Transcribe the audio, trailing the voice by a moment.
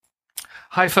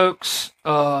Hi, folks.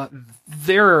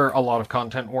 There are a lot of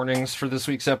content warnings for this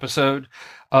week's episode.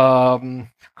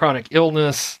 Chronic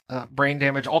illness, brain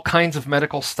damage, all kinds of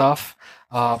medical stuff,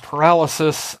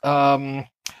 paralysis,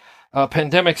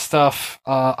 pandemic stuff.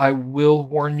 I will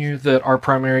warn you that our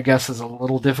primary guest is a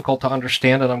little difficult to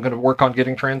understand, and I'm going to work on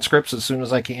getting transcripts as soon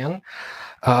as I can.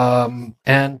 There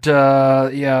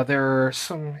are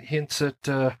some hints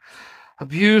at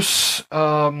abuse,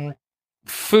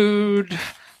 food,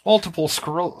 multiple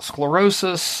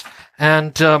sclerosis,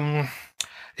 and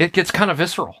it gets kind of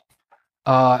visceral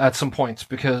at some points,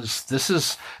 because this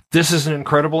is an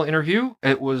incredible interview.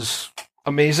 It was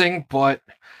amazing, but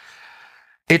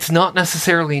it's not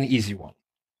necessarily an easy one.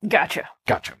 Gotcha.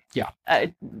 Yeah.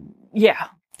 Yeah.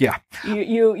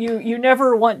 You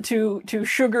never want to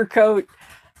sugarcoat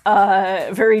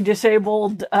very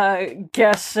disabled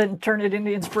guests and turn it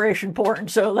into inspiration porn.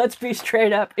 So let's be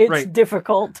straight up. It's right.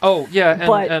 Difficult. Oh yeah,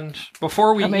 and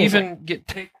before we amazing.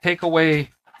 even take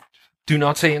away, do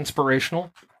not say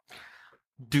inspirational.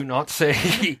 Do not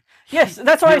say. Yes,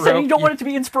 that's what hero. I said. You don't want it to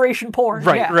be inspiration porn.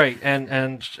 Right, yeah. right,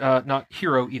 and not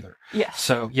hero either. Yes.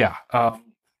 So yeah,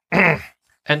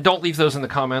 and don't leave those in the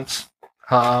comments.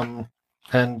 And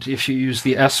if you use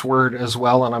the S word as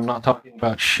well, and I'm not talking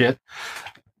about shit,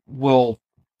 we'll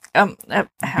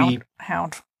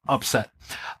hound. upset.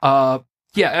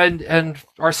 And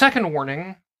our second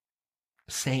warning,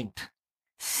 Saint.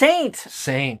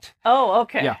 Oh,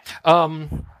 okay.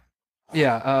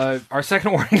 Yeah. Our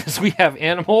second warning is we have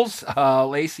animals.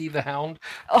 Lacey the hound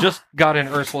just got in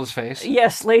Ursula's face.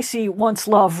 Yes, Lacey wants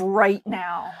love right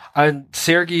now. And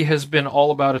Sergei has been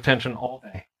all about attention all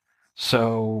day.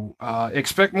 So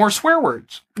expect more swear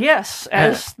words. Yes,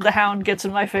 as the hound gets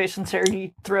in my face and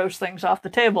Sergei throws things off the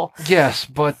table. Yes,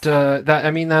 but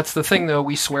that's the thing, though.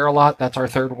 We swear a lot. That's our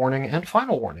third warning and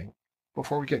final warning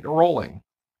before we get rolling.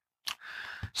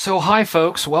 So, hi,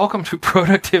 folks. Welcome to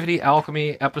Productivity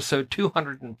Alchemy, episode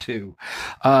 202.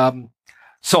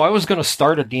 So I was going to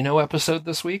start a Dino episode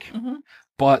this week,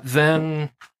 but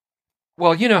then,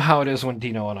 well, you know how it is when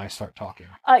Dino and I start talking.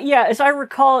 Yeah, as I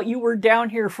recall, you were down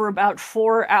here for about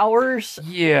 4 hours.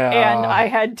 Yeah. And I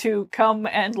had to come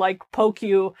and, poke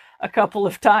you a couple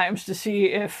of times to see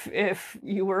if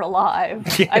you were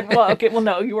alive. Yeah.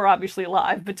 No, you were obviously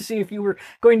alive, but to see if you were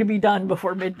going to be done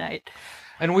before midnight.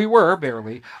 And we were,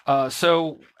 barely.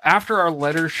 So after our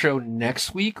letters show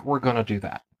next week, we're going to do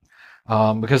that.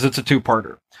 Because it's a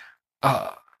two-parter.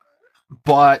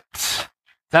 But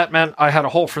that meant I had a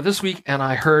hole for this week, and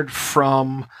I heard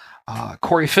from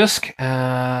Corey Fisk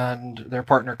and their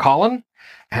partner Colin,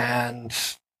 and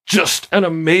just an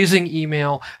amazing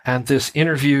email, and this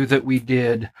interview that we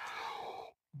did.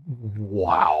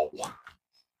 Wow.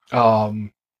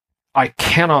 I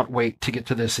cannot wait to get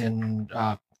to this in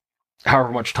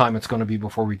however much time it's going to be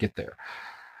before we get there.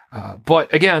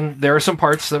 But again, there are some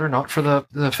parts that are not for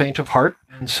the faint of heart.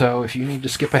 And so if you need to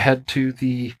skip ahead to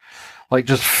the,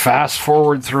 just fast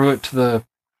forward through it to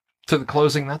the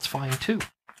closing, that's fine too.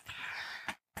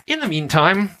 In the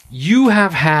meantime, you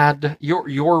have had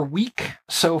your week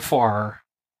so far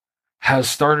has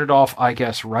started off, I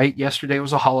guess, right? Yesterday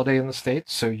was a holiday in the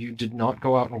States, so you did not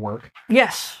go out and work.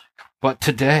 Yes. But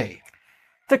today,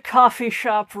 the coffee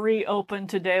shop reopened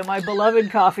today, my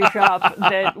beloved coffee shop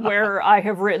where I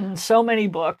have written so many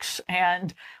books,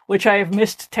 and which I have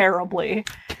missed terribly.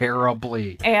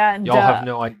 And y'all have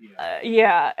no idea.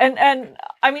 Yeah, and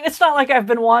I mean, it's not like I've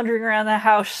been wandering around the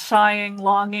house sighing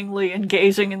longingly and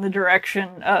gazing in the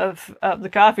direction of the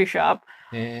coffee shop.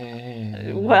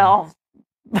 Well,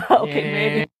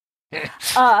 okay, maybe.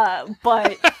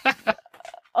 But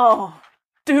oh,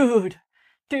 dude.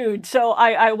 So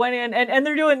I went in and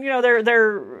they're doing,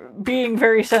 they're being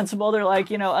very sensible. They're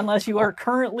like, unless you are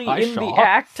currently the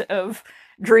act of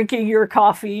drinking your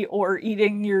coffee or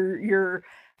eating your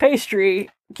pastry,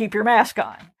 keep your mask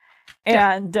on.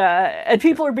 And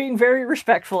people are being very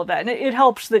respectful of that. And it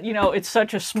helps that, it's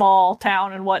such a small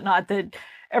town and whatnot that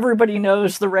everybody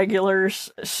knows the regulars.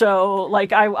 So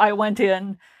I went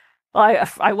in.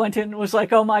 I went in and was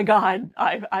like, oh my God,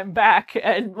 I'm back.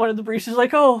 And one of the baristas was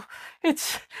like, oh,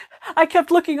 I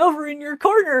kept looking over in your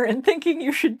corner and thinking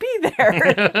you should be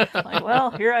there. Like,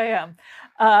 well, here I am.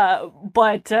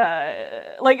 But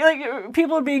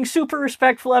people are being super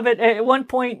respectful of it. At one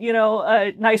point,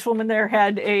 a nice woman there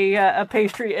had a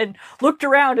pastry and looked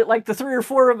around at the 3 or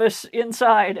 4 of us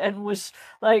inside and was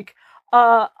like,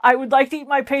 I would like to eat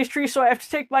my pastry, so I have to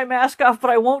take my mask off, but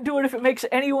I won't do it if it makes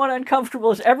anyone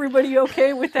uncomfortable. Is everybody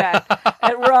okay with that?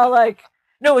 And we're all like,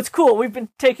 no, it's cool. We've been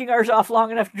taking ours off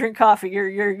long enough to drink coffee.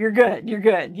 You're good. You're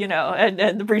good. You know,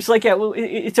 and the priest's like, yeah, well,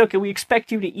 it's okay. We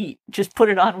expect you to eat. Just put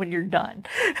it on when you're done.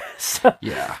 So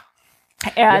Yeah.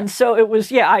 And so it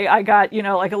was, I got,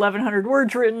 like 1,100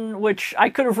 words written, which I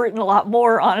could have written a lot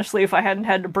more, honestly, if I hadn't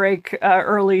had to break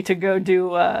early to go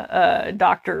do a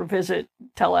doctor visit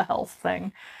telehealth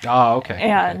thing. Oh, okay.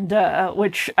 And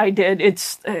which I did.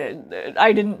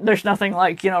 There's nothing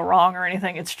like, wrong or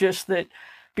anything. It's just that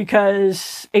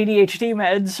because ADHD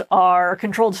meds are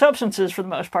controlled substances for the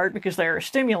most part because they're a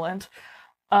stimulant,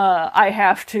 I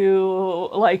have to,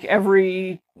 like,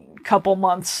 every couple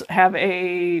months have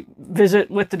a visit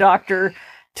with the doctor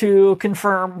to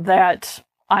confirm that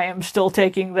I am still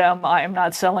taking them. I am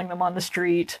not selling them on the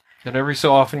street. And every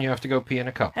so often you have to go pee in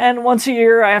a cup. And once a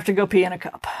year I have to go pee in a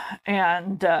cup.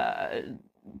 And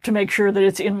to make sure that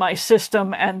it's in my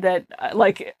system and that,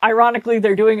 like, ironically,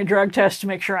 they're doing a drug test to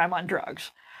make sure I'm on drugs.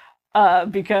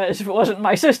 Because if it wasn't in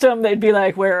my system, they'd be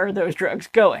like, where are those drugs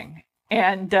going?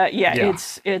 And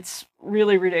it's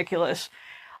really ridiculous.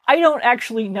 I don't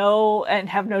actually know and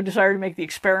have no desire to make the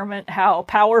experiment how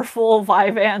powerful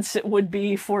Vyvanse it would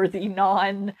be for the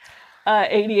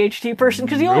non-ADHD person,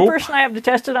 because the only person I have to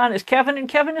test it on is Kevin, and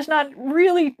Kevin is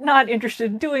not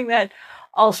interested in doing that.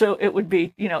 Also, it would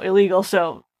be, illegal,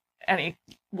 so any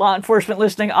law enforcement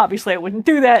listening, obviously I wouldn't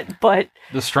do that, but...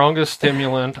 The strongest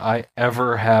stimulant I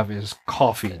ever have is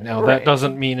coffee. Now, that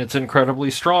doesn't mean it's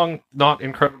incredibly strong, not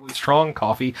incredibly strong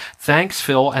coffee. Thanks,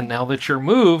 Phil, and now that you're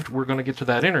moved, we're going to get to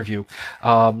that interview.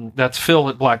 That's Phil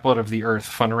at Black Blood of the Earth,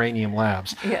 Funranium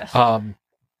Labs. Yes.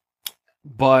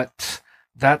 But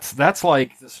that's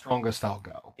like the strongest I'll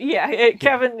go. Yeah,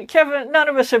 Kevin, none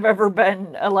of us have ever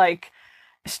been,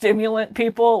 stimulant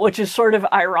people, which is sort of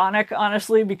ironic,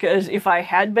 honestly, because if I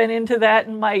had been into that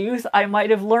in my youth, I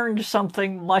might have learned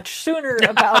something much sooner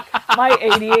about my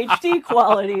ADHD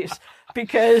qualities,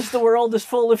 because the world is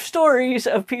full of stories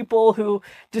of people who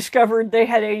discovered they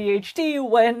had ADHD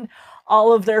when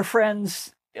all of their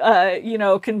friends,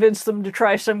 convinced them to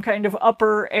try some kind of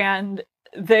upper, and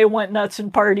they went nuts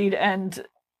and partied, and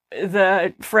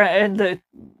the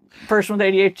person with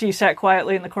ADHD sat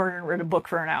quietly in the corner and read a book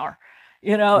for an hour.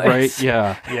 Right?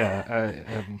 Yeah.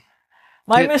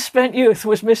 My misspent youth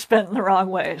was misspent in the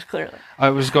wrong ways, clearly. I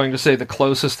was going to say the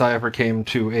closest I ever came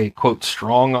to a, quote,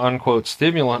 strong, unquote,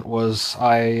 stimulant was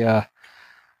I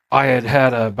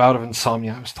had a bout of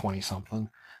insomnia. I was 20-something.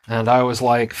 And I was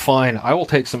like, fine, I will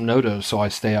take some no-dos so I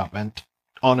stay up and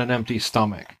on an empty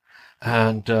stomach.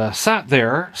 And sat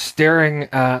there staring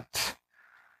at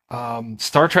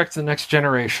Star Trek The Next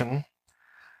Generation,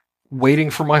 waiting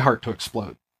for my heart to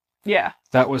explode. Yeah.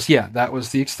 That was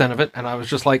the extent of it. And I was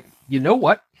just like, you know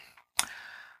what?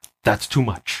 That's too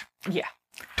much. Yeah.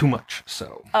 Too much.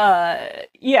 So.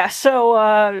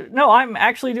 No, I'm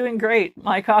actually doing great.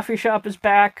 My coffee shop is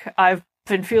back. I've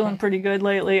been feeling pretty good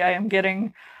lately. I am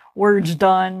getting words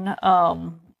done.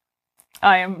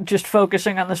 I am just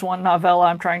focusing on this one novella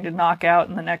I'm trying to knock out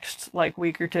in the next,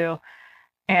 week or two.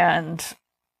 And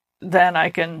then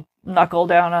I can knuckle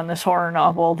down on this horror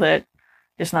novel that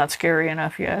is not scary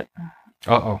enough yet.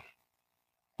 Uh-oh.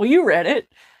 Well, you read it.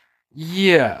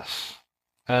 Yes.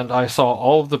 And I saw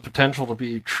all of the potential to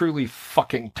be truly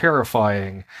fucking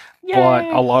terrifying. Yay. But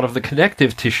a lot of the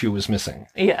connective tissue is missing.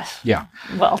 Yes. Yeah.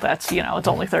 Well, that's, it's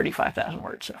only 35,000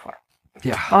 words so far.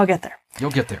 Yeah. I'll get there.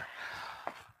 You'll get there.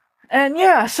 And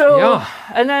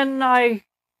and then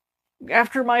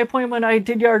after my appointment, I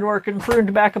did yard work and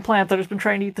pruned back a plant that has been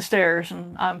trying to eat the stairs,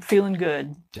 and I'm feeling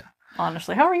good. Yeah.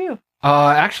 Honestly. How are you?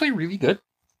 Actually, really good.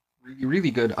 Really,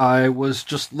 really good. I was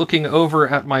just looking over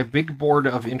at my big board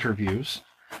of interviews,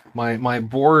 my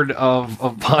board of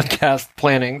podcast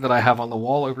planning that I have on the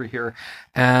wall over here,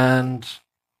 and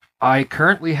I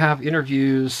currently have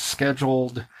interviews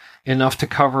scheduled enough to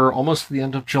cover almost the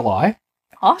end of July.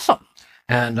 Awesome.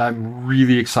 And I'm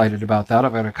really excited about that.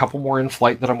 I've got a couple more in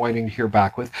flight that I'm waiting to hear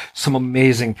back with. Some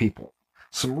amazing people.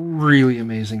 Some really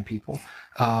amazing people.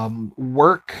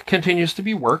 Work continues to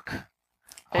be work.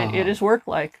 It is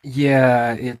work-like.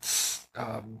 Yeah, it's...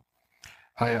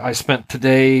 I spent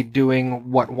today doing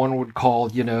what one would call,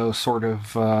 sort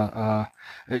of...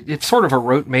 it's sort of a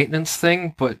rote maintenance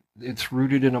thing, but it's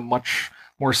rooted in a much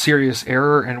more serious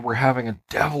error, and we're having a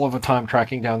devil of a time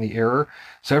tracking down the error.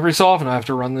 So every so often I have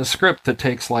to run this script that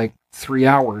takes 3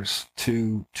 hours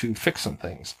to fix some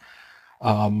things.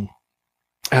 And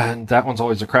that one's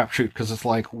always a crapshoot, because it's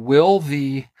will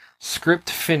the script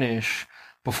finish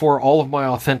before all of my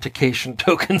authentication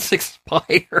tokens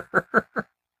expire?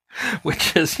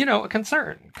 Which is, a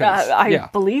concern. I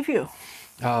believe you.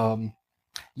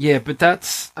 Yeah, but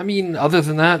that's, I mean, other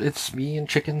than that, it's me and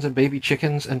chickens and baby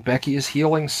chickens, and Becky is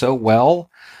healing so well.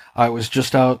 I was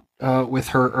just out with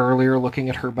her earlier looking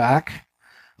at her back.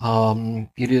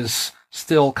 It is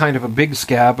still kind of a big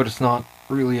scab, but it's not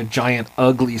really a giant,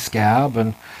 ugly scab,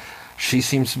 and she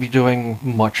seems to be doing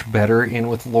much better in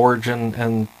with Lorge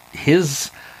and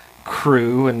his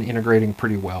crew and integrating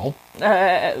pretty well.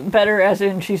 Better as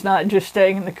in she's not just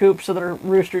staying in the coop so that her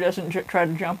rooster doesn't try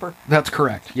to jump her. That's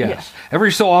correct, yes.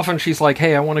 Every so often she's like,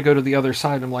 hey, I want to go to the other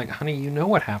side. I'm like, honey, you know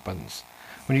what happens.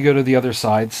 When you go to the other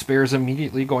side, Spare's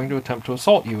immediately going to attempt to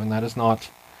assault you, and that is not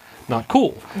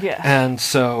cool. Yes. And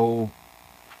so,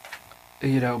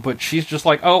 but she's just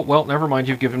like, oh, well, never mind,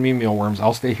 you've given me mealworms.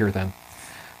 I'll stay here then.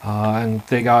 And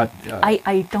they got...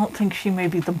 I don't think she may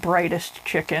be the brightest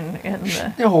chicken in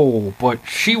the... No, but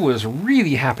she was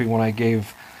really happy when I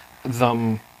gave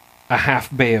them a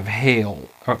half bay of hail,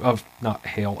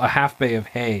 a half bay of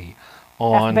hay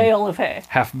on... Half bale of hay.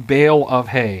 Half bale of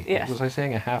hay. Yes. What was I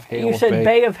saying? A half hail You of said bay?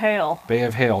 bay of hail. Bay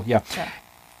of hail, yeah.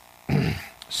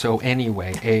 So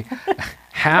anyway, a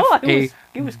half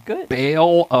it was good.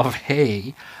 bale of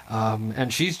hay,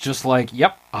 and she's just like,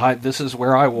 yep, this is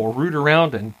where I will root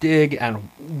around and dig and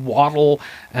waddle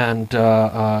and,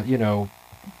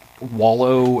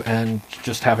 wallow and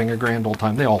just having a grand old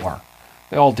time. They all are.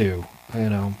 They all do,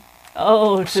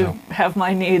 Oh, to have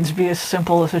my needs be as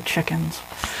simple as a chicken's.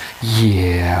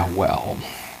 Yeah, well.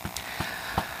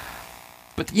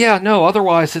 But yeah, no,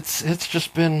 otherwise it's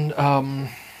just been,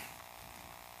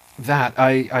 that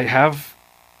I have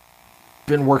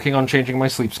been working on changing my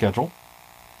sleep schedule,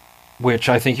 which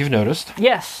I think you've noticed.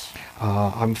 Yes.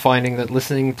 I'm finding that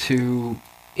listening to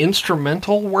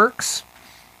instrumental works,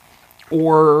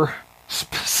 or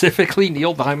specifically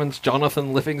Neil Diamond's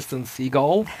Jonathan Livingston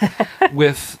Seagull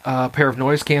with a pair of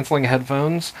noise-canceling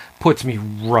headphones, puts me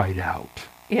right out.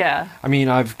 Yeah. I mean,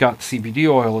 I've got CBD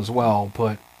oil as well,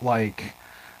 but, like...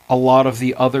 a lot of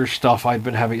the other stuff I'd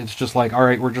been having, it's just like, all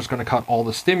right, we're just going to cut all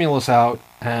the stimulus out,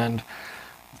 and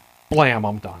blam,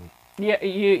 I'm done. Yeah,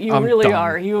 you I'm really done.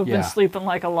 are. You have been sleeping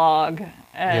like a log,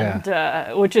 and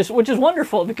Yeah. Which is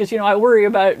wonderful because I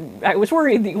was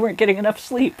worried that you weren't getting enough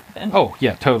sleep. And Oh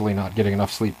yeah, totally not getting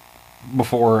enough sleep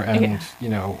before, and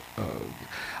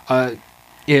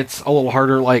it's a little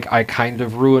harder. Like, I kind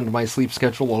of ruined my sleep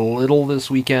schedule a little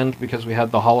this weekend because we had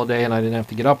the holiday and I didn't have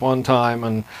to get up on time.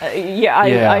 And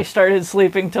I started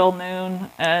sleeping till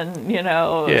noon, and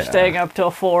staying up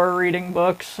till 4 reading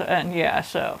books, and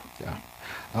so. Yeah.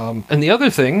 And the other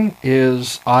thing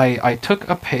is I took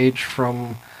a page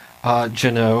from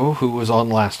Jano, who was on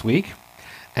last week,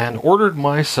 and ordered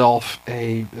myself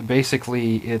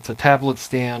it's a tablet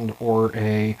stand or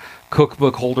a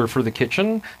cookbook holder for the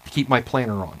kitchen to keep my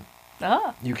planner on.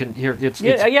 Ah. You can hear it's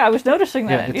I was noticing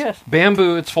that. it's yes.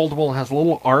 bamboo. It's foldable and has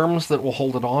little arms that will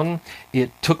hold it on.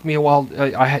 It took me a while.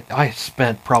 I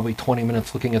spent probably 20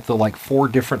 minutes looking at the 4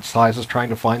 different sizes trying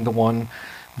to find the one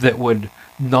that would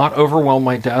not overwhelm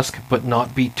my desk, but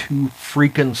not be too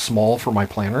freaking small for my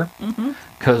planner.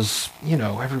 Because,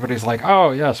 everybody's like,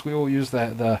 oh, yes, we will use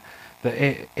the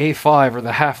A5 or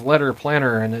the half letter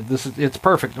planner, and it's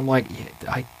perfect. I'm like,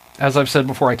 as I've said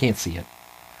before, I can't see it.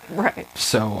 Right.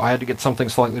 So I had to get something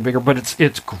slightly bigger, but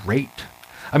it's great.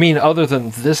 I mean, other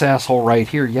than this asshole right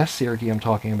here, yes, Sergey, I'm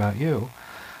talking about you,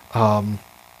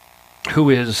 who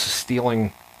is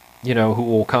stealing, who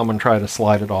will come and try to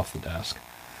slide it off the desk.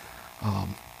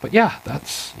 But yeah,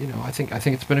 that's, I think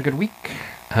it's been a good week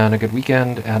and a good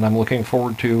weekend, and I'm looking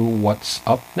forward to what's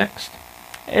up next.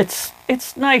 It's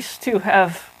nice to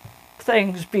have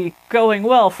things be going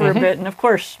well for a bit, and of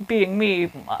course, being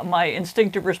me, my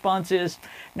instinctive response is,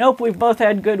 nope, we've both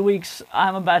had good weeks,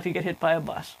 I'm about to get hit by a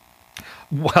bus.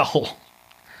 Well,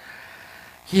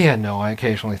 yeah, no, I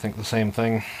occasionally think the same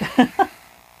thing.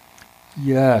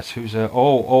 Yes,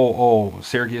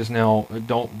 Sergey is now,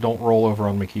 don't roll over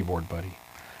on my keyboard, buddy.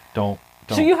 Don't.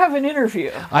 So you have an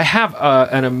interview. I have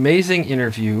an amazing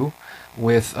interview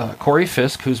with Corey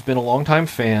Fisk, who's been a longtime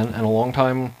fan and a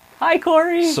longtime Hi,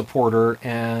 Corey. supporter,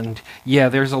 and yeah,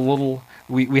 there's a little,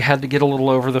 we had to get a little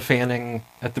over the fanning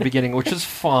at the beginning, which is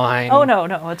fine. Oh, no,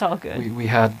 it's all good. We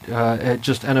had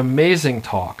just an amazing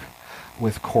talk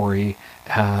with Corey,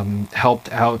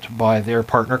 helped out by their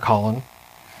partner, Colin.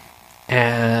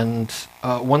 And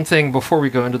one thing before we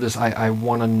go into this, I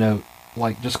want to note,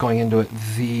 just going into it,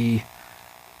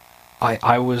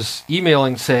 I was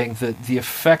emailing saying that the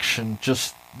affection,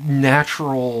 just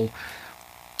natural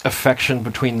affection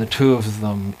between the two of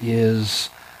them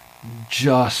is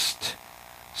just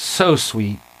so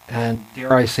sweet and,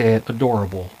 dare I say it,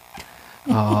 adorable.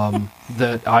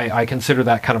 That I consider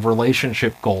that kind of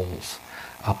relationship goals.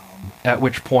 At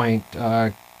which point,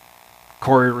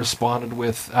 Corey responded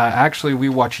with, actually, we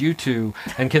watch you two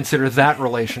and consider that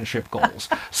relationship goals.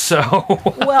 So.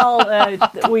 Well,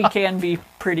 we can be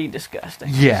pretty disgusting.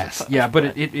 Yes, suppose, yeah,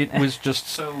 but it was just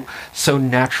so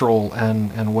natural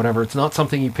and whatever. It's not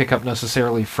something you pick up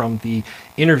necessarily from the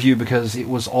interview because it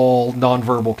was all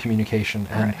nonverbal communication,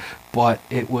 but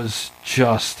it was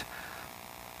just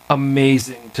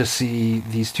amazing to see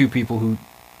these two people who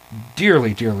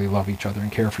dearly, dearly love each other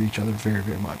and care for each other very,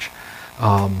 very much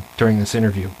during this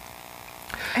interview.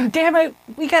 And damn it,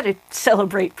 we got to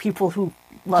celebrate people who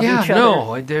love each other.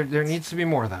 No, there needs to be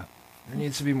more of that. There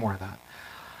needs to be more of that.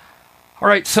 All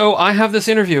right, so I have this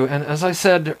interview, and as I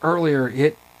said earlier,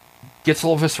 it gets a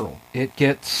little visceral. It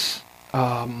gets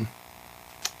a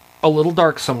little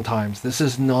dark sometimes. This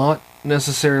is not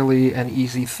necessarily an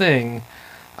easy thing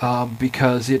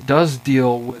because it does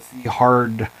deal with the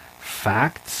hard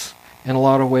facts in a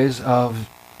lot of ways of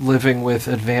living with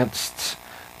advanced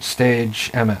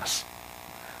stage MS.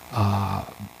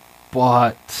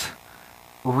 But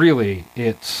really,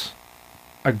 it's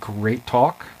a great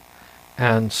talk.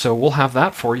 And so we'll have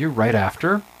that for you right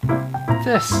after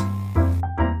this.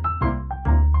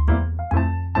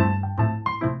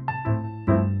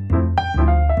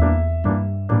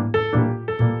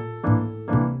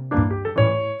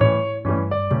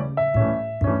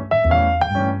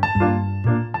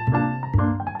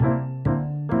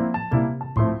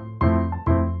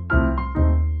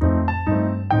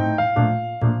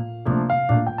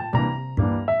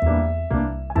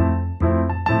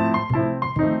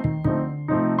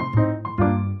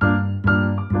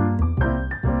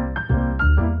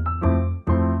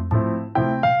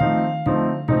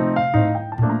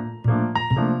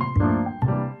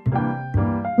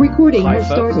 Recording has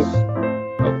started.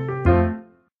 Oh.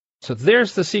 So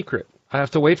there's the secret. I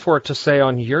have to wait for it to say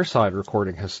on your side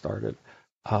recording has started.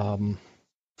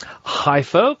 Hi,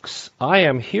 folks. I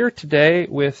am here today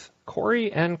with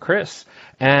Corey and Chris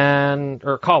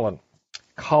or Colin.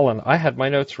 Colin, I had my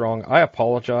notes wrong. I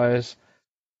apologize.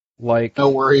 Like no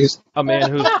worries. A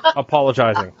man who's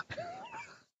apologizing.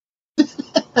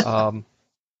 Problem.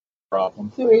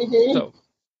 So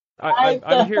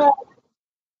I'm here.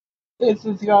 This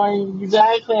is going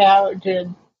exactly how it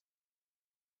did.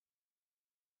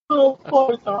 Oh,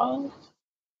 poor Colin.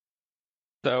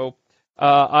 So,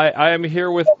 I am here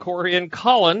with Corey and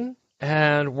Colin,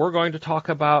 and we're going to talk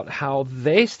about how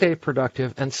they stay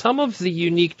productive and some of the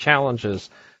unique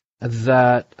challenges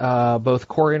that both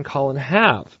Corey and Colin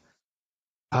have.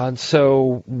 And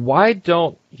so, why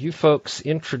don't you folks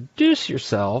introduce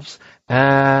yourselves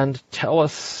and tell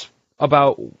us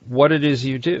about what it is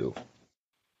you do?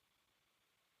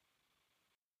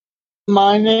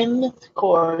 My name is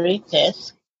Corey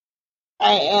Fisk.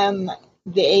 I am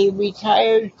a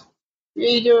retired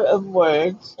reader of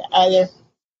words, either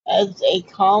as a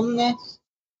columnist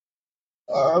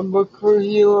or a book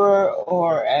reviewer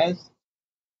or as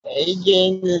a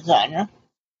game designer.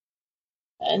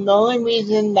 And the only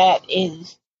reason that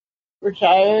is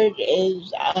retired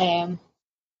is I am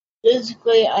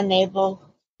physically unable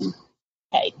to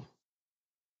type.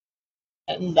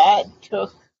 And that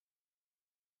took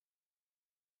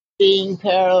being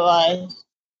paralyzed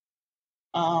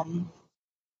to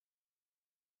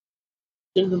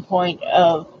the point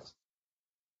of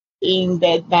being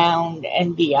bedbound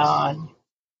and beyond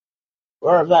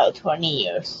for about 20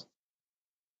 years.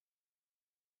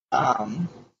 I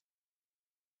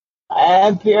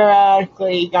have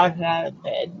periodically gotten out of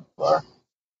bed for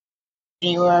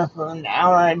anywhere from an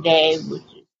hour a day, which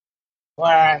is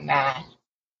where I'm at,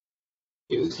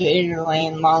 to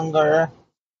occasionally longer,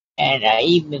 and I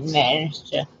even managed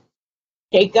to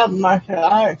take up martial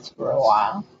arts for a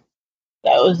while.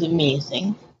 That was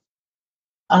amazing.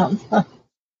 And the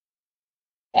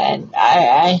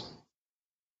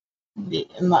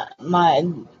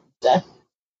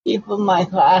people in my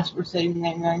class were sitting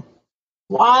there going,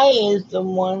 "Why is the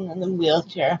one in the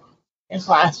wheelchair in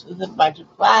class with a bunch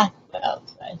of black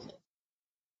belts?" I said,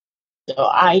 "So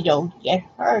I don't get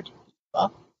hurt,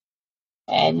 people."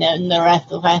 And then the rest of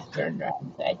the class turned around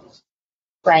and said,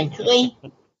 "Frankly,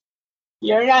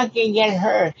 you're not going to get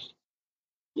hurt.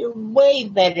 You're way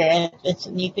better at this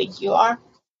than you think you are."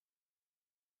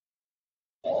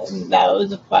 And that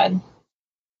was a fun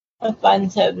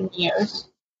 7 years.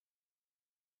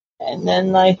 And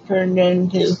then life turned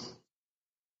into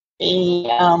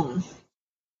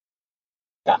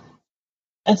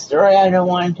a story I don't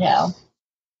want to tell.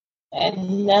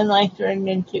 And then life turned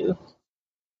into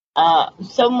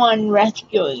someone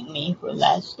rescuing me from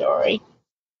that story.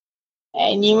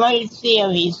 And you might see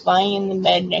him, he's lying in the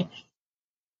bed next.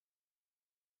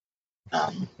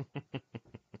 Um,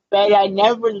 but I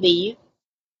never leave,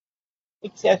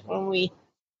 except when we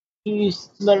use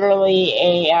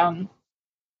literally I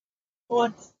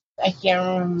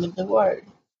can't remember the word.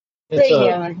 It's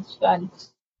It's fun.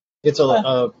 it's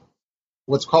a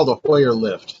what's called a Hoyer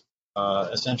lift,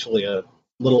 essentially a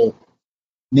little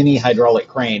mini hydraulic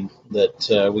crane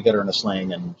that we get her in a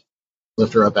sling and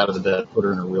lift her up out of the bed, put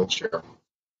her in her wheelchair.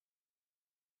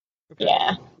 Okay.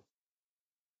 Yeah.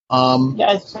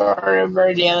 That's part of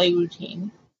our daily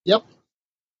routine. Yep.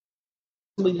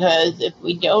 Because if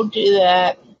we don't do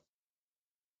that,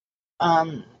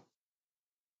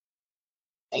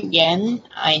 again,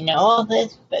 I know all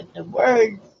this, but the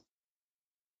words,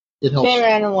 It helps. they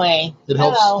ran away. It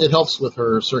helps. Hello. It helps with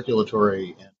her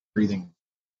circulatory and breathing.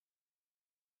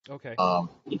 Okay.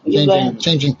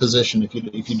 Changing position.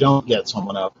 If you don't get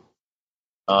someone up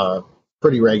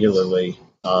pretty regularly,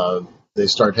 they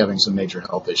start having some major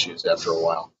health issues after a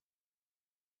while.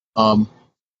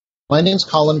 My name's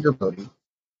Colin Gerbode,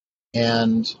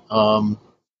 and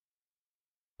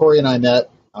Corey and I met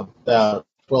about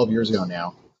 12 years ago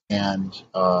now. And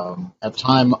at the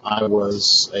time, I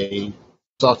was a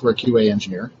software QA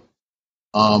engineer.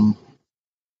 And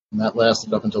that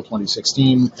lasted up until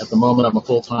 2016. At the moment, I'm a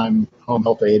full-time home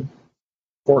health aide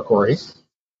for Corey.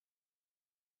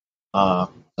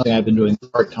 Something I've been doing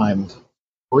part-time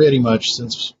pretty much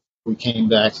since we came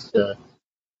back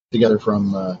together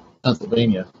from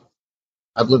Pennsylvania.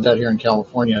 I've lived out here in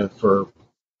California for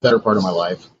the better part of my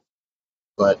life.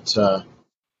 But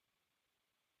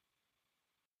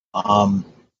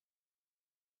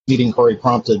meeting Corey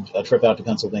prompted a trip out to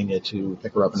Pennsylvania to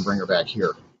pick her up and bring her back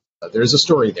here. There's a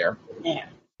story there. Yeah.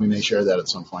 We may share that at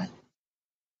some point.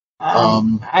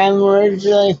 I'm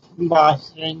originally from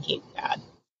Boston and Cape Cod.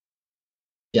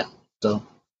 Yeah, so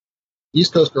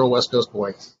East Coast girl, West Coast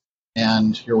boy,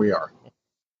 and here we are.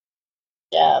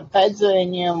 Yeah,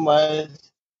 Pennsylvania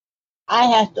was, I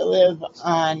have to live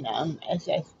on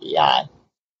SSDI.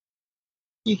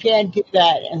 You can't do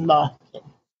that in Boston.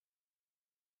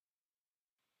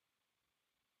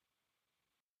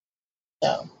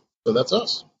 So that's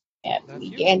us. Yeah, we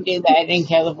can't do that in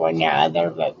California either,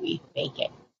 but we fake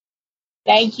it.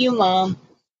 Thank you, Mom.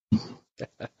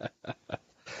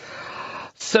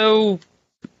 So,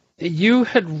 you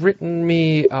had written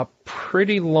me a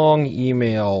pretty long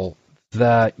email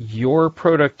that your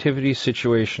productivity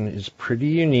situation is pretty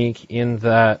unique in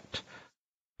that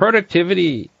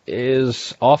productivity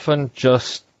is often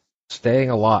just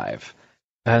staying alive.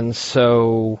 And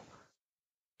so,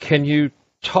 can you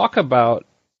talk about,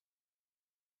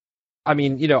 I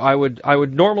mean, I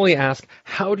would normally ask,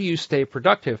 how do you stay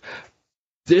productive?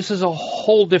 This is a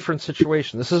whole different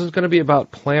situation. This isn't going to be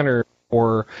about planners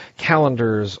or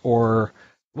calendars or,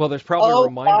 well, there's probably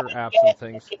reminder apps and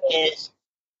things. It is.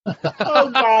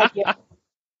 Oh, God, yeah.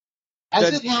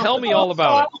 Tell me all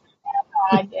about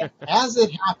it. As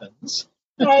it happens.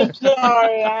 I'm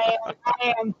sorry. I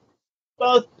am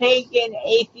both pagan,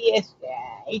 atheist,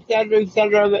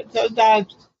 etc., but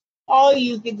sometimes all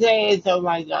you can say is, oh,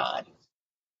 my God.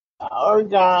 Or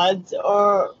gods,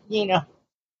 or,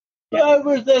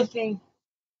 whoever's listening.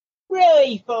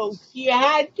 Really, folks, you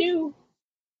had to?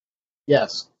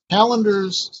 Yes.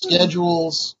 Calendars,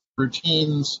 schedules,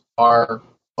 routines are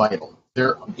vital.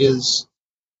 There is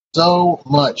so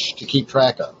much to keep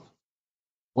track of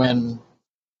when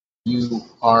you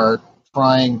are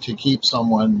trying to keep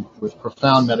someone with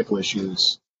profound medical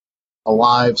issues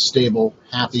alive, stable,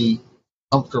 happy,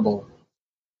 comfortable.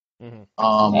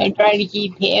 And trying to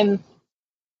keep him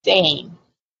sane.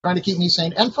 Trying to keep me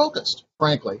sane and focused,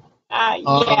 frankly.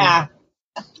 Yeah.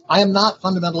 I am not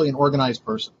fundamentally an organized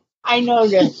person. I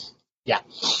noticed. Yeah.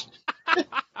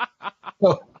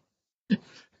 So,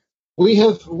 we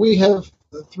have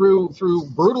through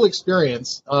brutal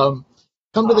experience come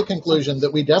to the conclusion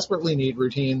that we desperately need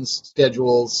routines,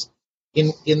 schedules,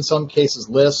 in some cases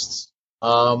lists,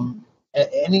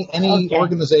 any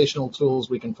organizational tools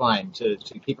we can find to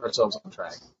keep ourselves on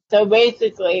track. So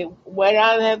basically, when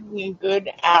I'm having a good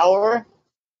hour,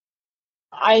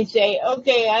 I say,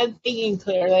 okay, I'm thinking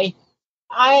clearly.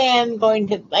 I am going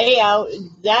to lay out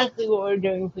exactly what we're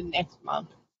doing for next month.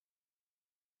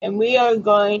 And we are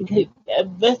going to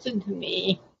listen to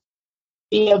me,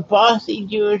 be a bossy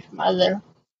Jewish mother,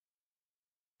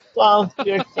 well,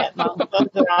 Jewish stepmom, close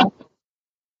enough,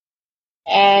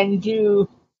 and do,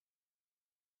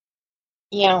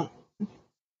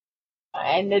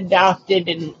 and adopted,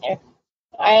 and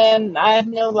I have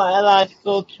no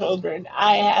biological children.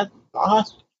 I have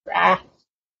lost track,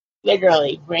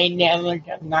 literally, brain damage,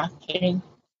 I'm not kidding,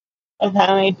 of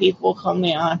how many people call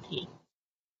me auntie.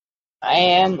 I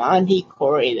am Auntie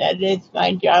Corey. That is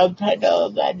my job title.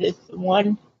 That is the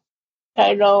one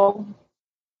title.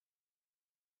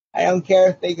 I don't care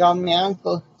if they call me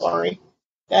Uncle Corey.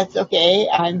 That's okay.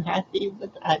 I'm happy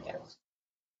with either.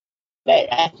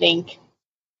 But I think,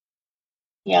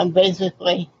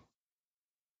 basically,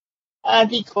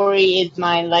 Auntie Corey is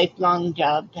my lifelong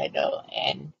job title,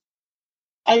 and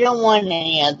I don't want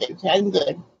any others. I'm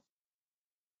good.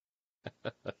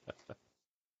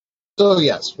 So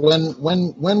yes, when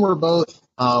we're both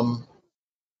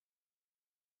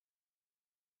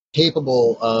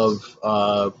capable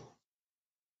of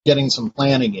getting some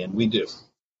planning in, we do,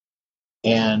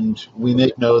 and we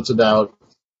make notes about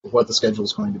what the schedule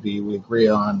is going to be. We agree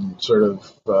on sort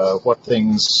of what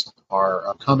things are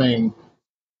upcoming,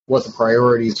 what the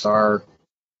priorities are,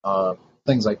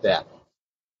 things like that.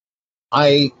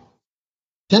 I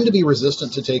tend to be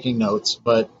resistant to taking notes,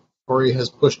 but Corey has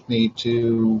pushed me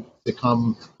to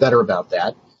become better about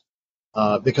that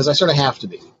because I sort of have to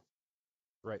be.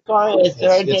 Right. Corey is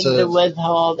certain to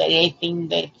withhold anything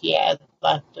that he has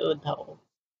left to withhold.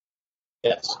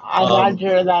 Yes. I'm not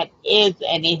sure that is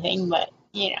anything, but,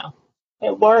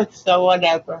 it works, so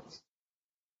whatever.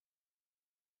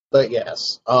 But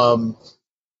yes. So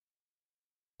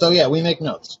yeah, we make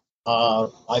notes.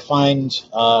 I find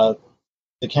the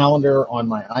calendar on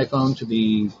my iPhone to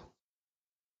be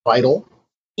vital.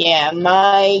 Yeah,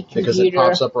 my computer. Because it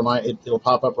pops up it'll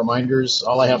pop up reminders.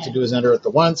 All I have to do is enter it the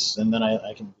once, and then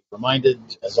I can be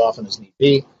reminded as often as need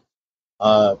be.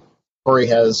 Corey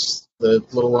has the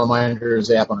little reminders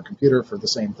app on her computer for the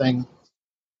same thing.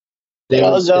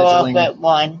 It'll go up at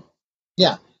 1.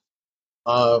 Yeah.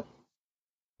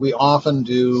 We often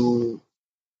do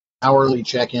hourly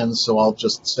check-ins, so I'll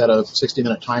just set a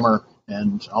 60-minute timer,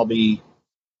 and I'll be,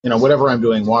 whatever I'm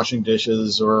doing, washing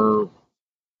dishes or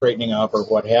straightening up or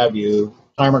what have you,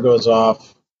 timer goes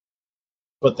off,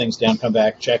 put things down, come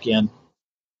back, check in.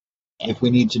 If we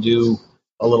need to do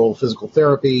a little physical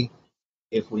therapy,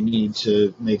 if we need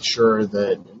to make sure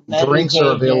that drinks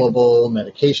are available,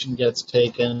 medication gets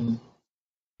taken,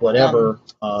 whatever,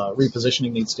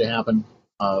 repositioning needs to happen,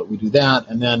 we do that,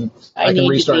 and then I can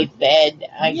restart. I need to be fed.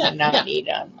 I cannot eat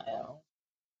on my own.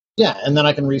 Yeah, and then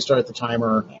I can restart the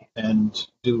timer and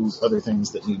do other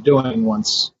things that need doing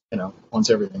once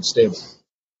everything's stable.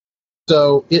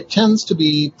 So it tends to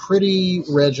be pretty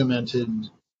regimented.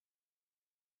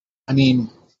 I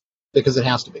mean, because it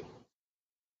has to be.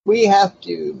 We have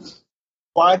to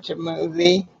watch a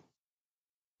movie.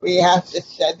 We have to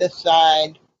set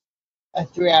aside a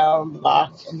 3-hour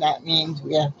block, and that means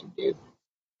we have to do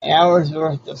an hour's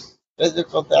worth of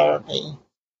physical therapy,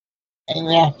 and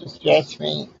we have to stretch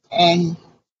me, and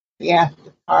we have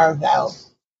to carve out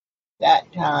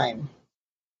that time.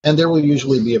 And there will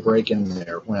usually be a break in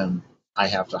there when I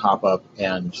have to hop up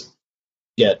and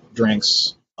get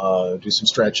drinks, do some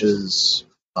stretches,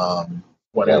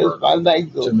 whatever, my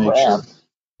legs will to make cramp. sure.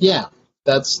 Yeah,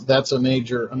 that's a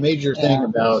major thing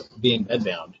about being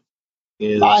bedbound.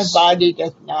 Is my body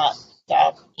does not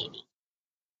stop eating.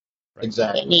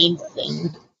 Exactly. It needs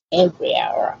things every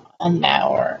hour, an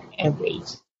hour, every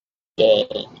day.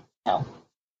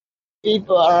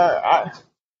 People are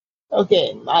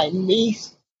okay. My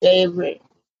least favorite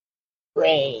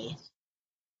phrase.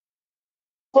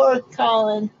 Poor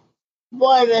Colin,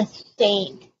 what a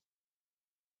saint.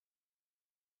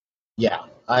 Yeah,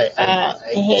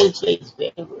 his least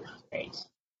favorite phrase.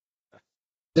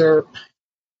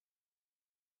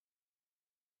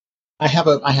 I have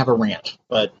a rant,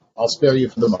 but I'll spare you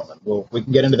for the moment. We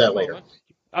can get into that later.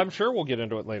 I'm sure we'll get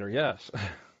into it later. Yes.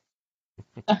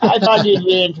 I thought you'd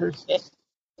be interested.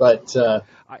 But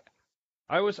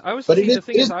I was but thinking, the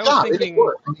thing is, I was thinking,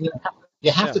 work. I mean,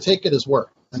 you have to take it as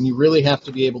work, and you really have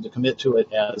to be able to commit to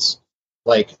it as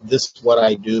like, this is what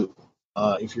I do.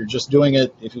 If you're just doing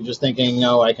it, if you're just thinking,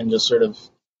 no, I can just sort of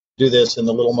do this in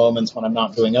the little moments when I'm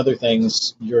not doing other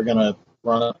things, you're gonna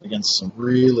run up against some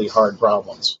really hard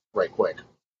problems right quick.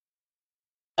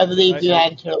 I believe you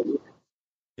had to.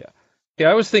 Yeah,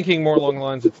 I was thinking more along the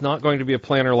lines, it's not going to be a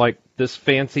planner like this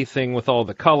fancy thing with all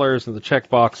the colors and the check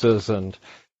boxes and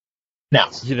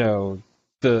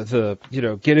the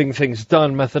getting things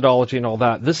done methodology and all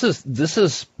that. This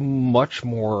is much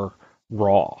more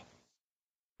raw,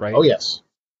 right? Oh yes.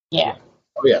 Yeah.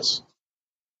 Oh yes.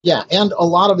 Yeah, and a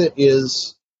lot of it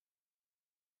is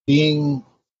being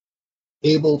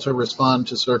able to respond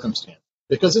to circumstance,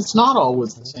 because it's not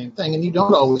always the same thing, and you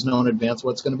don't always know in advance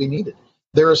what's going to be needed.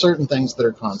 There are certain things that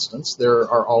are constants. There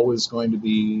are always going to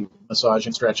be massage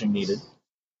and stretching needed.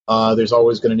 There's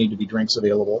always going to need to be drinks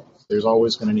available. There's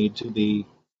always going to need to be.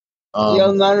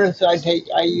 You'll notice I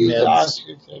use meds.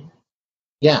 oxygen.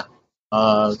 Yeah,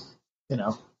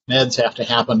 meds have to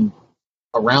happen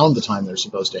around the time they're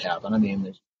supposed to happen. I mean,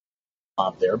 there's a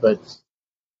lot there, but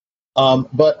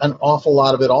an awful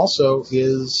lot of it also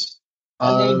is.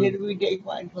 And then did we take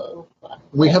my 12 o'clock?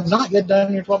 We have not yet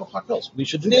done your 12 o'clock pills. We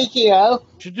should do that. Speaking of,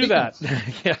 Should do that.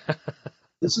 Yeah.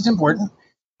 This is important.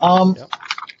 Yep.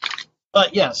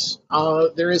 But yes,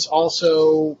 there is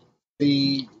also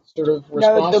the sort of no,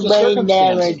 response the to brain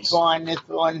damage circumstances. one is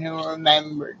the one who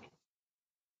remembered.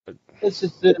 This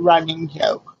is the running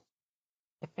joke.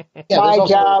 Yeah, there's My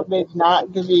also- job is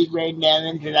not to be brain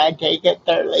damaged, and I take it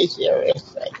thoroughly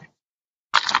seriously.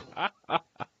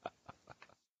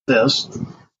 This,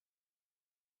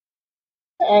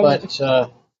 And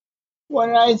but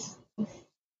when I,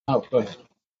 go ahead.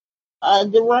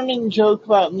 the running joke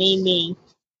about me being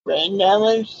brain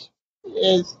damaged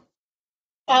is,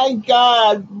 my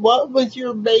God, what was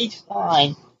your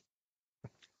baseline?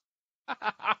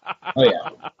 Oh yeah,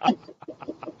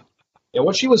 yeah.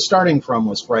 What she was starting from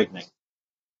was frightening.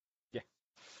 Yeah.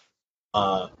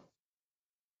 I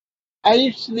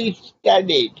used to be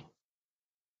studied.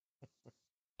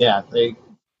 Yeah, they.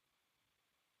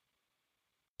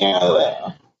 You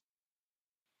know,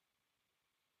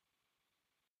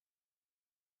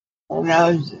 when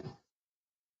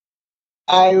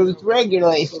I was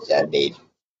regularly studied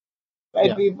by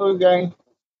Yeah. people going,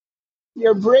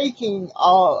 you're breaking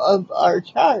all of our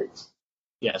charts.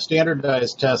 Yeah,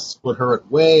 standardized tests put her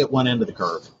way at one end of the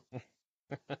curve.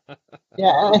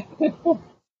 Yeah.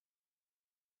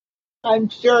 I'm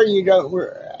sure you don't,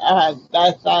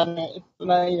 that's not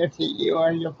familiar to you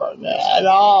or your partner at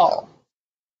all.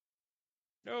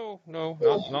 No,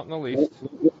 not in the least.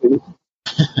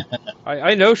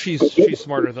 I know she's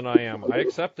smarter than I am. I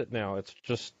accept it now. It's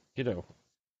just,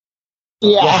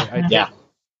 Yeah.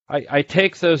 I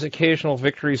take those occasional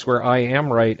victories where I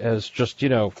am right as just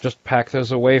pack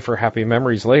those away for happy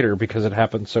memories later because it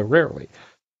happens so rarely.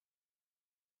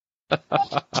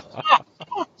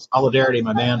 Solidarity,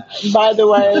 my man. By the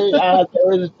way, there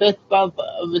was a fist bump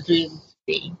between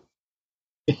speed.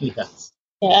 Yes.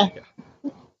 Yeah.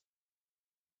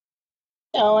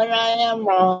 So when I am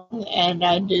wrong, and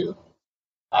I do,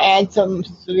 I had some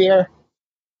severe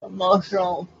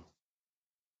emotional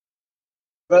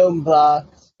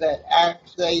roadblocks that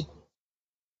actually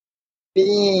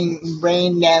being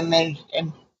brain damaged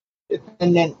and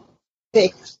dependent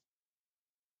fixed.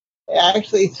 It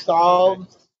actually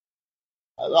solved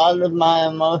a lot of my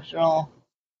emotional.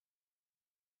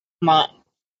 I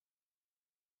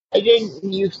didn't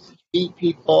used to treat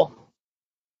people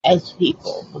as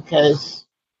people because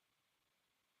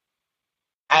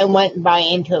I went by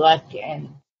intellect and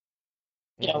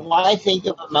when I think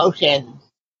of emotions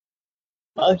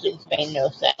make no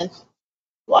sense.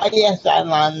 Why yes I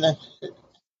am on the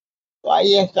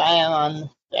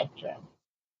spectrum.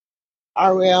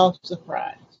 Are we all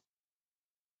surprised?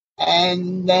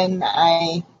 And then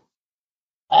I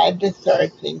had to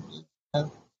start thinking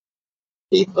of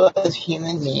people as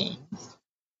human beings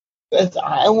because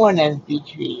I want to be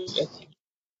treated as human.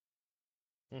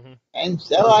 Mm-hmm. And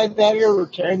so I better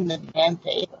return the damn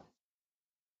paper.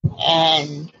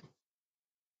 And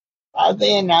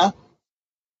oddly enough,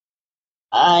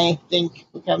 I think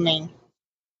becoming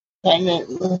independent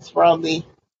was probably the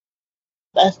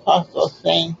best possible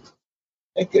thing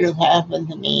that could have happened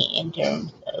to me in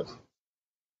terms of,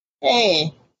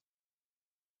 hey,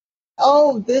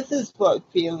 this is what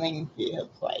feeling feels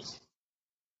like.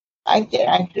 I can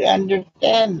actually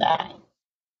understand that.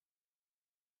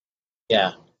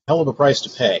 Yeah, hell of a price to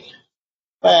pay.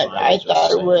 But I I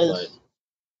thought it was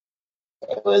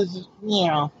was,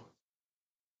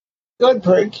 good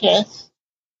purchase.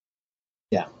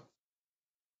 Yeah.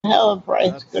 Hell of a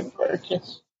price, That's good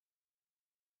purchase.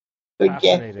 Good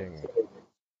gift. fascinating.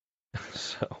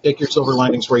 So Take your silver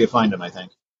linings where you find them, I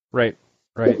think. right.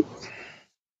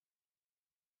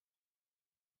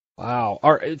 Wow.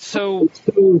 All right. So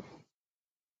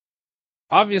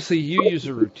obviously you use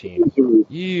a routine. You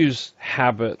use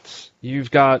habits.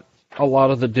 You've got a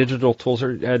lot of the digital tools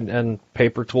and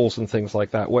paper tools and things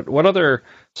like that. What other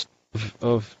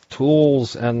of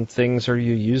tools and things are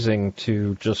you using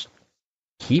to just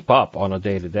keep up on a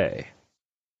day-to-day?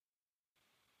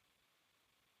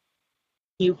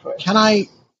 Can I?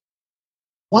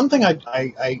 One thing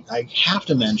I have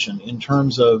to mention in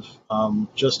terms of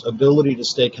just ability to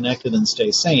stay connected and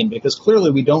stay sane, because clearly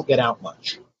we don't get out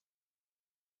much.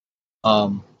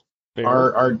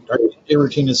 Our day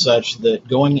routine is such that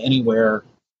going anywhere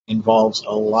involves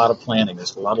a lot of planning.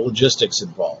 There's a lot of logistics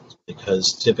involved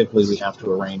because typically we have to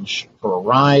arrange for a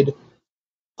ride.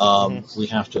 We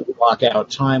have to block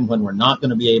out time when we're not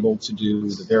going to be able to do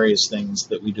the various things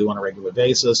that we do on a regular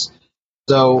basis.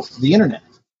 So the internet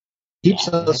keeps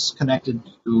us connected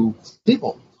to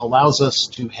people, allows us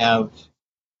to have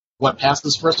what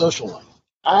passes for a social life.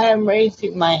 I am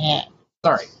raising my hand.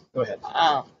 Sorry, go ahead.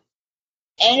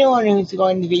 Anyone who's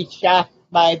going to be shocked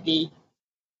by the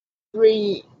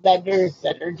 3 letters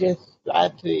that are just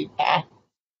about to be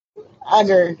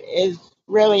uttered is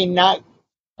really not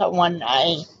someone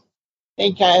I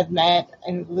think I've met,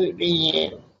 including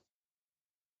you.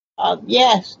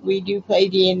 Yes, we do play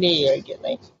D&D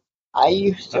regularly. I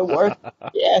used to work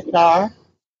at CSR.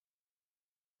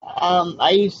 I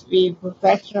used to be a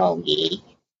professional geek.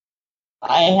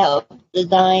 I helped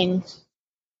design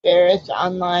various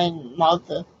online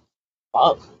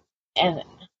and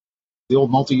The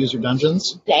old multi-user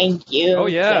dungeons? thank you. Oh,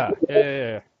 yeah.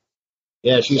 Yeah.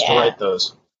 Yeah, she used to write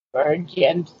those. For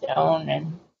Gemstone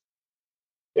and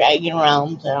Dragon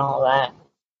Realms and all that.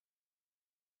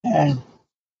 And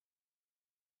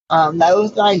that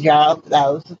was my job.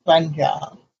 That was a fun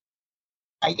job.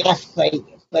 I guess play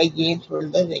games for a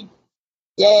living.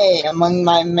 Yay! Among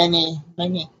my many.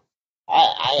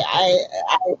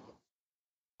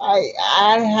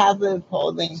 I have been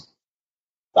holding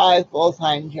 5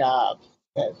 full-time jobs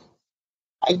because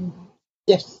I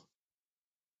just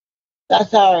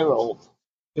that's how I rolled.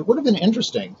 It would have been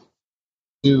interesting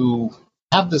to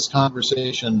have this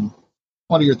conversation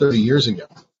 20 or 30 years ago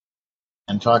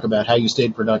and talk about how you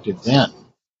stayed productive then,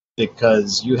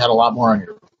 because you had a lot more on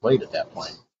your plate at that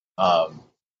point. And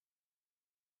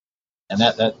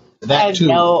that I have too.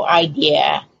 no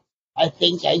idea. I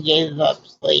think I gave up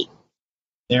sleep.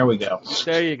 There we go.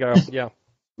 There you go. Yeah.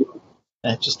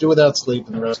 Just do without sleep,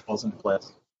 and the rest falls into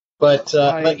place. But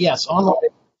yes,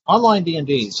 online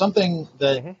D&D, something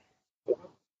that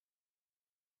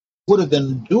would have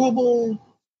been doable,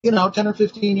 10 or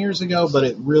 15 years ago, but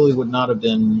it really would not have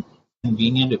been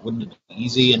convenient. It wouldn't have been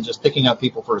easy, and just picking up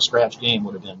people for a scratch game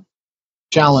would have been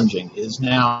challenging. Is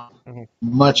now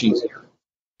much easier,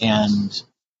 and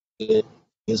it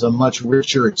is a much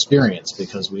richer experience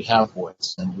because we have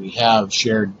voice and we have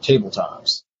shared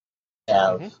tabletops,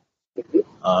 have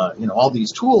all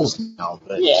these tools now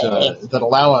that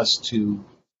allow us to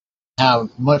have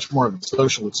much more of a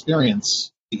social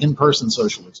experience, the in-person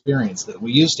social experience that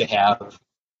we used to have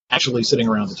actually sitting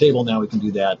around the table. Now we can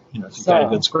do that. If you've got a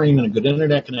good screen and a good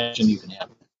internet connection, you can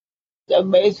have it. So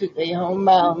basically,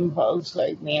 homebound folks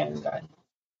like me and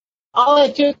all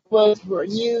it took was for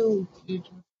you to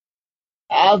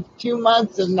have 2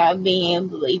 months of not being able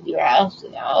to leave your house,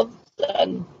 and all of a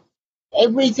sudden,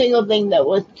 every single thing that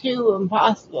was too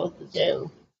impossible to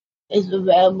do is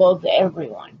available to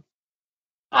everyone.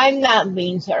 I'm not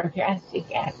being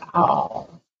sarcastic at all.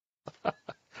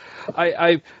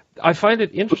 I find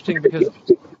it interesting because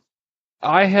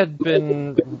I had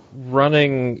been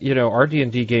running, our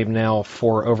D&D game now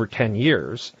for over 10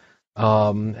 years,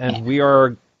 and we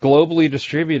are globally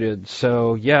distributed.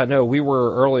 So, we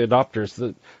were early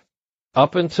adopters.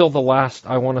 Up until the last,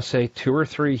 I want to say, 2 or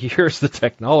 3 years, the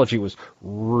technology was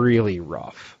really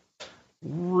rough.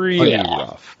 Really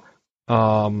rough.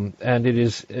 And it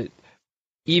is,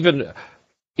 even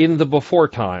in the before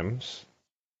times,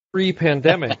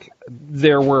 pre-pandemic,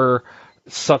 there were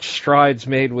such strides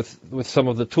made with some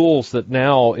of the tools that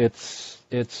now it's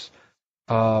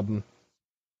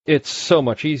so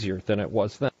much easier than it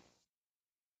was then.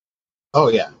 Oh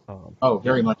yeah.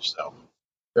 Very much so.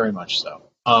 Very much so.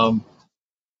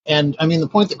 And I mean, the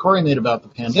point that Corey made about the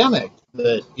pandemic,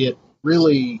 that it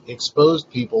really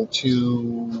exposed people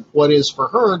to what is for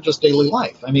her just daily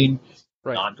life. I mean,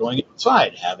 not going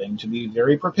outside, having to be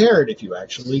very prepared if you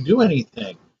actually do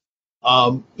anything.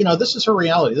 This is her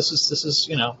reality. This is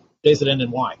days that end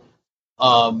in Y.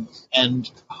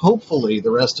 And hopefully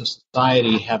the rest of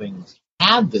society, having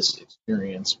had this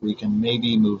experience, we can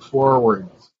maybe move forward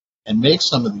and make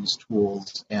some of these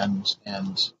tools and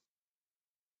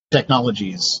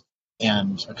technologies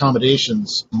and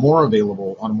accommodations more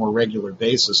available on a more regular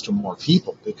basis to more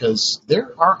people, because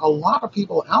there are a lot of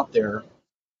people out there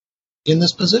in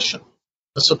this position,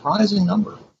 a surprising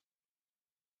number.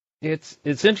 It's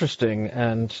interesting,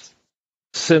 and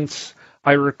since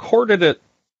I recorded it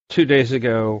 2 days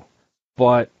ago,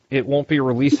 but it won't be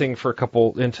releasing for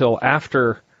until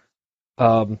after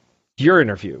your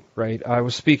interview, right? I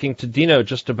was speaking to Dino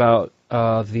just about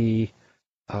the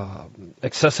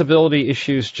accessibility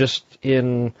issues just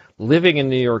in living in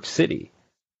New York City.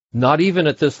 Not even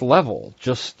at this level,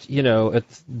 just,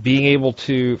 it's being able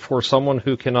for someone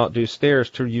who cannot do stairs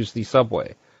to use the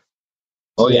subway.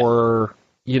 Oh, yeah. Or,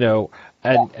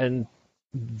 and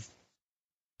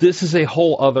this is a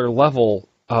whole other level.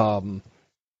 And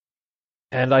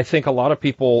I think a lot of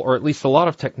people, or at least a lot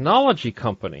of technology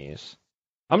companies,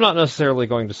 I'm not necessarily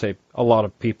going to say a lot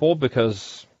of people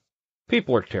because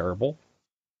people are terrible.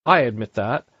 I admit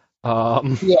that.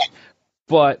 Yeah.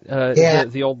 But Yeah.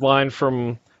 the old line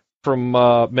from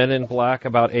Men in Black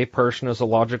about a person is a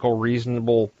logical,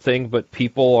 reasonable thing, but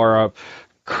people are a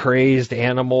crazed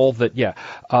animal. Yeah.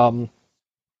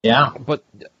 But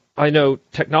I know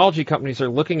technology companies are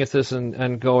looking at this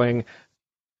and going,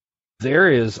 there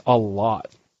is a lot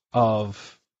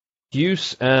of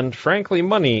use and, frankly,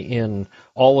 money in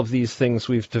all of these things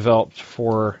we've developed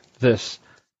for this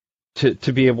to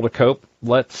be able to cope.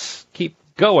 Let's keep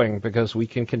going because we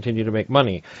can continue to make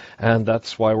money. And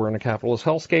that's why we're in a capitalist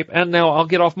hellscape. And now I'll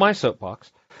get off my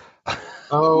soapbox.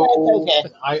 Oh, Okay.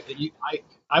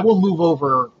 I will move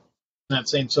over that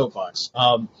same soapbox.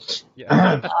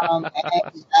 Yeah.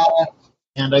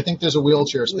 And I think there's a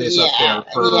wheelchair space up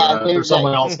there for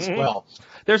someone else as well.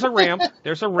 There's a ramp.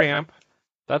 There's a ramp.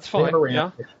 That's They have fine. a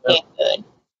ramp. Yeah. Okay, good.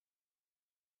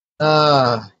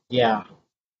 Yeah.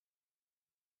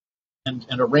 And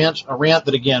a rant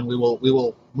that again we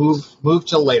will move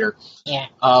till later. Yeah.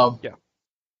 Yeah.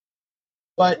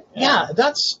 But yeah,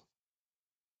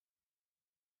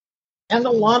 and a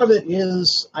lot of it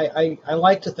is I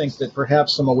like to think that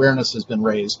perhaps some awareness has been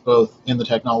raised both in the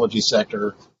technology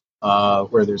sector,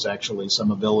 where there's actually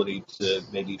some ability to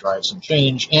maybe drive some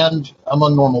change, and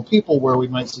among normal people where we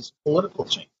might see some political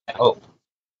change. I hope.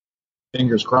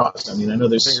 Fingers crossed. I mean, I know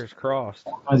there's Fingers crossed.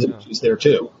 all kinds of issues there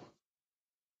too.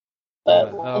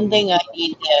 But one thing I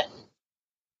need to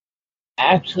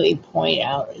actually point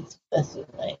out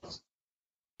explicitly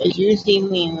is you see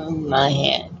me move my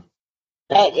hand.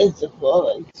 That is the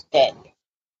full extent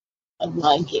of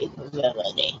my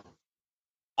capability.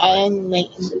 I am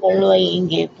literally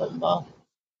incapable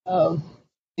of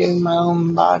doing my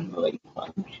own bodily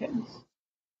functions.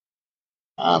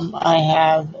 I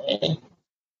have a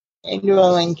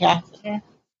indwelling catheter.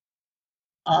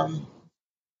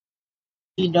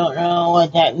 You don't know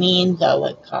what that means, I'll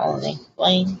let Colin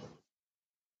explain.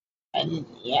 And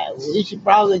yeah, we should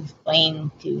probably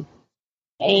explain to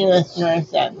any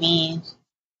listeners that means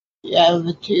you have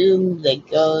a tube that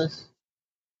goes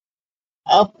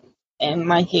up, in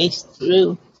my case,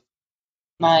 through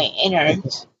my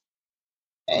innards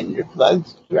and it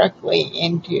plugs directly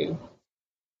into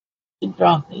the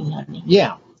dropping honey.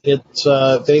 Yeah, it's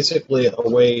basically a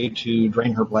way to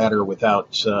drain her bladder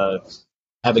without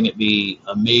having it be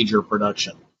a major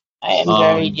production. I am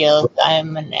very jealous. I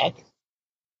am an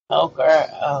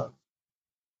ex-smoker.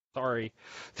 Sorry.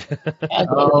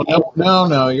 Oh,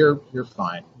 no, you're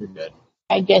fine. You're good.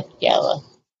 I just jealous.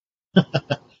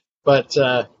 But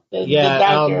The yeah,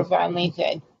 doctor finally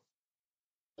said,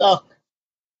 "Look,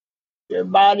 your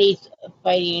body's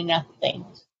fighting enough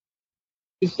things.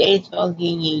 You stay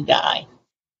smoking, you die."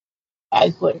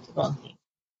 I quit smoking.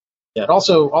 yeah,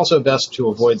 also best to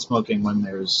avoid smoking when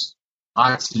there's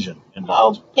oxygen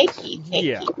involved. Oh, picky.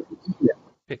 Yeah.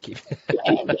 Picky.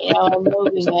 And, I'm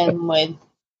moving in with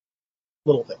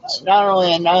Little things. not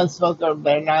only a non-smoker,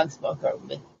 but a non-smoker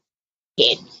with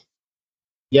kids.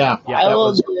 Yeah, I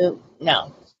will do,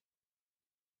 no.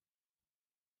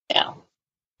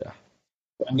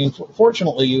 I mean,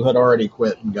 fortunately, you had already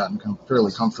quit and gotten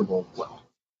fairly comfortable. Well,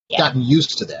 gotten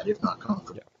used to that, if not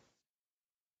comfortable.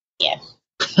 Yes.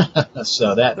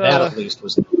 So that at least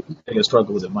was the biggest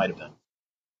struggle as it might have been.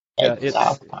 Yeah,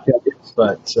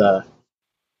 But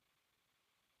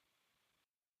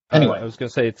anyway, I was going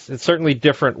to say it's certainly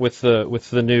different with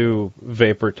the new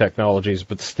vapor technologies,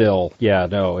 but still, yeah,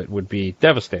 no, it would be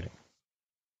devastating.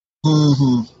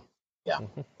 Mm-hmm. Yeah,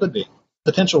 could be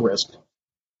potential risk.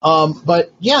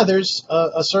 But yeah, there's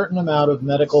a certain amount of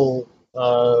medical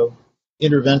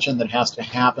intervention that has to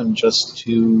happen just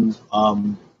to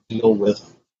deal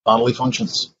with bodily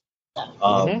functions.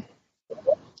 You'll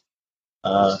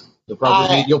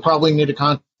probably need a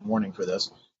content warning for this.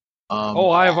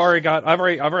 I've already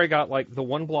got like the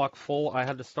one block full. I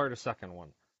had to start a second one.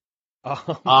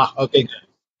 Okay,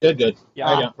 good.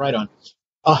 Yeah, right on.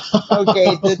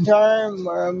 Okay, the term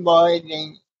we're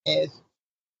avoiding is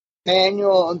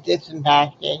manual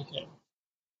disinfectation.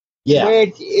 Yeah.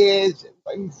 Which is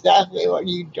exactly what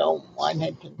you don't want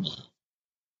it to mean.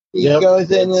 He goes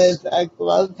in with a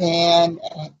gloved hand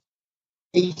and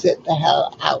takes it the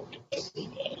hell out every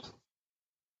day.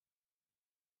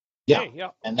 Yeah. Hey, yeah.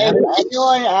 And if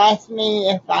anyone asks me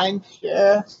if I'm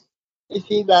sure if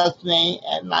he loves me,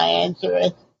 and my answer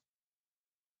is,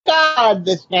 God,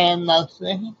 this man loves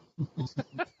me.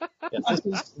 Yes,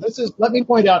 this is. Let me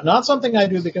point out, not something I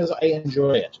do because I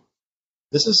enjoy it.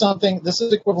 This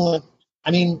is equivalent.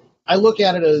 I mean, I look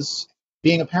at it as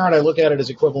being a parent. I look at it as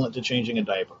equivalent to changing a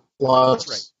diaper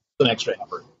plus an extra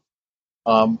effort.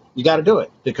 You got to do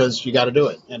it because you got to do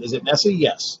it. And is it messy?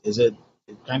 Yes. Is it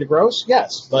kind of gross?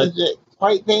 Yes. But is it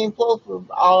quite painful for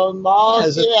all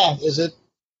involved? Yes. Is it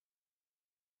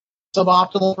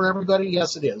suboptimal for everybody?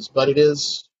 Yes, it is. But it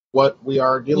is what we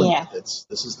are dealing with.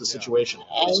 This is the situation.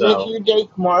 And so, if you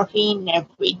take morphine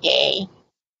every day,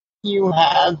 you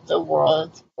have the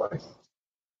world's worst.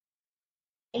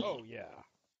 Oh yeah.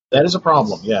 That is a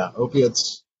problem. Yeah,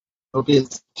 opiates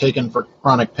taken for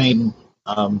chronic pain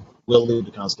will lead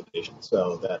to constipation.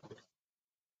 So that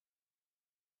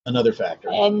another factor.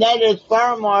 And that is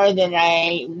far more than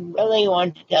I really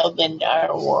want to tell the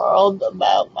entire world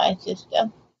about my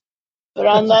system. But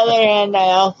on the other hand,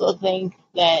 I also think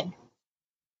that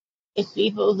if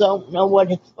people don't know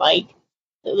what it's like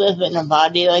to live in a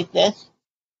body like this,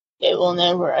 they will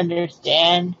never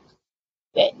understand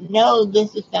that, no,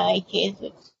 this is not a case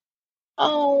of,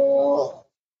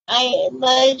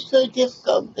 life's so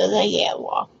difficult because I can't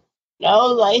walk. No,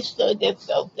 life's so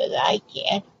difficult because I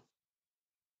can't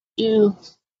do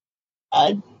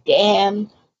a damn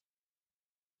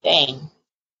thing.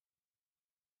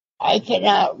 I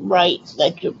cannot write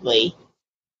legibly.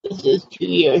 This is 2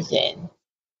 years in.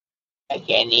 I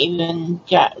can't even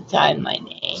sign my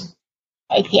name.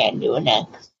 I can't do an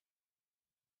X.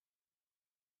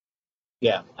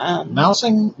 Yeah.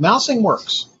 Mousing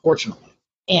works, fortunately.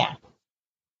 Yeah.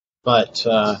 But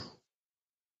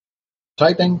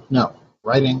typing, no.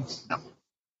 Writing, no.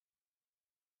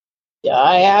 So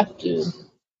I have to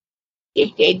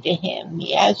dictate to him.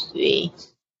 He has to be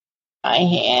my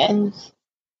hands.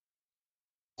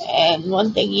 And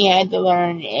one thing he had to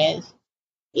learn is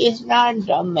he's not a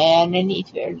dumb man and he's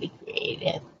fairly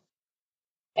creative.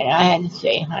 And I had to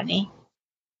say, honey,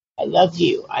 I love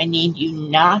you. I need you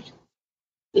not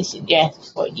to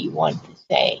suggest what you want to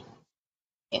say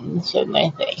in some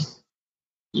thing.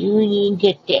 You need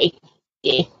to take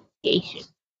dictation.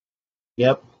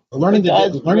 Yep. Learning to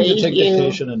take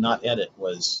dictation and not edit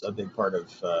was a big part of.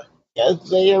 Just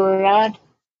believe it or not,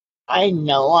 I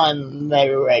know I'm a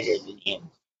better writer than you.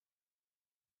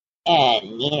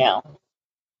 And,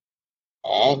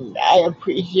 and I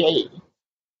appreciate,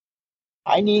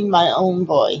 I need my own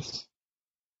voice.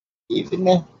 Even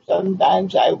if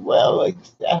sometimes I will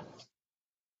accept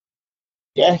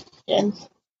suggestions,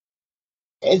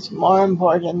 it's more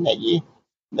important that you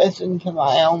listen to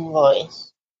my own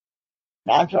voice,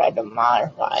 not try to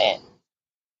modify it.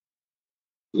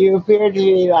 You appear to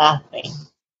be laughing.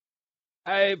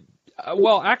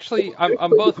 Well, actually,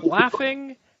 I'm both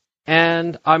laughing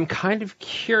and I'm kind of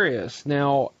curious.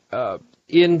 Now,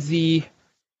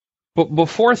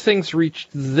 before things reached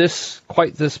this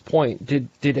point, did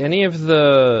any of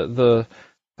the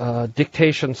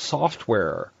dictation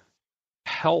software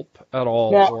help at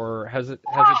all, No. or has it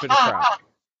been tracked?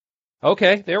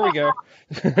 Okay, there we go.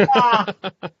 Hang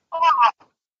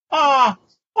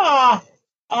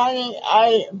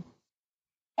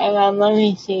on, let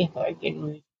me see if I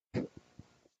can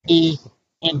read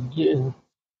into.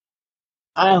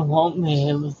 I won't be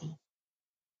able to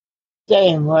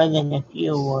say more than a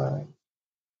few words,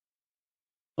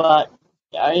 but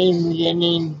I'm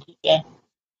beginning to get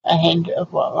a hint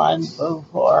of what my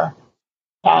before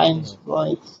times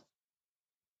voice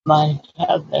might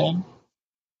have been.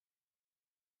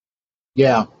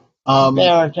 Yeah.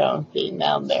 Baritone,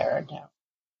 female baritone.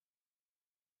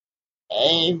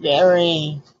 A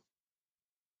very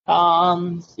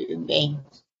calm, soothing,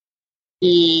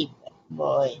 deep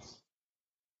voice.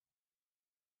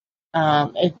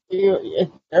 If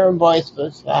your voice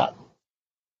was an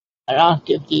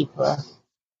octave deeper,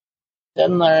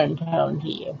 similar in tone to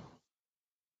you.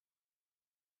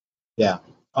 Yeah.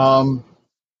 I'm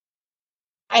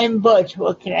Butch.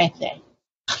 What can I say?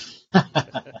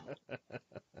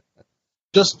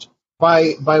 Just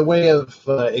by way of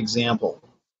example,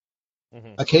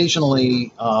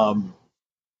 occasionally on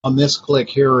this click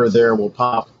here or there will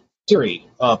pop Siri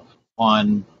up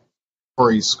on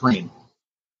Corey's screen.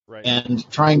 Right. And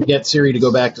trying to get Siri to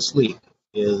go back to sleep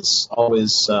is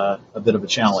always a bit of a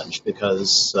challenge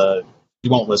because you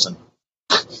won't listen.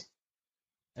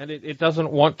 And it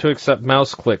doesn't want to accept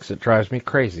mouse clicks. It drives me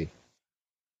crazy.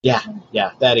 Yeah,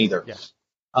 that either.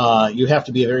 Yeah. You have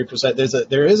to be very precise.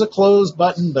 There is a close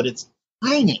button, but it's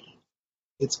tiny.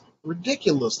 It's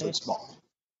ridiculously small.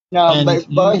 No, and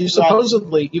but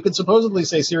you could supposedly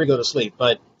say Siri go to sleep,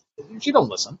 but she don't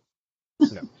listen.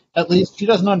 No. At least she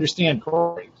doesn't understand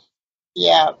Corey.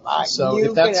 Yeah, so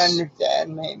you can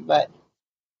understand me, but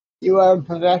you are a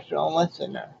professional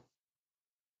listener.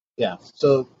 Yeah.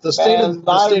 So the But state a of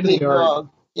lot of the art.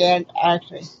 people can't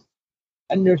actually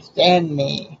understand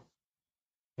me.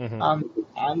 Mhm.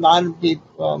 A lot of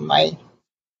people might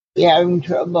be having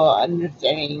trouble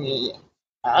understanding me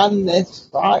on this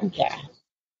broadcast,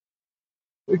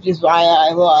 which is why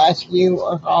I will ask you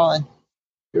or Colin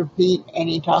to repeat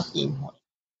any talking points.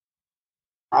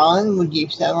 Colin, would you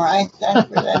summarize that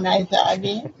for the nice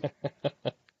audience?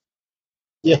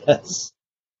 Yes.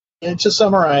 And to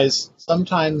summarize,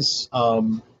 sometimes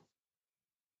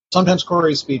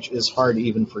Corey's speech is hard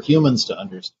even for humans to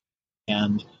understand.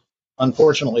 And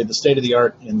unfortunately, the state of the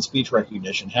art in speech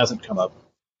recognition hasn't come up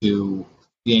to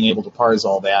being able to parse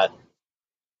all that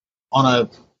on a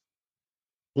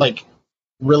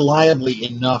reliably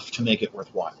enough to make it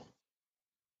worthwhile.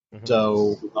 Mhm.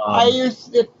 So I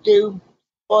used to do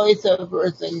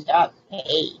voiceovers and got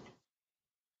paid.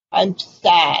 I'm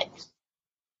sad.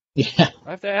 yeah,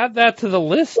 I have to add that to the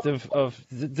list of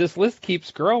this list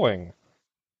keeps growing.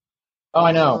 oh,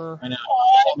 I know.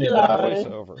 Tell me about it.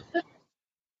 Voiceover.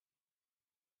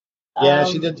 Yeah,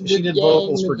 she The did game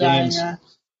vocals for games. designer,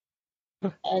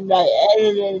 and I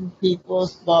edited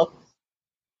people's books.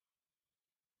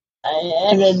 I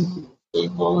edited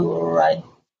people who were writing.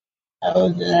 I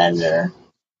was an editor.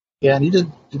 Yeah, and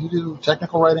did you do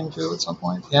technical writing too at some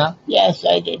point? Yeah. Yes,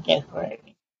 I did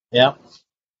decorating. Yeah.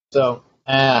 So,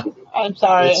 I'm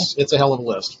sorry. it's a hell of a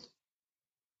list.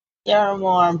 There are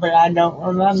more, but I don't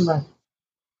remember.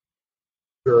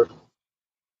 Sure.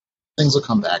 Things will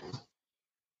come back.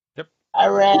 I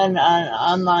ran an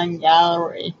online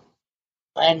gallery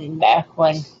back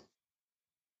when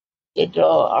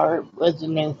digital art was a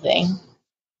new thing.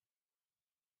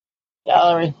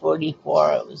 Gallery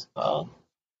 44, it was called.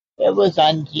 It was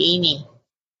on Genie.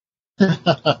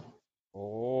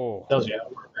 Oh. Tells you how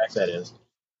far back that is.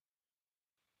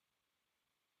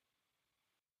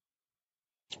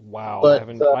 Wow. But,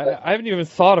 I haven't even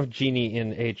thought of Genie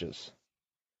in ages.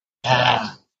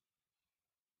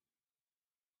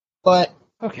 But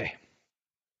Okay.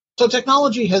 so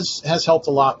technology has helped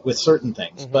a lot with certain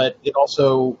things, but it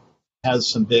also has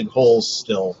some big holes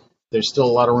still. There's still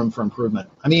a lot of room for improvement.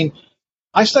 I mean,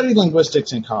 I studied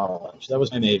linguistics in college. That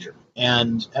was my major.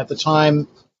 And at the time,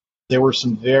 there were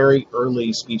some very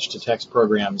early speech-to-text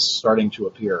programs starting to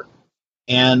appear.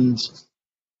 And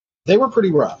they were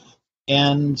pretty rough.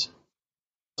 And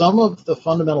some of the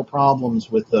fundamental problems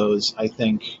with those, I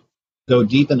think, go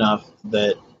deep enough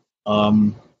that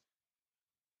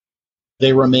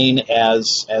they remain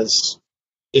as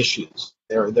issues.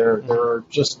 There are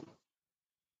just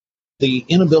the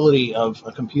inability of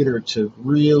a computer to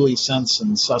really sense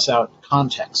and suss out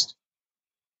context,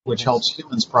 which helps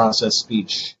humans process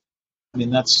speech. I mean,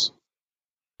 that's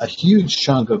a huge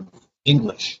chunk of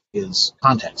English is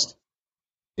context,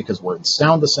 because words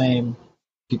sound the same,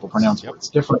 people pronounce words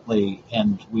differently,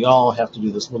 and we all have to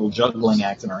do this little juggling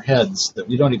act in our heads that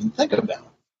we don't even think about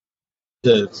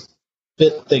to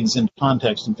fit things into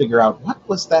context and figure out what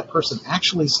was that person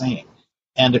actually saying.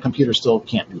 And a computer still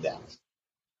can't do that.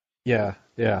 Yeah.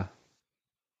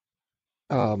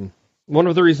 One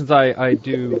of the reasons I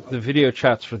do the video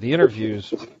chats for the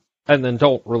interviews and then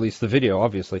don't release the video,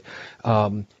 obviously,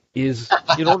 is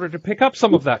in order to pick up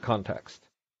some of that context,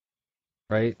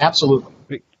 right?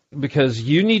 Absolutely. Because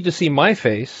you need to see my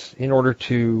face in order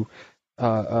to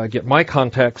get my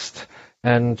context,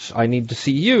 and I need to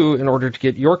see you in order to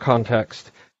get your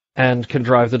context, and can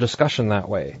drive the discussion that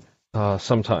way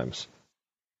sometimes.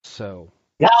 So.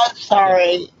 I'm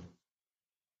sorry.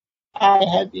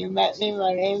 Have you met me?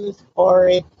 My name is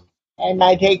Corey, and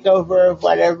I take over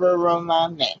whatever room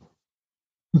I'm in.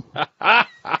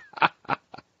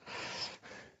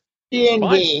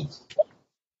 D&D.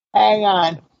 Hang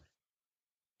on.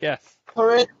 Yes.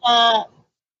 Charisma,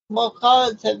 we'll call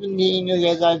it 17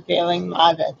 because I'm feeling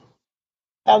modest.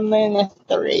 I'm in a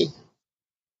 3.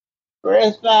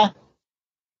 Charisma,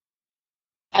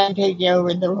 I'm taking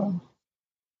over the room.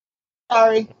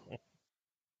 Sorry.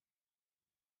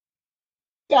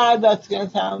 God, that's going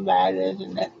to sound bad,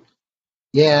 isn't it?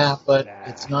 Yeah, but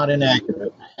it's not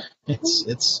inaccurate.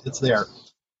 It's there.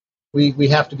 We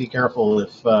have to be careful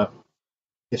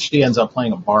if she ends up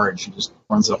playing a bard, she just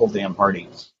runs the whole damn party.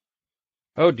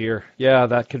 Oh dear. Yeah,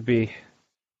 that could be.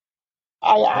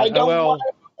 I don't well, want.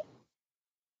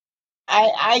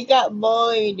 I got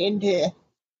bullied into.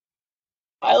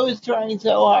 I was trying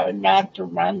so hard not to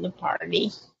run the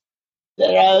party that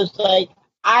I was like,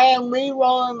 I am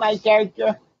re-rolling my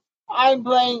character. I'm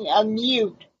playing a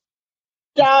mute.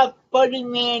 Stop putting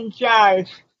me in charge.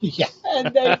 Yeah.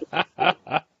 And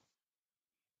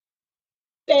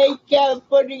they kept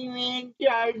putting me in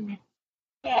charge.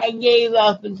 I gave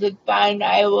up and said, fine,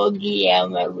 I will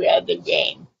GM every other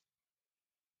game.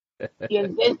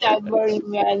 If this time putting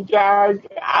me in charge,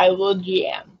 I will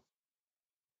GM.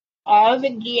 I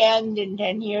haven't GM'd in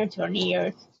 10 years, 20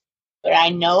 years, but I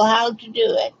know how to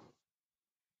do it.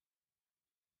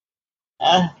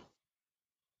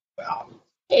 Well,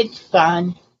 It's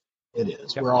fun. it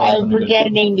is. Yep. We're all I'm having a good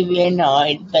pretending to be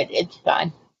annoyed, but it's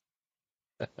fun.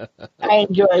 I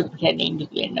enjoy pretending to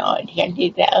be annoyed, can't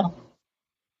you tell?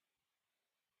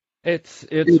 It's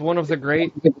one of the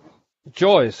great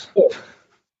joys.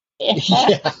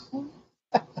 Yeah.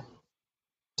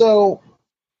 So,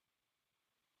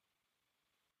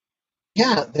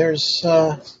 yeah, there's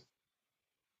a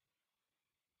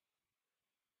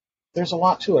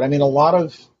lot to it. I mean, a lot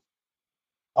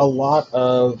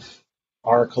of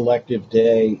our collective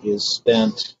day is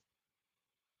spent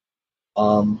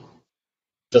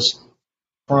just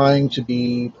trying to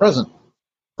be present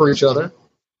for each other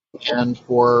and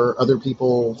for other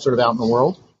people sort of out in the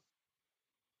world.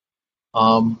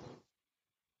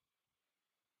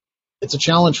 It's a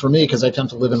challenge for me because I tend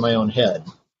to live in my own head.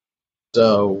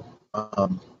 So,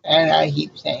 And I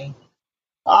keep saying,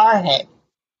 our head.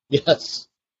 yes.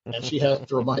 And she has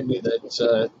to remind me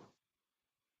that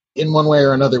in one way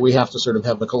or another we have to sort of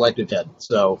have the collective head.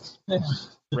 So,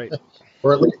 Right.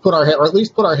 or at least put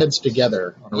our heads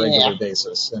together on a regular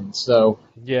basis. And so,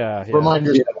 Yeah.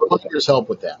 reminders help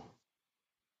with that.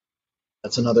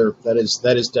 That's another. That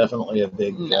is definitely a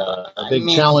big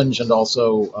challenge, and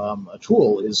also a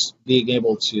tool is being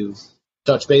able to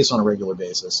touch base on a regular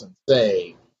basis and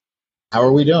say, how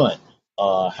are we doing?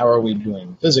 How are we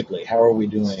doing physically? How are we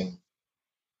doing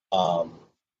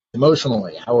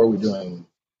emotionally? How are we doing?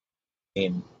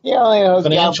 You only hooked up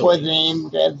Financially. with me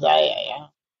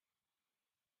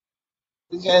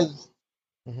because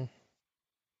Mhm.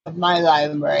 of my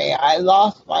library. I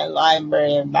lost my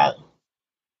library about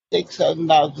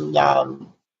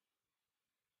 $6,000-7,000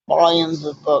 volumes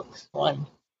of books when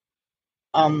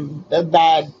the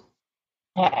bad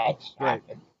patch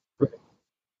happened. But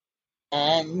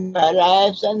I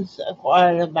have since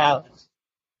acquired about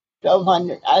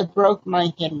 1,200. I broke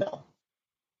my Kindle.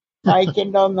 My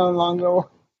Kindle no longer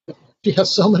works. She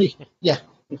has so many. Yeah,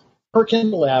 her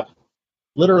Kindle app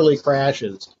literally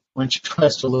crashes when she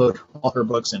tries to load all her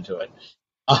books into it.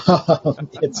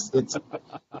 It's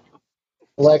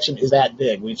collection is that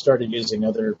big. We've started using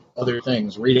other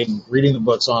things, reading the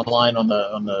books online on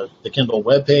the Kindle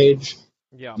webpage.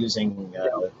 Yeah. Using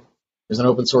there's an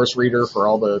open source reader for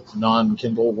all the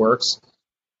non-Kindle works.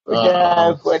 Which I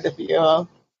have quite a few of.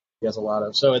 He has a lot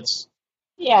of. So it's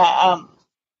Yeah.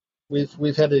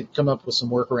 we've had to come up with some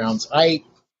workarounds. I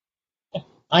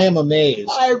am amazed.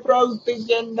 I broke the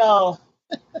Kindle.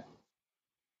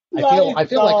 I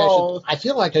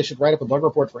feel like I should write up a bug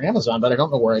report for Amazon, but I don't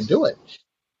know where I'd do it.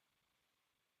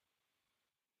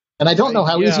 And I don't know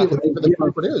how easy it would be for them to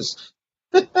reproduce.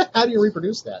 How do you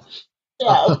reproduce that?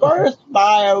 Yeah, first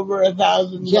buy over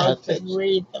 1,000 books and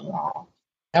read them all.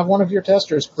 Have one of your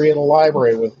testers create a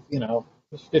library with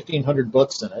 1,500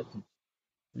 books in it.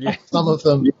 Yeah. Some of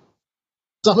them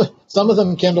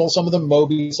Kindle, some of them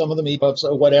Mobi, some of them EPUBs,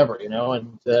 or whatever,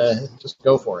 and just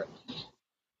go for it.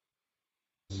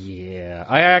 Yeah,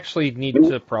 I actually need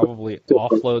to probably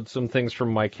offload some things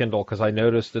from my Kindle because I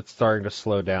noticed it's starting to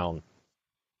slow down.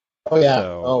 Oh yeah.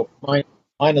 So.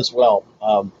 Mine as well.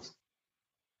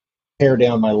 Pare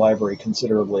down my library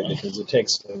considerably because it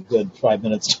takes a good 5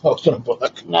 minutes to open a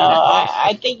book. No,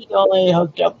 I think you only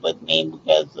hooked up with me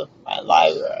because of my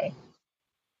library.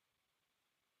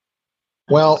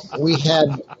 Well, we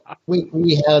had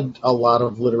a lot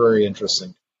of literary interests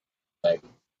in.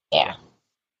 Yeah.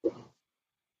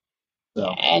 So.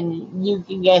 And you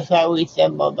can guess how we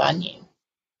stumbled on you.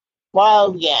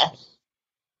 Wild guess.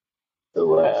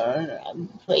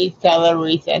 Please tell her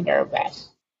we sent her back.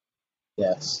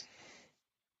 Yes.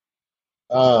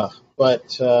 But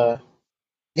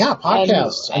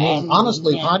podcasts.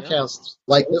 Honestly, podcasts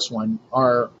like this one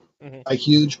are a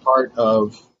huge part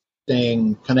of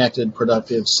staying connected,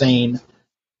 productive, sane.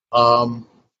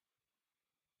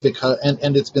 Because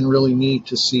it's been really neat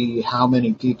to see how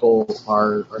many people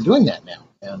are doing that now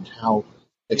and how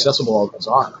accessible all those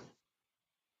are.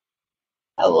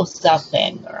 I will stop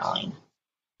fangirling.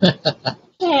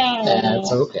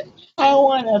 That's okay. I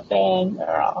want a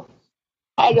fangirl.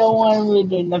 I don't want to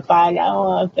be dignified. I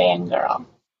want a fangirl.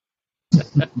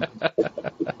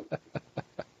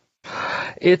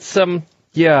 It's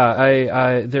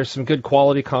I there's some good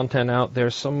quality content out.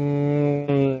 There's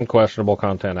some questionable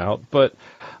content out, but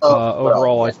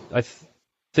overall, I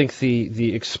think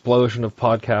the explosion of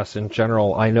podcasts in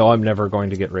general. I know I'm never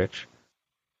going to get rich.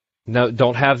 No,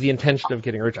 don't have the intention of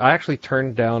getting rich. I actually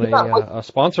turned down a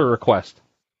sponsor request.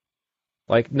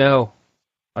 Like, no,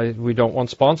 we don't want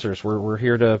sponsors. We're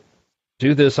here to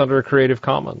do this under a Creative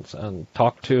Commons and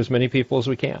talk to as many people as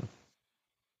we can.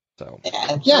 So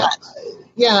yeah.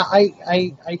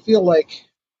 I feel like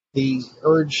the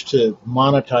urge to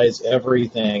monetize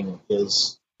everything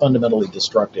is fundamentally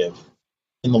destructive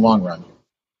in the long run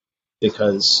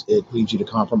because it leads you to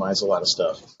compromise a lot of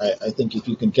stuff. I think if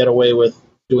you can get away with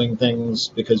doing things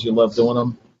because you love doing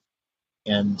them,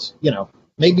 and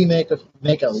maybe make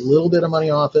a little bit of money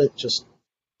off it just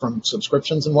from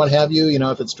subscriptions and what have you.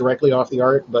 If it's directly off the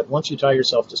art, but once you tie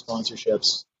yourself to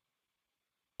sponsorships,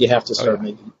 you have to start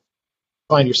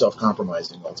find yourself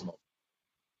compromising ultimately.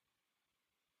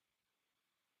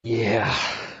 Yeah,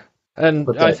 and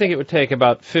I think it would take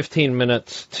about 15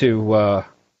 minutes to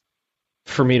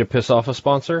for me to piss off a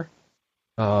sponsor.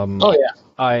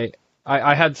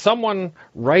 I had someone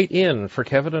write in for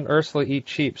Kevin and Ursula Eat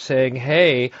Cheap saying,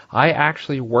 hey, I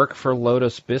actually work for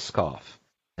Lotus Biscoff,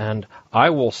 and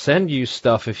I will send you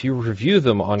stuff if you review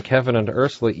them on Kevin and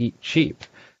Ursula Eat Cheap.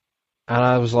 And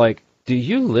I was like, do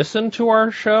you listen to our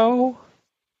show?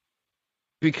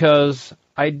 Because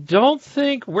I don't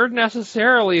think we're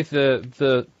necessarily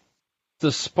the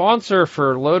sponsor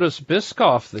for Lotus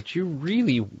Biscoff that you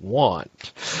really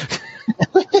want.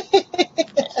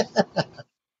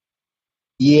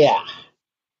 Yeah.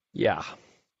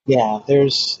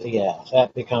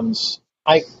 That becomes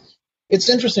it's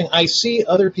interesting. I see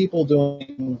other people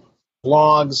doing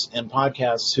blogs and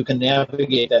podcasts who can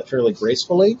navigate that fairly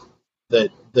gracefully,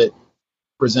 that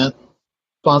present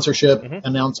sponsorship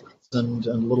announcements and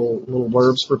little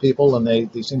blurbs for people, and they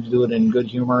seem to do it in good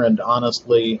humor and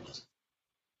honestly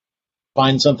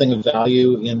find something of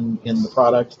value in the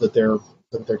product that they're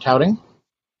touting.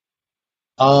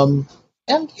 And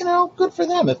good for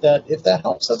them if that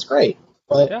helps. That's great.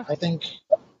 But I think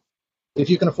if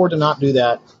you can afford to not do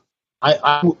that,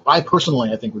 I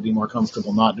personally, I think, would be more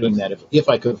comfortable not doing that if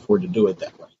I could afford to do it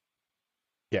that way.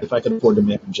 Yeah. If I could afford to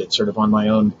manage it sort of on my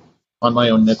own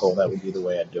nickel, that would be the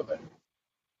way I'd do it.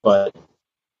 But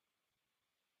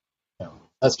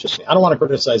that's just me. I don't want to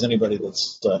criticize anybody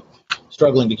that's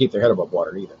struggling to keep their head above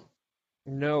water either.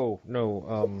 No.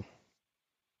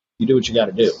 You do what you got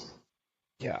to do.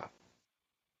 Yeah.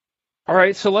 All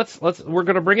right, so we're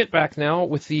going to bring it back now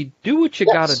with the do what you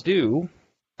got to do.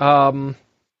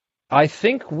 I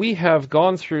think we have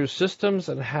gone through systems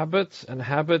and habits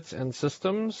and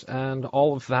systems and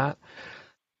all of that.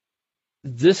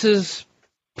 This is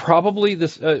probably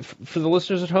for the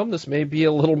listeners at home, this may be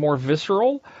a little more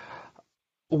visceral.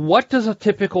 What does a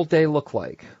typical day look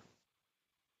like?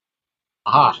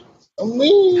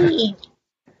 Me.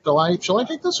 Shall I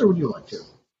take this, or would you like to?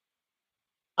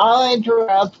 I'll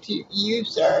interrupt you,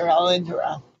 sir. I'll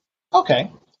interrupt.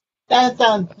 Okay. That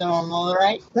sounds normal,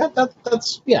 right?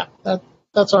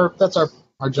 That's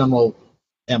our general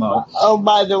MO. Oh,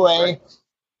 by the way,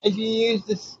 if you use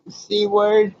the C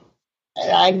word,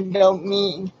 and I don't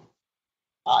mean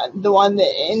the one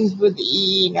that ends with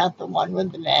E, not the one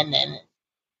with an N in it,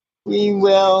 we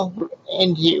will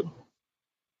end you.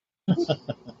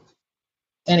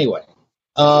 Anyway,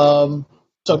 so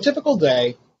typical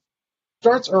day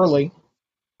starts early.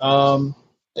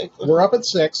 We're up at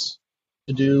 6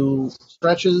 to do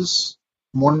stretches,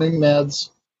 morning meds,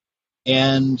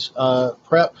 and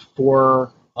prep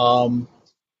for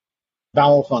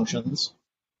bowel functions.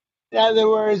 In other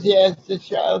words, he has to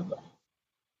shove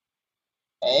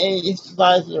a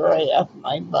suppository up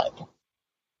my butt.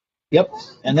 Yep,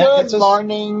 and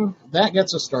that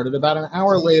gets us started. About an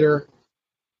hour later,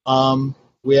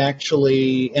 we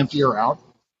actually empty her out.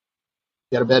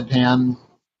 Get a bedpan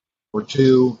or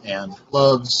two and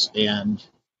gloves, and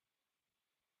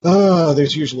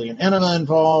there's usually an enema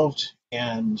involved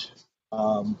and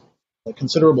a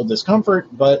considerable discomfort,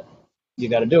 but you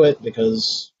got to do it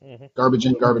because garbage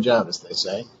in, garbage out, as they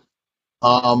say.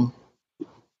 And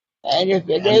if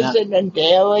it isn't a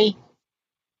daily,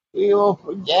 we will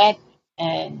forget,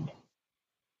 and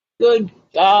good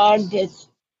God, just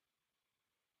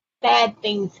bad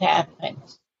things happen.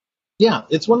 Yeah,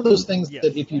 it's one of those things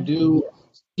that if you do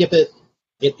skip it,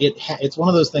 it's one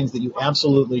of those things that you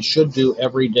absolutely should do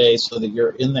every day so that you're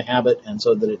in the habit and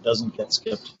so that it doesn't get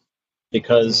skipped.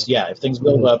 Because, if things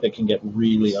build up, it can get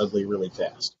really ugly really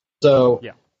fast. So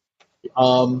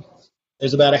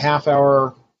there's about a half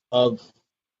hour of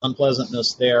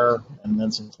unpleasantness there and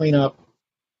then some cleanup.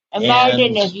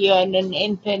 Imagine if you had an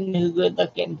infant who could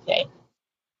look and say,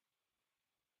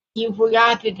 "You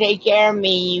forgot to take care of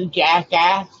me, you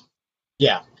jackass."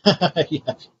 Yeah.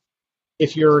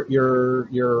 If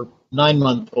your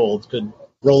 9-month-old could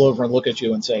roll over and look at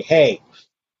you and say, "Hey,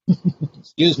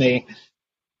 excuse me,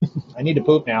 I need to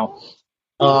poop now."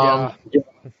 Yeah.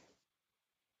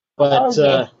 But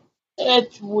Okay.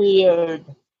 It's weird.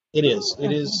 it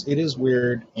is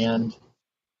weird, and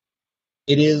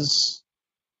it is.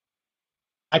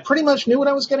 I pretty much knew what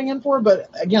I was getting in for, but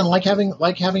again, like having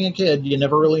a kid, you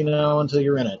never really know until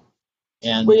you're in it.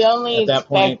 And We only at that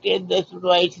point, expected this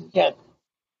relationship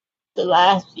to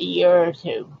last a year or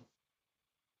two.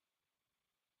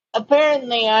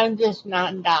 Apparently, I'm just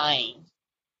not dying.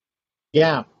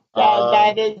 yeah,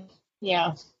 That is,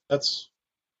 that's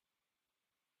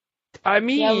I my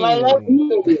mean,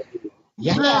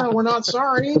 yeah. We're not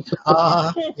sorry.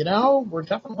 We're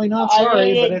definitely not I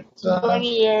sorry, but waited it's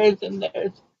 20 years, and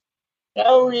there's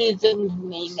no reason for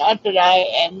me not to die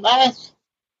unless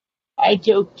I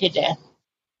choke to death,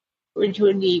 which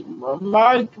would be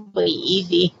remarkably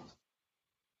easy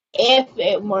if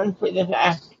it weren't for the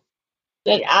fact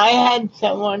that I had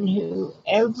someone who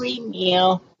every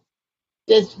meal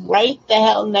sits right the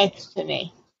hell next to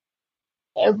me.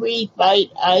 Every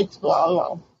bite I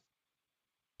swallow.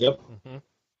 yep.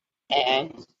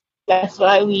 And that's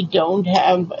why we don't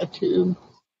have a tube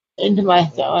into my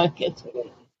stomach. It's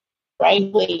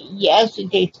frankly, yes, it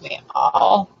takes me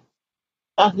all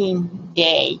fucking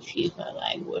day, excuse my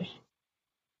language,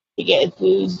 to get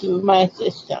food through my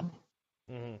system.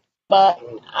 But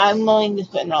I'm willing to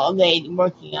spend all day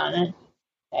working on it.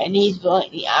 And he's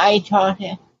willing. I taught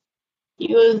him.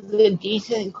 He was a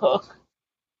decent cook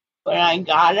when I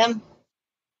got him.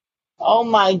 Oh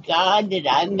my God, did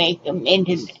I make him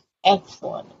into an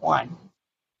excellent one.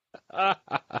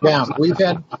 Yeah, we've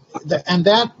had, and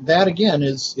that again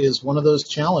is one of those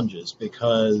challenges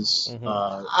because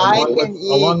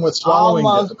along with swallowing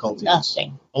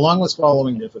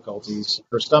difficulties,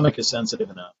 her stomach is sensitive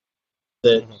enough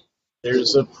that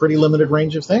there's a pretty limited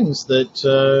range of things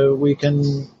that we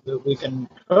can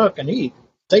cook and eat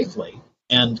safely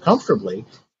and comfortably,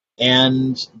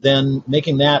 and then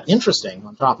making that interesting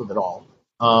on top of it all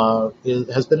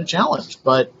has been a challenge.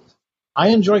 But I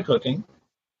enjoy cooking.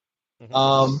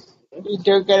 You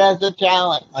took it as a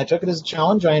challenge. I took it as a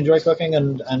challenge. I enjoy cooking,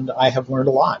 and I have learned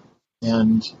a lot.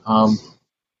 And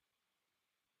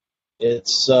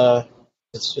it's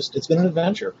been an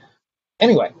adventure.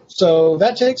 Anyway, so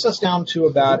that takes us down to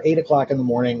about 8 o'clock in the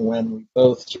morning when we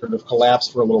both sort of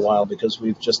collapsed for a little while because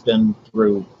we've just been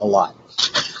through a lot.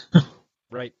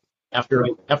 Right. After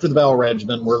the bell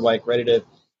regimen, we're like ready to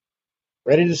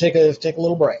take a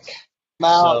little break.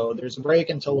 So there's a break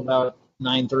until about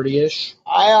 9:30ish.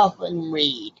 I often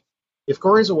read. If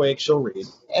Corey's awake, she'll read.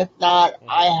 If not,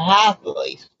 I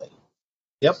happily sleep.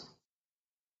 Yep.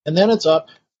 And then it's up.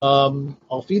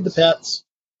 I'll feed the pets.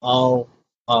 I'll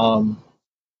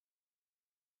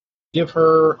give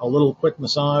her a little quick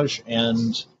massage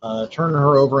and turn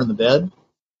her over in the bed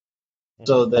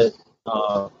so that,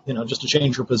 just to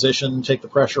change her position, take the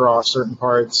pressure off certain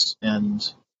parts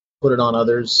and put it on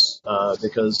others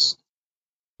because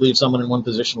leave someone in one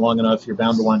position long enough, you're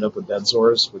bound to wind up with bed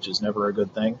sores, which is never a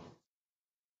good thing.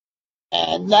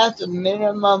 And that's a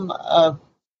minimum of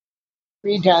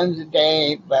 3 times a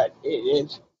day, but it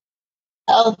is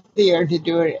healthier to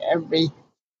do it every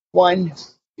 1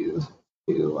 to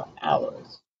 2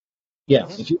 hours. Yeah,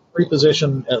 if you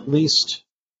reposition at least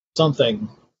something,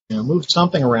 move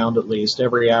something around at least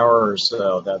every hour or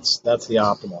so, that's the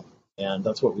optimal, and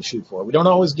that's what we shoot for. We don't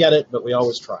always get it, but we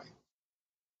always try.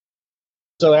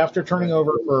 So after turning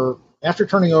over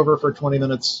for 20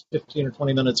 minutes, 15 or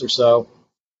 20 minutes or so,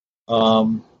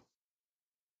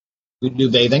 we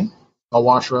do bathing. I'll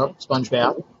wash her up, sponge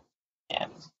bath. Yeah.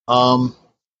 I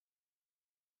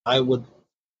would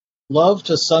love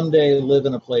to someday live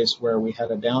in a place where we had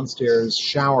a downstairs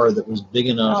shower that was big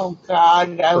enough for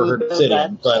her to sit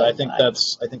in, but I think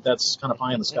that's kind of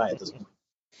high in the sky at this point.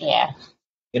 Yeah.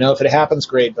 If it happens,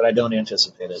 great, but I don't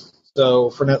anticipate it.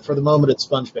 So for the moment, it's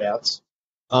sponge baths.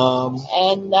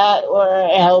 And that where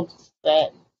it helps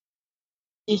that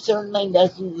he certainly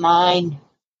doesn't mind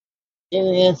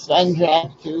doing a sponge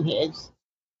bath to his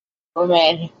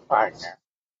romantic partner.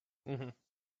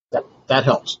 That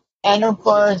helps. And of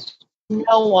course,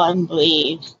 no one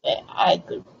believes that I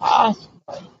could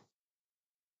possibly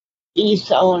be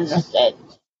someone that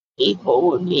people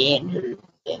would be interested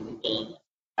in being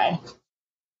my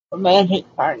romantic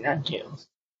partner too.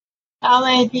 How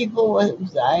many people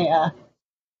was I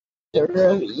sort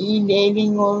of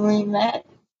e-dating when we met?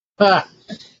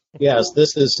 Yes,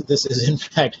 this is in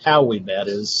fact how we met.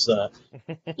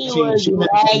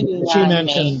 She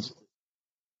mentioned.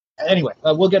 Anyway,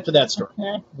 we'll get to that story.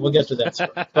 But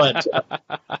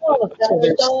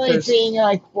there's only seeing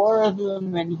like 4 of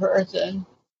them in person.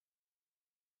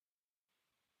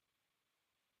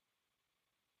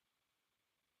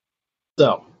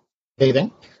 So,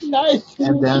 bathing. Nice to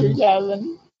And meet you, then-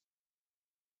 Gavin.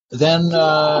 Then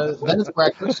it's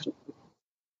breakfast.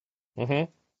 Mm-hmm.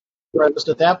 Breakfast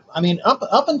at that. I mean, up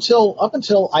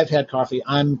until I've had coffee,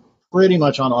 I'm pretty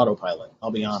much on autopilot. I'll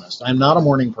be honest. I'm not a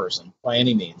morning person by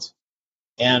any means.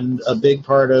 And a big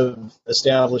part of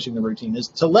establishing the routine is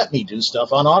to let me do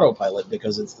stuff on autopilot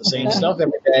because it's the same stuff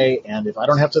every day. And if I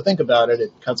don't have to think about it,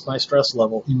 it cuts my stress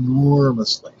level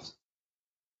enormously.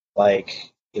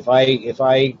 Like if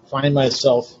I find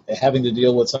myself having to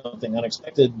deal with something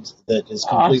unexpected that is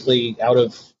completely out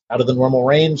of the normal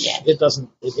range, Yeah.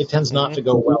 it tends not to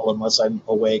go well unless I'm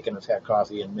awake and have had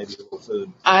coffee and maybe a little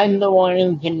food. I'm the one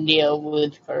who can deal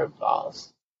with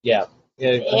curveballs. Yeah.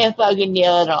 If I can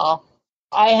deal at all.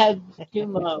 I have 2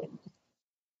 modes.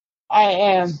 I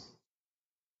am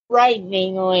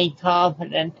frighteningly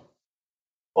confident.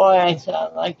 Boy, I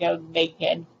sound like a big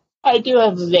head. I do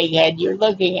have a big head. You're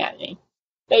looking at me.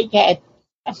 Big head.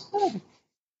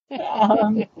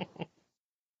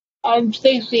 I'm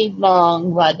 6 feet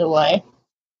long, by the way.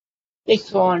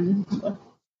 6'1"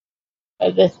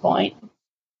 at this point.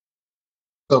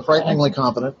 So frighteningly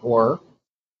confident, or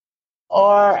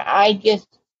I just,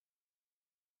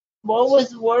 what was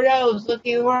the word I was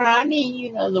looking for, honey?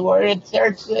 You know the word it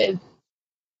starts with.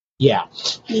 yeah.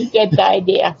 You get the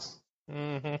idea.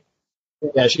 Mm-hmm.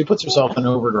 Yeah, she puts herself in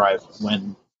overdrive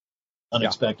when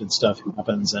unexpected stuff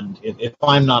happens, and if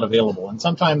I'm not available, and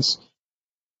sometimes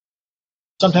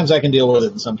I can deal with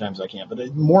it, and sometimes I can't.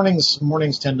 But mornings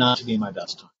tend not to be my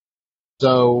best time.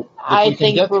 So I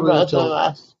think for both of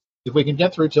us. If we can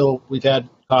get through till we've had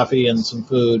coffee and some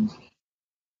food,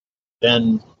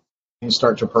 then things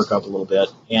start to perk up a little bit,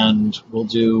 and we'll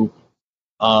do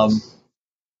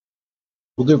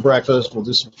breakfast, we'll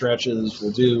do some stretches,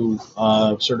 we'll do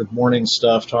sort of morning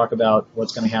stuff, talk about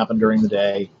what's going to happen during the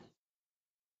day.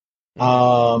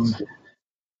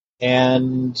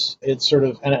 And it's sort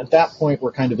of, and at that point,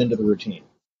 we're kind of into the routine.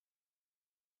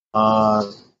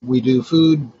 We do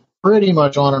food pretty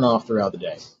much on and off throughout the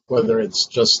day, whether it's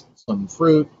just some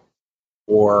fruit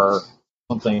or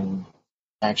something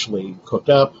actually cooked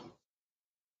up.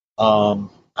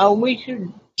 We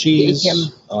should Cheese. take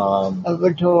him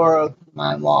a tour of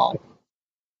my wall.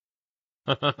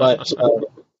 But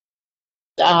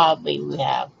The hobby we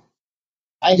have.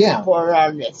 I support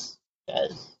artists.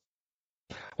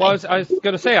 Well, I was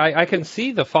going to say, I can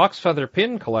see the fox feather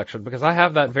pin collection because I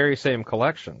have that very same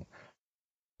collection.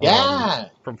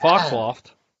 From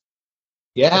Foxloft.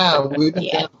 Yeah, we've been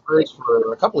fans of hers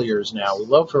for a couple of years now. We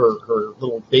love her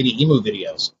little baby emu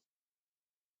videos.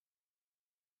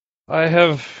 I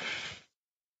have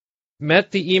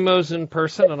met the emos in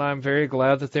person, and I'm very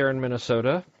glad that they're in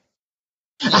Minnesota.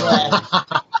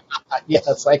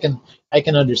 Yes, I can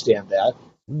understand that.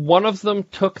 One of them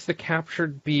took the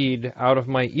captured bead out of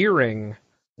my earring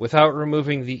without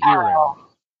removing the earring.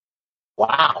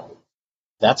 Wow.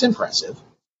 That's impressive.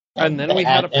 And then we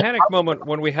had a panic moment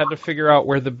when we had to figure out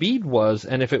where the bead was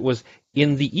and if it was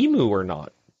in the emu or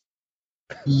not.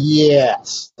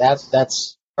 Yes,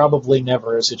 that's probably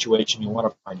never a situation you want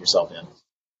to find yourself in.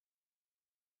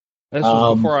 This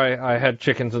was before I had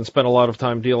chickens and spent a lot of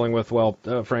time dealing with,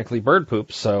 frankly, bird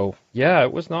poop. So, yeah,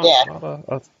 it was not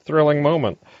a thrilling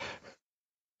moment.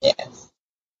 Yes.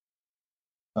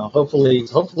 Well,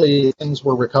 hopefully things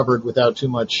were recovered without too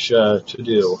much to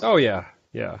do. Oh, yeah.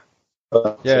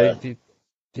 But,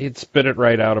 he'd spit it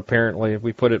right out, apparently, if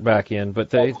we put it back in. But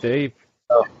they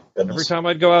every time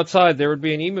I'd go outside, there would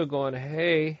be an emu going,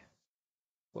 hey,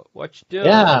 what you doing?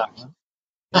 Yeah.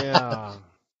 Yeah.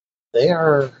 They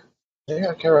are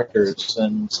characters,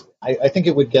 and I think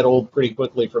it would get old pretty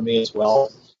quickly for me as well.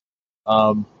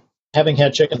 Having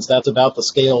had chickens, that's about the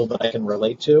scale that I can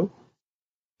relate to.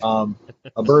 A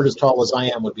bird as tall as I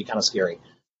am would be kind of scary.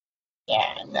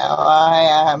 Yeah, no,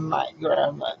 I am my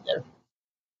grandmother.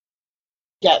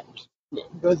 Kept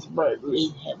with bird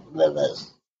rehab.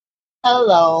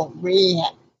 Hello,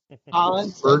 rehab.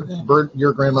 Colin. Bird.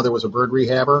 Your grandmother was a bird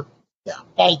rehabber. Yeah.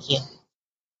 Thank you.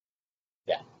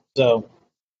 Yeah. So,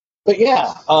 but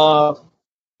yeah,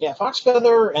 Fox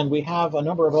Feather, and we have a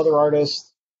number of other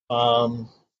artists scattered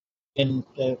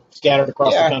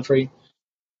across the country.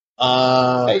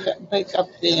 Pick up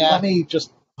the. Let me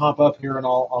just pop up here, and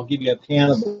I'll give you a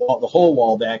pan of the whole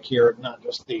wall back here, not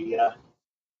just the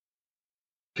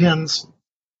pins.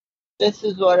 This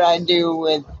is what I do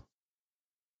with.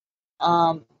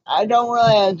 I don't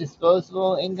really have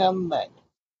disposable income, but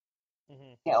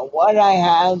what I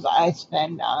have, I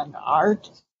spend on art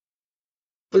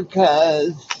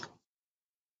because.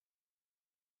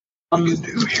 You can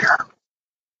do here.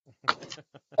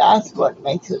 That's what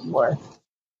makes it worth.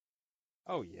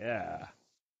 Oh yeah.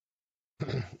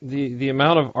 The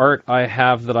amount of art I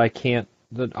have that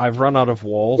I've run out of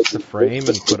walls to frame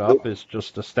and put up is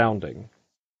just astounding.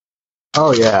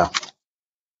 Oh yeah.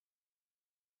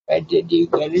 But did you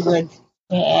get a good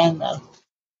scan of?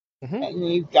 Mm-hmm.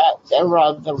 And you've got several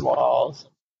of the walls.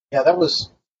 Yeah, that was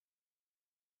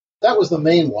the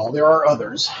main wall. There are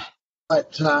others,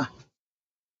 but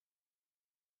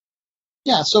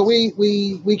yeah. So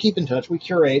we keep in touch. We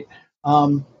curate.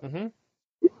 Mm-hmm.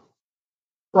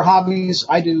 For hobbies,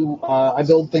 I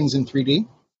build things in 3D.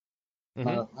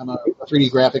 Mm-hmm. I'm a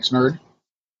 3D graphics nerd,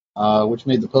 which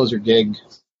made the poser gig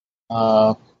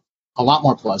a lot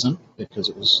more pleasant because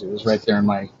it was right there in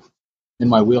my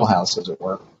wheelhouse, as it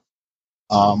were.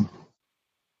 And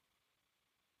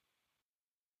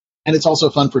it's also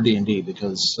fun for D&D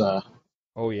because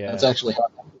Oh yeah. that's actually how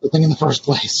I got the thing in the first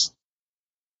place.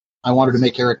 I wanted to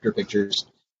make character pictures,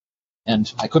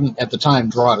 and I couldn't at the time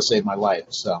draw to save my life,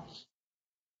 so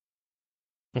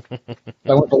I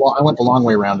went the long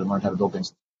way around and learned how to build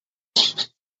things.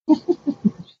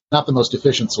 Not the most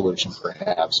efficient solution,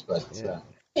 perhaps, but Yeah,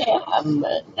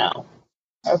 but no.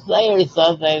 Our players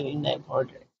love saving their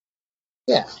portrait.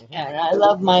 yeah, And I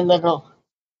love my little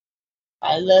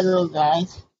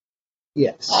guys.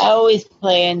 yes, I always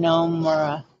play a gnome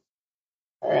or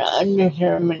an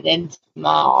undetermined and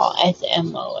small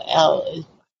SMOL is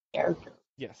my character.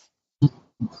 Yes.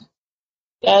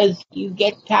 Because you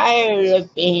get tired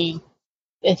of being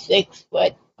the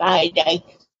 6-foot high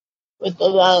dyke with the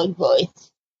loud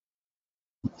voice.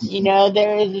 You know,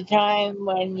 there is a time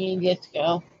when you just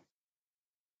go,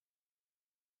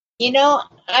 you know,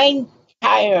 I'm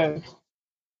tired.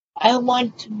 I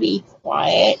want to be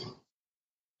quiet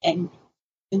and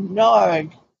ignored.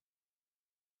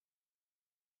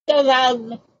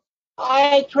 So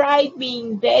I tried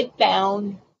being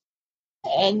bedbound,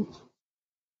 and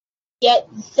yet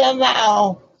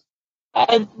somehow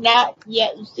I've not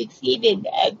yet succeeded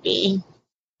at being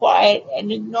quiet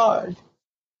and ignored.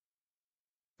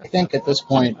 I think at this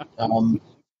point,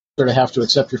 sort of have to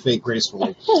accept your fate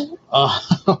gracefully.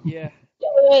 Yeah.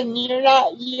 And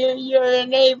you're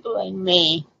enabling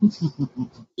me.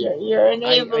 You're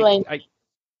enabling.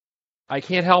 I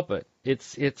can't help it.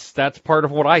 That's part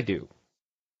of what I do.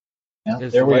 Yeah,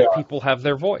 Is there we let are. people have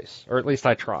their voice, or at least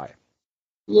I try.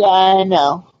 Yeah, I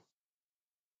know.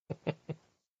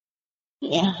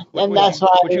 Yeah, and that's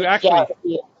why what you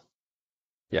actually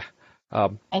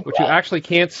what you actually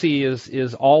can't see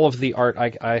is all of the art.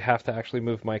 I have to actually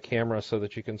move my camera so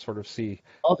that you can sort of see.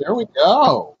 Oh, there we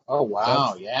go. Oh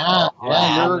wow, yeah.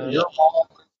 You're all.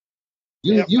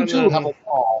 You too have a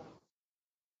wall.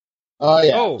 Oh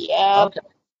yeah. Oh yeah, Okay.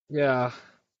 yeah.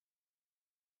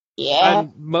 yeah.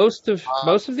 And most of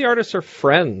the artists are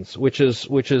friends, which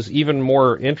is even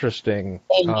more interesting.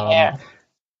 Same here.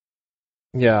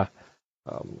 Yeah.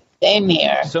 Same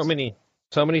here. So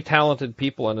many talented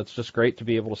people, and it's just great to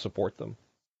be able to support them.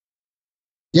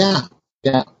 Yeah,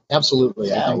 absolutely.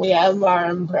 Yeah, I think. we have our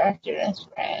impressionist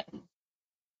friends.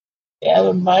 We have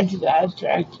a bunch of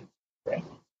abstract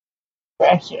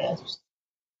impressionists.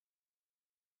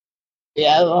 We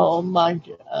have a whole bunch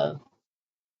of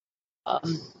Oh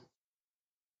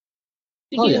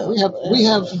yeah,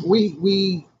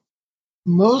 we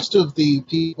most of the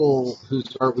people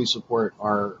whose art we support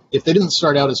are, if they didn't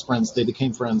start out as friends, they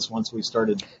became friends once we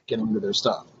started getting into their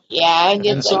stuff. Yeah,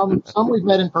 and some we've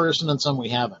met in person and some we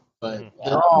haven't, but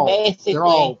they're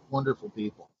all wonderful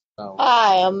people. So.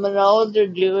 Hi, I'm an older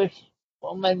Jewish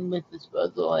woman with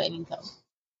disposable income.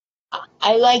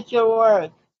 I like your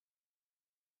work.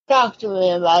 Talk to me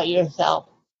about yourself.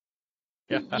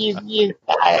 You got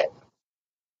it.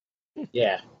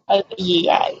 Yeah. I think you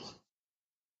got it.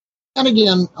 And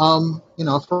again,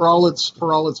 for all its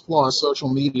flaws, social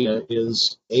media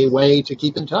is a way to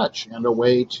keep in touch and a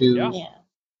way to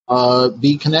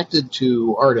be connected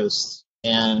to artists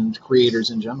and creators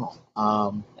in general.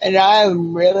 And I have a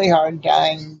really hard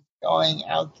time going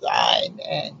outside,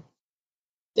 and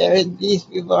these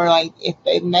people are like, if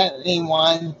they met me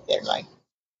once, they're like,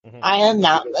 I am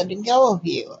not letting go of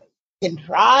you. You can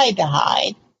try to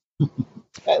hide,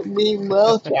 but we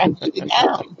will track you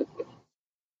down.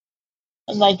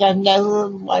 I'm like, I've never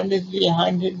wanted to be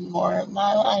hunted more in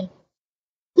my life.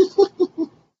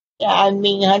 Yeah, I'm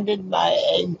being hunted by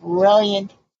a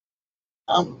brilliant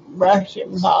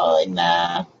Russian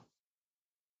polymath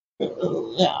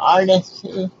artist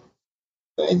who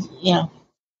was, Lena.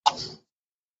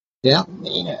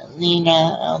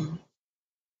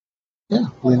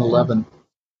 Lena Levin,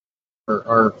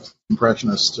 our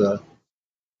impressionist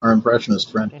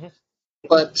friend. Mm-hmm.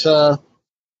 But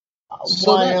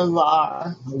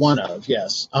One of,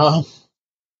 yes.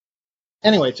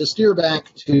 anyway, to steer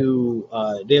back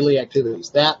to daily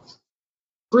activities, that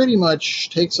pretty much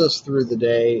takes us through the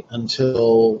day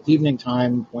until evening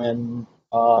time when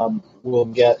I'll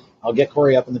get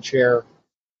Corey up in the chair,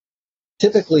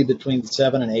 typically between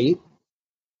 7 and 8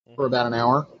 for about an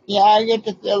hour. Yeah, I get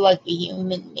to feel like a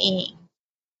human being.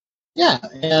 Yeah,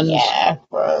 and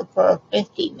for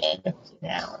 50 minutes an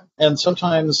hour. And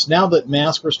sometimes, now that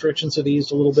mask restrictions have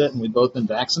eased a little bit and we've both been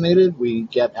vaccinated, we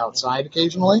get outside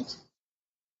occasionally.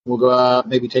 We'll go out,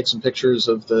 maybe take some pictures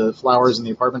of the flowers in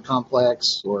the apartment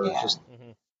complex, or just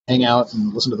hang out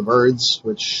and listen to the birds,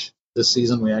 which this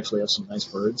season we actually have some nice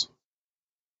birds.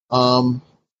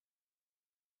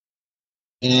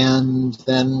 And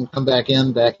then come back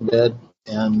in bed,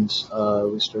 and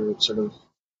we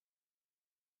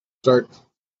start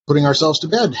putting ourselves to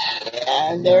bed.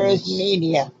 And there is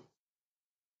media.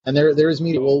 And there is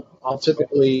media. I'll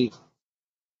typically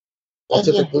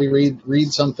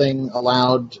read something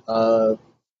aloud to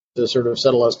sort of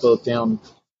settle us both down.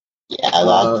 Yeah,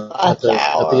 at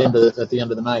the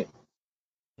end of the night.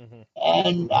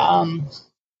 And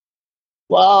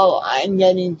while I'm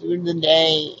getting through the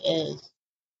day is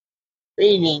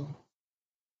reading.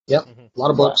 Yep, a lot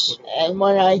of books. And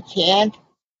when I can't,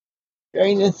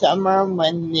 during the summer,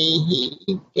 when the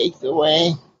heat takes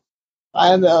away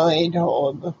my ability to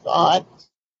hold the thoughts,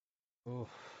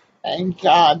 and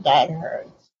God, that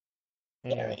hurts.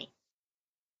 Scary.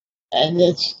 And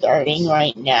it's starting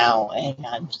right now, and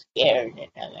I'm scared and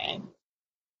I'm angry.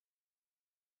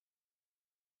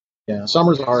 Yeah,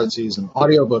 summer's a hard season.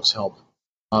 Audiobooks help.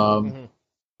 When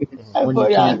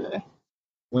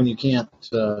you can't.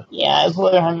 I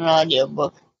put on an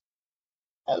audiobook.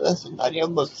 I listen to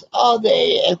audiobooks all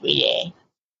day, every day.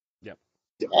 Yep.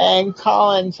 And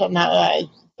Colin, somehow I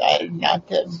decided not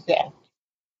to object.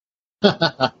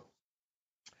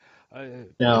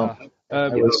 No. I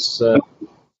was.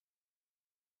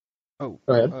 Go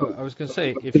ahead. I was going to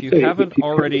say, if you haven't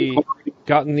already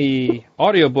gotten the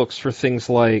audiobooks for things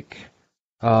like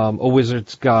A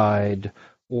Wizard's Guide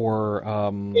or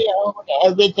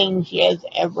everything she has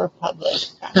ever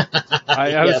published.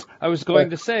 I was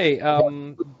going to say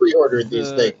pre-ordered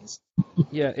these things.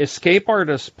 Yeah, Escape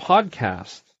Artist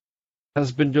Podcast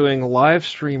has been doing live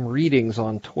stream readings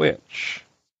on Twitch.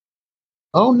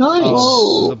 Oh, nice!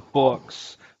 The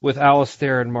books with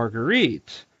Alistair and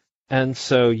Marguerite. And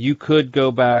so you could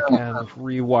go back and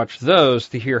rewatch those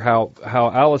to hear how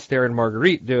Alistair and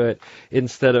Marguerite do it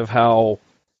instead of how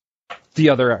the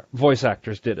other voice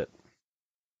actors did it.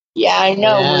 Yeah, I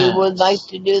know. We would like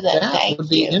to do that. That would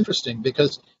be interesting,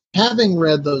 because having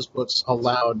read those books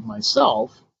aloud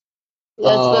myself...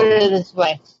 Let's put it this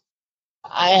way.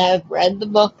 I have read the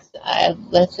books. I have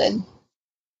listened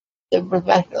to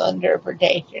professional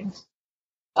interpretations.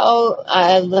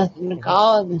 I have listened to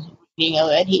Colin's reading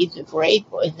of it. He's a great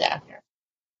voice actor.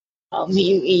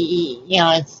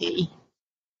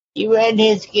 He read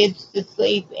his kids to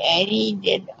sleep, and he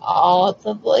did all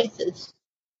the voices.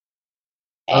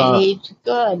 And he's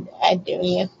good at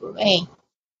doing it for me.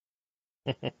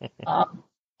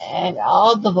 And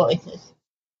all the voices.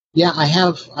 Yeah, I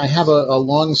have a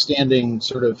long-standing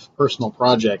sort of personal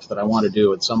project that I want to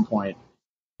do at some point.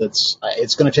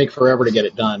 It's going to take forever to get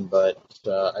it done, but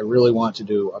I really want to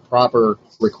do a proper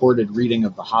recorded reading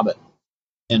of The Hobbit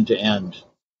end to end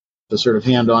to sort of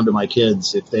hand on to my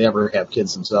kids if they ever have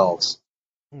kids themselves.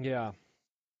 Yeah.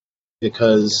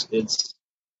 Because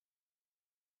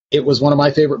it was one of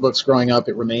my favorite books growing up.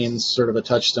 It remains sort of a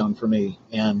touchstone for me,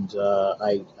 and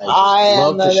I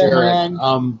love to share it.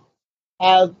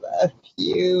 Have a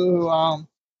few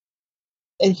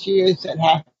issues that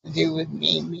have to do with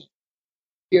me being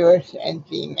Jewish and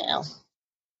female.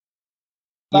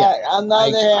 But on the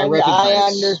other hand, I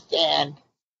understand.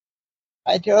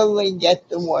 I totally get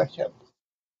the worship.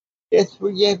 Just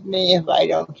forgive me if I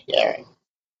don't share it.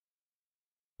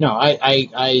 No,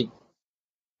 I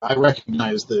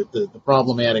recognize the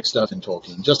problematic stuff in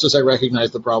Tolkien, just as I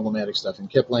recognize the problematic stuff in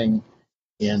Kipling,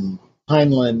 in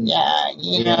Heinlein.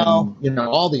 Yeah,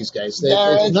 all these guys.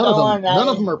 None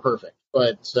of them are perfect,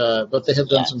 but they have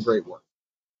done some great work.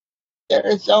 There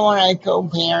is someone I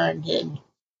co-parented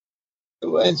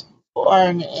who was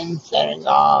born in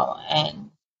Senegal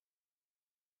and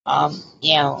and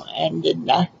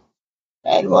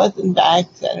was in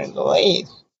fact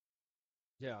Senegalese.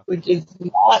 Yeah. Which is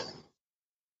not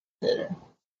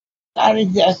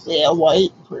exactly a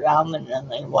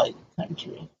predominantly white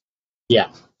country.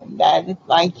 Yeah. And that is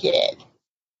my kid.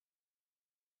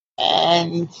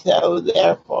 And so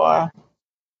therefore,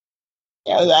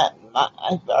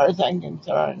 as far as I'm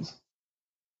concerned,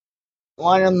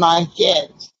 one of my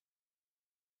kids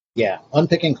Yeah,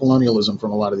 unpicking colonialism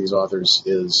from a lot of these authors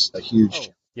is a huge.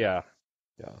 Yeah.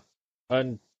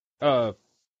 And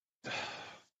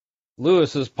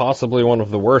Lewis is possibly one of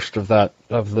the worst of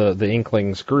the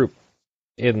Inklings group,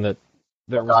 in that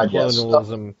there was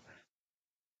colonialism,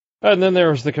 and then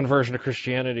there was the conversion to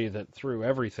Christianity that threw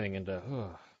everything into.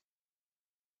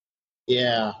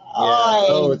 Yeah.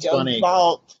 Oh, it's funny.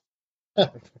 I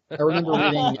remember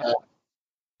reading.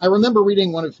 I remember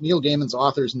reading one of Neil Gaiman's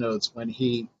author's notes when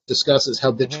he discusses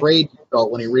how betrayed he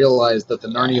felt when he realized that the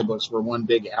Narnia books were one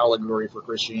big allegory for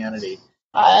Christianity.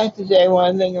 I have to say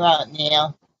one thing about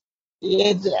Neil. He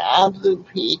is an absolute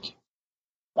peak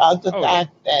about the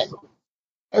fact that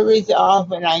every so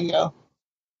often I go,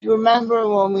 do you remember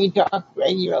when we talked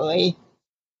regularly,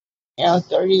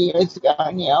 30 years ago?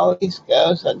 And he always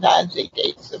goes, sometimes it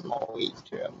takes him a week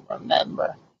to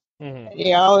remember. And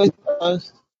he always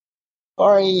goes,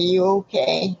 Corey, are you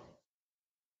okay?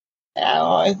 And I'm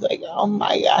always like, oh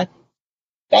my God,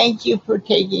 thank you for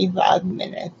taking 5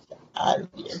 minutes out of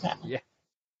your time. Yeah.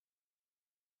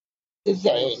 To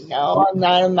say, no, I'm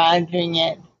not imagining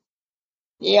it.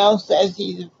 Neil says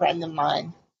he's a friend of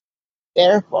mine.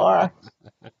 Therefore,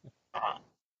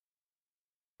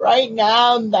 right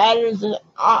now, that is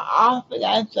often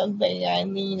that's something I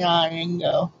lean on and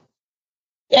go,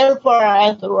 therefore, I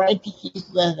have the right to keep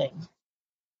living.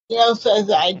 Neil says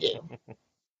I do.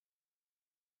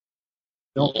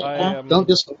 Don't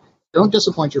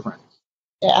disappoint your friends.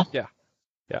 Yeah.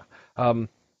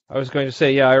 I was going to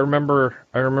say, I remember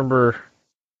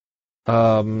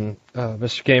Mr.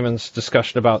 Gaiman's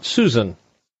discussion about Susan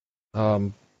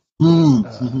as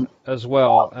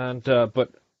well, and but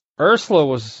Ursula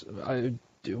was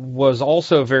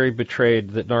also very betrayed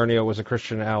that Narnia was a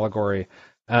Christian allegory,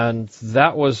 and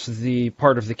that was the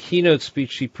part of the keynote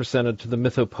speech she presented to the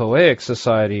Mythopoeic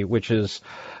Society, which is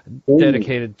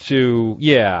dedicated to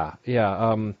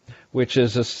which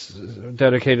is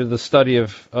dedicated to the study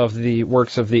of the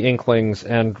works of the Inklings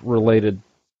and related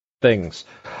things.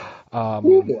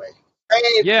 Boy.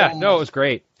 Yeah, no, it was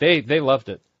great. They loved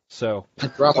it. So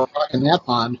drop a rock in that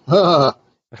pond.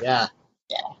 Yeah.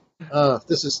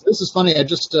 This is funny. I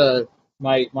just I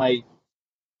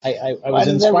was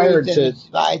inspired to.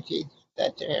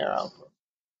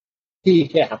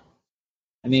 Yeah,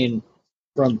 I mean,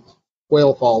 from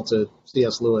Whale Fall to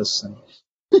C.S. Lewis and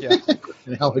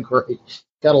and allegory.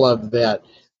 Gotta love that.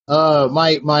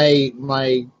 My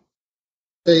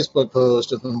Facebook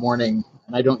post of the morning,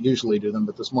 and I don't usually do them,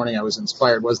 but this morning I was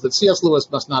inspired, was that C.S. Lewis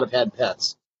must not have had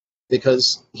pets,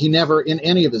 because he never, in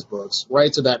any of his books,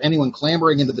 writes about anyone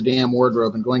clambering into the damn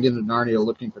wardrobe and going into Narnia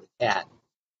looking for the cat.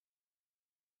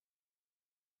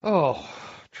 Oh,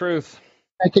 truth.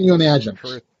 Can you imagine?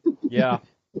 Truth. Yeah.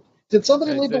 Did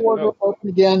somebody leave the wardrobe open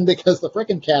again? Because the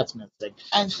frickin' cat's missing.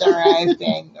 I'm sorry, I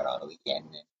fangirl again.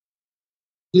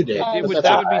 You did. That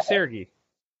would be Sergey.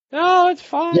 No, it's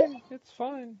fine. Yeah. It's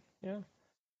fine. Yeah.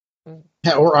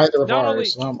 Or either of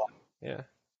ours. Yeah.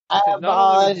 I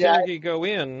not only would Sergey go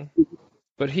in,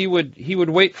 but he would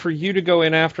wait for you to go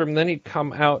in after him, then he'd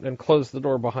come out and close the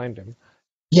door behind him.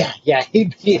 Yeah,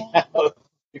 he'd be out.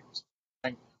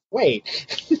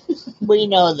 Wait. We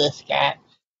know this cat.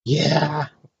 Yeah.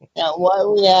 Now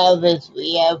what we have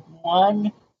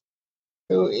one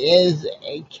who is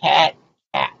a cat.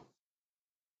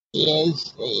 He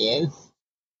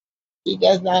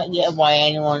does not get why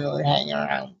anyone would hang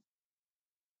around.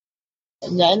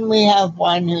 And then we have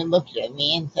one who looked at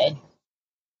me and said,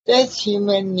 this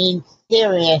human needs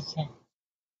serious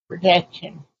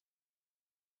protection.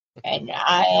 And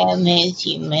I am his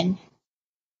human.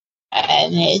 I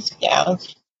am his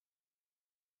scout.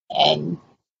 And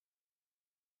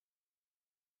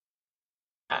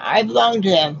I belong to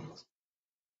him.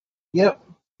 Yep.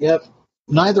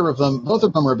 Both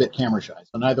of them are a bit camera shy,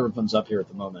 so neither of them's up here at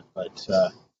the moment, but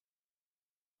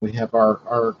we have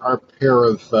our pair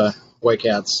of boy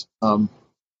cats, a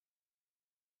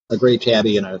gray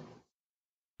tabby and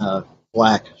a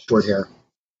black short hair.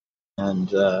 And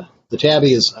the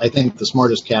tabby is, I think, the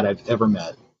smartest cat I've ever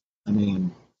met. I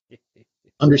mean,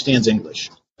 understands English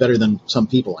better than some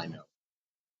people I know.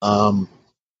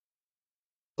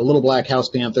 The little black house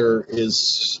panther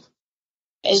is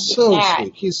so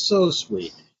sweet. He's so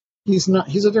sweet. He's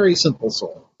a very simple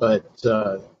soul, but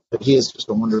he is just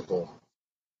a wonderful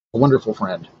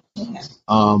friend. Yeah.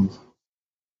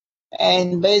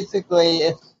 And basically,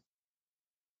 if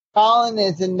Colin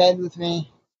is in bed with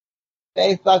me,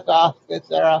 they fuck off because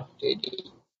they're off duty.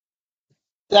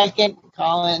 Second,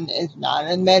 Colin is not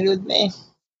in bed with me.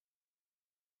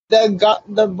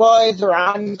 The boys are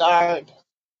on guard.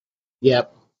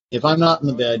 Yep. If I'm not in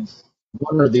the bed,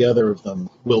 one or the other of them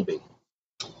will be.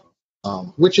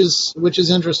 which is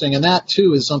interesting, and that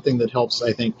too is something that helps,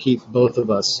 I think, keep both of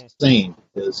us sane,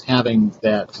 is having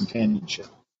that companionship.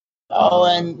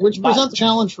 Which presents a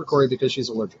challenge for Corey because she's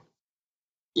allergic.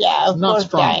 Yeah, of Not course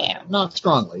strongly, I am. not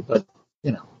strongly, but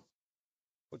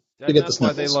to get That's the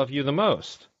why sniffles. they love you the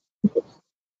most.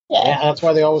 Yeah, that's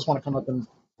why they always want to come up and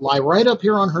lie right up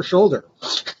here on her shoulder.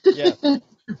 Yeah.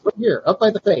 Right here, up by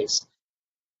the face.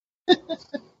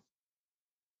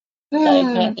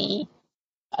 Penny,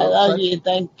 I love you.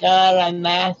 Thank God I'm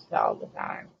masked all the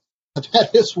time.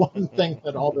 That is one thing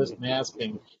that all this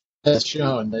masking has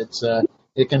shown. That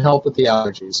it can help with the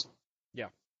allergies. Yeah.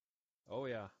 Oh,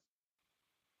 yeah.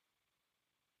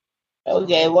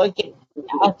 Okay, what can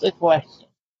ask the question?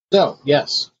 So,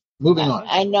 yes, moving on.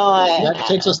 I know That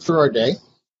takes us through our day.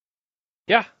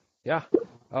 Yeah. Yeah.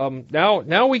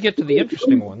 Now we get to the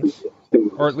interesting ones,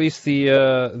 or at least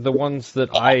the ones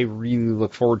that I really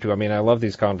look forward to. I mean, I love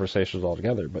these conversations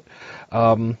altogether, but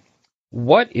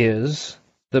what is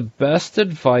the best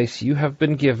advice you have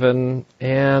been given,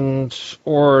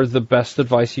 or the best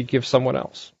advice you'd give someone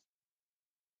else?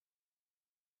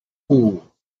 Ooh,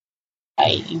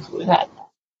 that.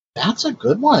 that's a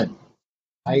good one.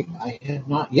 I had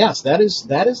not. Yes, that is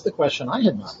the question I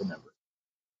had not remembered.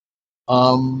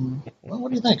 Well, what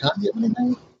do you think? Huh? Do you have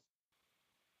anything?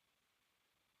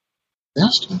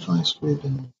 Best advice we've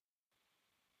been.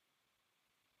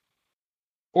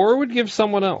 Or would give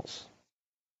someone else?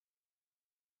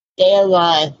 Stay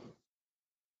alive.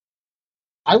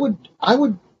 I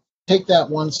would take that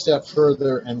one step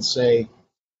further and say,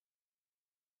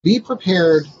 be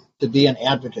prepared to be an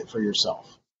advocate for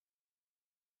yourself.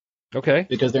 Okay.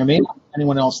 Because there may not be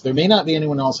anyone else. There may not be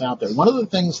anyone else out there. One of the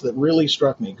things that really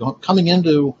struck me coming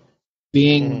into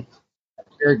being a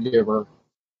caregiver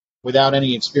without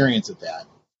any experience at that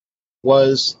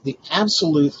was the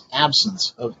absolute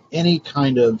absence of any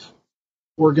kind of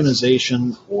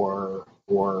organization or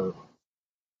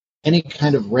any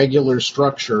kind of regular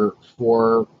structure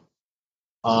for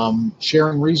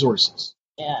sharing resources.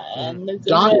 Yeah, and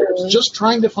doctors, just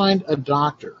trying to find a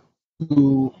doctor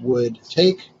who would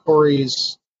take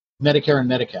Corey's Medicare and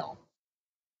Medi-Cal.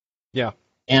 Yeah.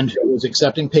 And who was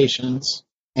accepting patients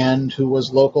and who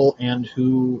was local and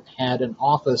who had an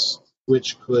office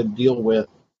which could deal with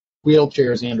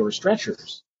wheelchairs and or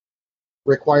stretchers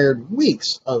required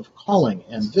weeks of calling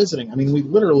and visiting. I mean, we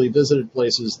literally visited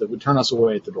places that would turn us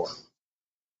away at the door.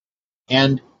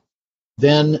 And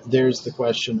then there's the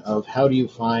question of how do you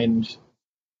find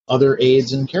other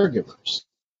aides and caregivers?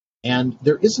 And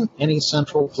there isn't any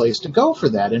central place to go for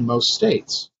that in most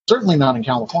states, certainly not in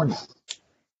California.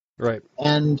 Right.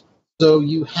 And so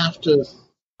you have to.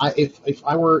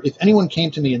 If anyone came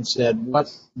to me and said,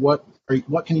 "What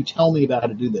can you tell me about how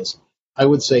to do this?" I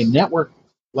would say network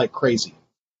like crazy.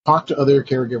 Talk to other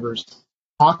caregivers.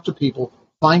 Talk to people.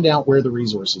 Find out where the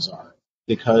resources are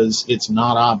because it's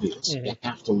not obvious. You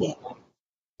have to look.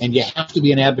 And you have to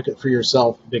be an advocate for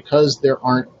yourself because there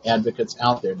aren't advocates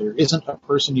out there. There isn't a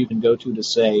person you can go to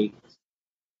say,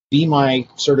 be my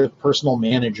sort of personal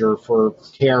manager for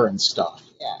care and stuff,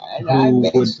 who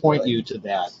would point you to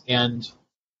that. And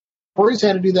Corey's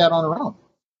had to do that on her own.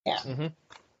 Yeah.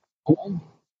 Mm-hmm.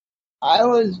 I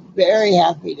was very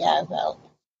happy to have help.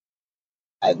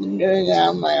 I've been doing it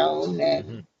on my own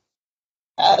and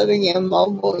having a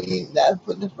mobile unit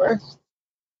for the first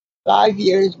 5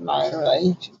 years of my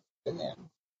relationship with him.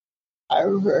 I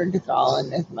referred to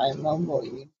Colin as my mobile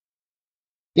unit.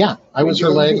 Yeah, I was her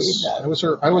legs. I was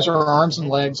her arms and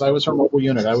legs. I was her mobile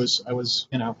unit. I was,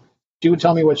 she would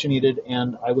tell me what she needed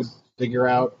and I would figure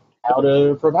out how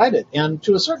to provide it. And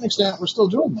to a certain extent, we're still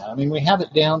doing that. I mean, we have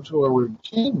it down to a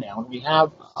routine now and we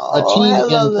have a team in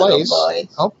place.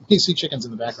 Oh, you see chickens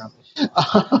in the background.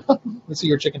 Let's see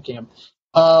your chicken cam.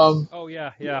 Oh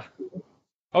yeah.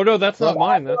 Oh no, that's not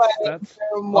mine. That's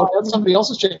somebody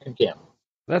else's chicken cam.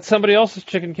 That's somebody else's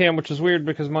chicken cam, which is weird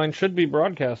because mine should be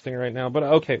broadcasting right now. But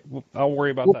okay, I'll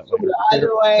worry about that later.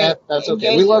 Either way, that's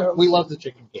okay. We love the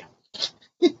chicken cam.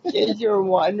 If you're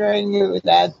wondering who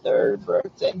that third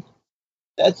person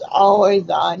that's always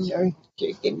on your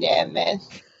chicken cam is,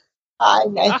 hi,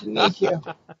 nice to meet you.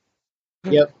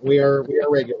 Yep, we are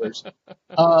regulars.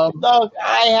 Look,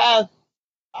 I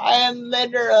am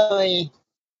literally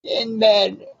in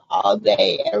bed all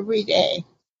day, every day.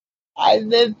 I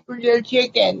live for your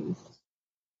chickens.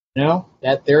 No,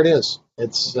 there it is.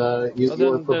 It's you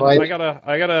were providing.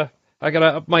 I gotta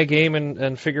up my game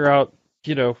and figure out,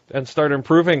 and start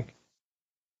improving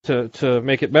to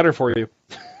make it better for you.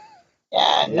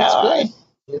 Yeah, no.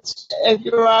 If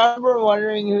you're ever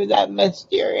wondering who that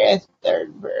mysterious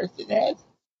third person is,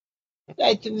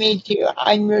 nice to meet you.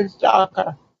 I'm your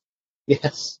stalker.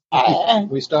 Yes.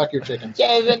 We stalk your chickens.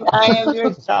 Kevin, I am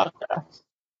your stalker.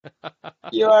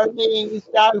 You are being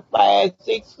stalked by a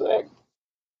 6'1"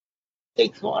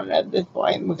 at this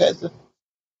point because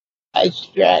I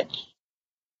stretch.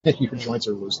 Your joints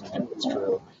are loosening. It's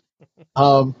true.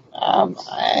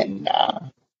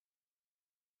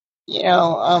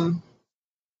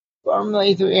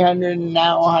 Formerly 300 and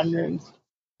now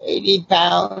 180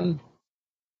 pounds.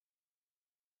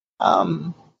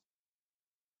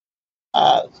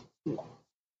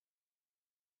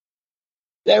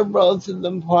 They're both to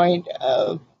the point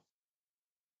of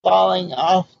falling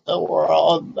off the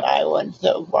world, but I went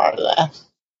so far left.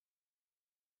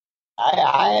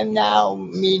 I am now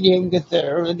medium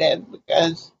conservative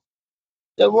because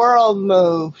the world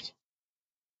moved.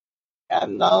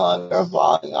 I'm no longer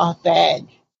falling off the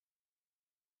edge,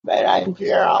 but I'm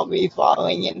sure I'll be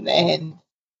falling in the end.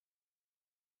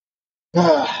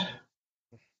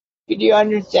 Could you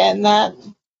understand that?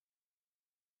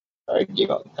 Or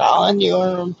Colin, do you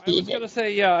want to I was repeat gonna it?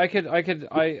 say, yeah,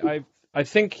 I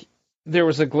think there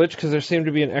was a glitch because there seemed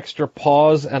to be an extra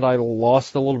pause, and I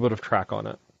lost a little bit of track on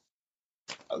it.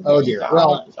 Okay, Oh dear.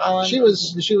 Colin, She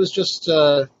was just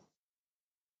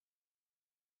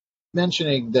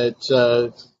mentioning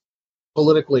that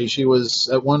politically she was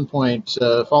at one point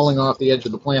falling off the edge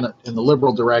of the planet in the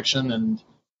liberal direction, and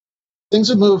things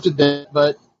have moved a bit,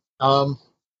 but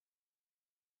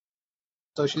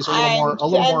so she's a little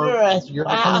more. You're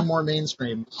becoming more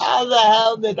mainstream. How the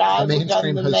hell did I The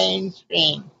become the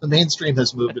mainstream? The mainstream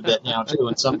has moved a bit now too,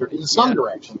 in some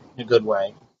direction, in a good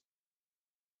way.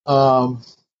 But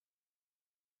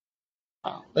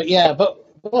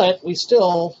we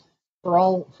still, for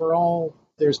all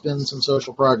there's been some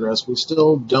social progress, we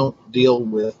still don't deal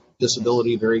with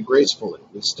disability very gracefully.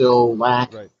 We still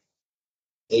lack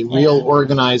a real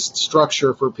organized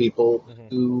structure for people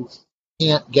who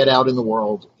can't get out in the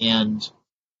world and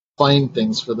find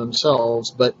things for themselves,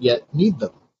 but yet need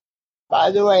them. By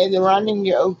the way, the running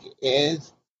joke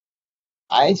is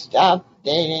I stopped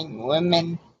dating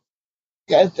women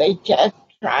because they kept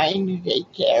trying to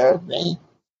take care of me,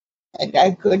 and I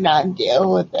could not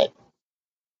deal with it.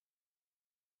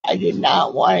 I did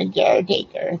not want a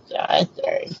caretaker, so I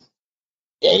started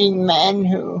dating men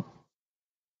who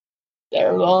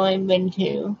there have only been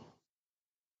two.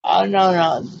 Oh,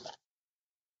 no.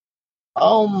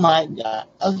 Oh, my God.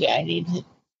 Okay, I need to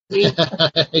read.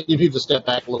 You need to step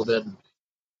back a little bit.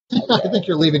 I think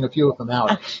you're leaving a few of them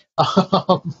out.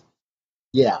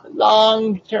 Yeah.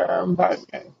 Long-term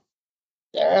partners.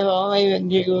 There have only been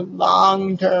two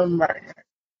long-term partners.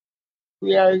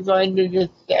 We are going to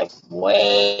just step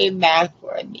way back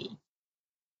for these.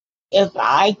 If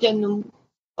I can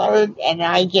flirt and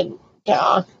I can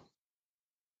talk,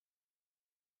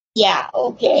 yeah,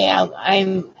 okay,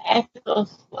 I'm ethical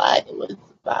slut was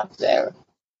about their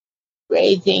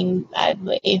raising, I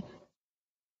believe.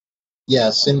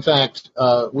 Yes, in fact,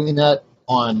 we met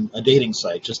on a dating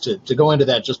site. Just to go into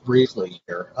that just briefly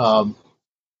here,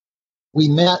 we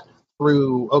met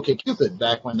through OkCupid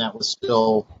back when that was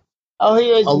still a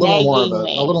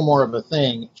little more of a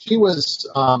thing. She was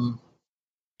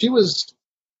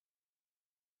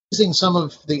using some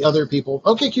of the other people.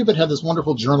 OkCupid had this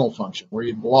wonderful journal function where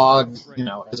you'd blog.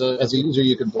 As a user,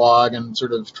 you could blog and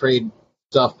sort of trade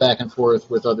stuff back and forth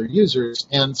with other users.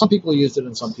 And some people used it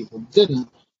and some people didn't.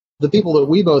 The people that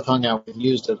we both hung out with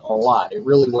used it a lot. It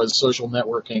really was social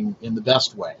networking in the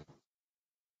best way.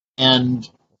 And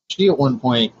she at one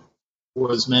point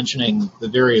was mentioning the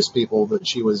various people that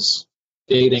she was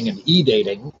dating and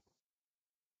e-dating.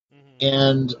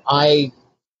 And I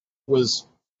was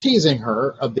teasing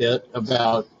her a bit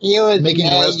about making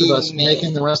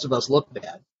the rest of us look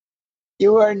bad.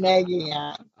 You were nagging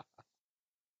on.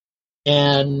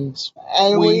 And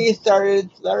we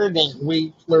started flirting.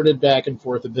 We flirted back and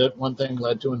forth a bit. One thing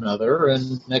led to another,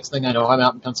 and next thing I know, I'm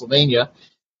out in Pennsylvania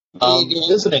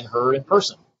visiting her in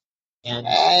person.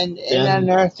 And in a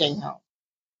nursing home.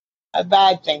 A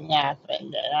bad thing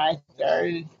happened, and I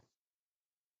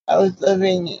was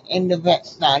living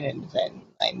not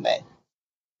independently, but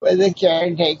with a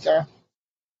caretaker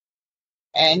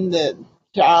and the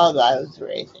child I was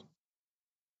raising.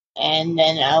 And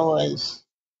then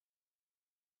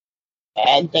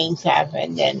bad things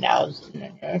happened, and I was in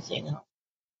a nursing home.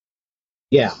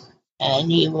 Yeah.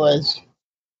 And he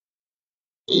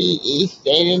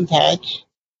stayed in touch.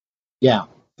 Yeah.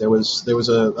 There was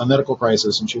a medical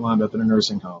crisis, and she wound up in a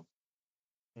nursing home.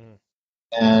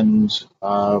 And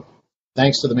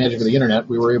thanks to the magic of the internet,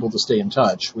 we were able to stay in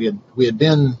touch. We had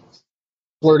been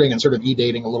flirting and sort of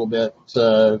e-dating a little bit,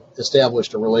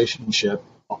 established a relationship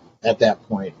at that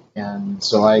point. And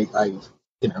so I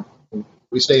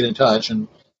we stayed in touch, and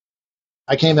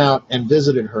I came out and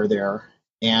visited her there,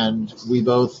 and we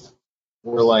both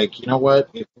were like, you know what?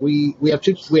 If we have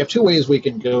two ways we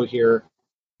can go here,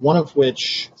 one of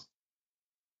which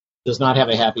does not have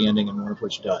a happy ending, and one of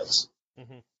which does.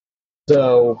 Mm-hmm.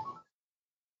 So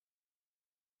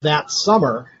that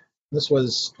summer, this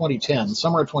was 2010,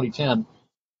 summer of 2010,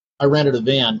 I rented a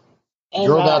van, And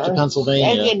drove out to our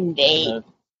Pennsylvania. second date.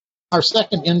 Our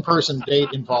second in-person date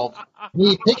involved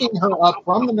me picking her up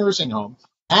from the nursing home,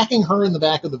 packing her in the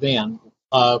back of the van.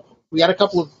 We had a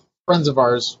couple of friends of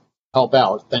ours help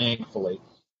out, thankfully,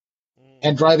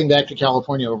 and driving back to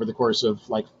California over the course of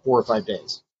like 4 or 5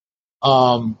 days.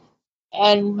 And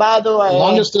by the way,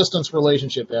 Longest distance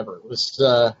relationship ever. It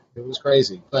was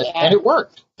crazy, but Yeah. and it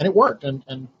worked,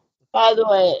 and by the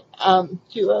way,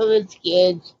 2 of his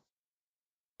kids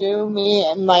knew me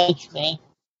and liked me,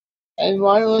 and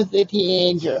one was a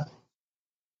teenager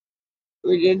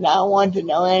who did not want to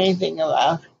know anything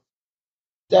about.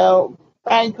 So,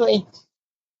 frankly,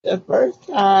 the first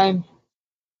time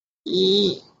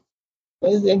he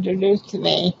was introduced to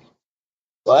me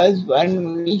was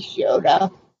when we showed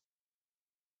up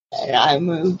and I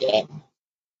moved in.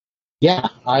 yeah,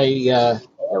 It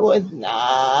was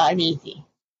not easy.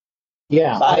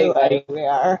 yeah, By the way, we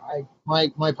are my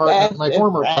partner, my best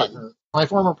former friends.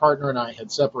 partner and I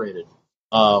had separated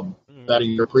about a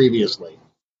year previously,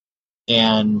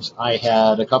 and I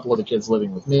had a couple of the kids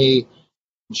living with me,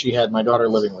 and she had my daughter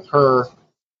living with her,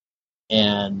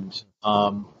 and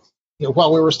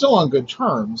while we were still on good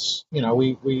terms, we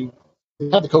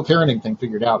had the co-parenting thing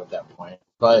figured out at that point,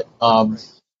 but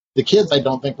the kids I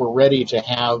don't think were ready to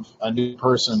have a new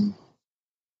person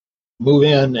move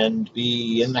in and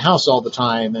be in the house all the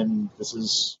time, and this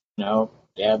is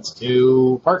dad's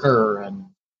new partner, and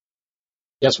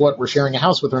guess what, we're sharing a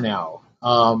house with her now.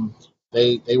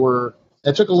 They were,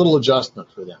 that took a little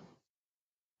adjustment for them,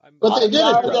 but they did it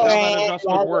How though. that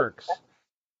adjustment works.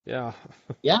 Yeah.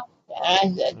 Yeah.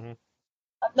 And I said, on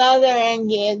the other hand,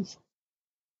 kids,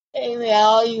 say me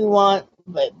all you want,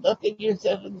 but look at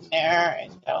yourself in the mirror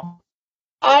and go,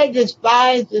 I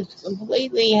despise this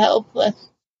completely helpless,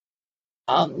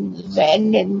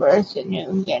 abandoned person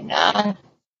who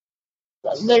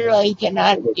literally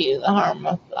cannot do harm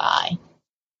a fly.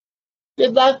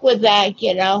 Good luck with that,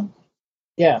 kiddo.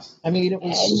 Yeah, I mean, it And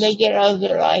was, the kiddos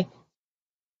are like,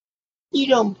 you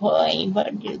don't pull any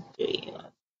punches, do you?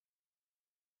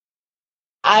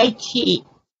 I cheat.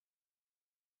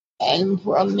 And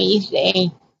from me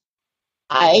saying,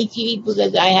 I cheat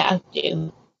because I have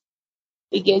to,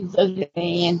 the kids looked at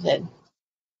me and said,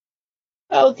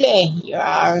 okay, you're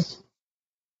ours.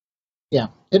 yeah,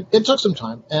 it took some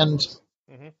time, and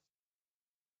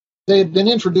they had been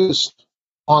introduced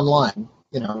online,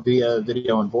 via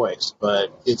video and voice,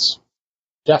 but it's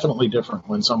definitely different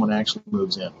when someone actually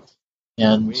moves in.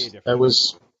 And that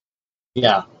was,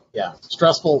 yeah,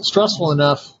 stressful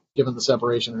enough given the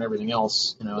separation and everything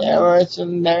else. There were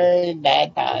some very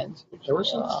bad times. There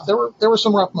were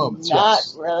some rough moments. Not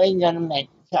yes. really gonna make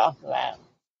talk about.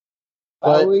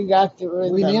 But we got through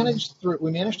it. We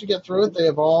managed to get through it. They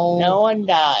have all. No one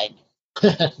died.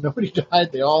 Nobody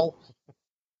died. They all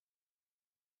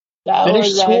That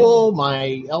finished was school.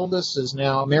 My eldest is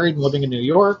now married and living in New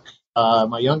York.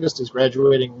 My youngest is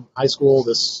graduating high school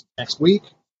this next week.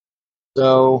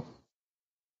 So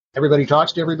everybody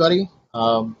talks to everybody.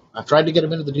 I've tried to get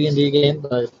them into the D&D game,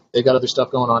 but they've got other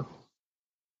stuff going on.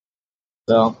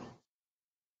 So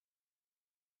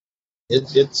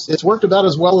it's worked about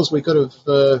as well as we could have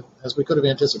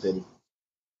anticipated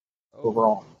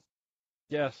overall.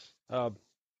 Yes.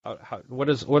 What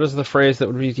is the phrase that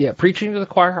would be? Yeah, preaching to the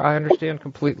choir. I understand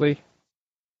completely.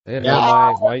 And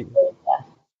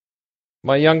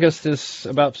my youngest is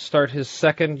about to start his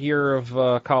second year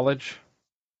of college,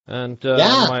 and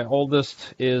my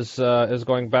oldest is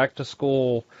going back to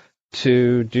school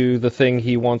to do the thing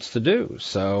he wants to do.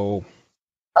 So,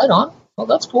 right on. Well,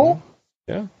 that's cool.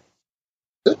 Yeah.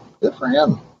 Good for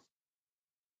him.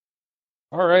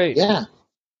 All right. Yeah.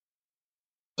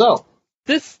 So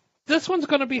this one's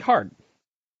going to be hard.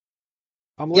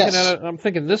 I'm looking at it and I'm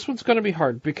thinking this one's going to be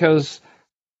hard because,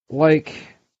 like,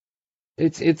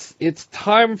 it's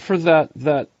time for that,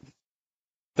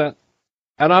 and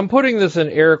I'm putting this in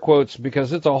air quotes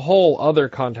because it's a whole other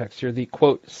context here. The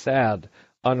quote sad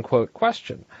unquote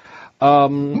question,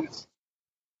 but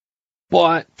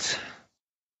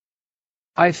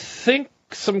I think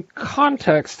some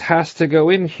context has to go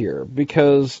in here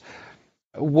because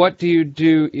what do you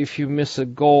do if you miss a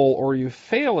goal or you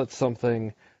fail at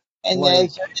something? And then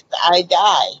I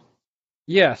die.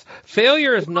 Yes,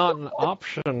 failure is not an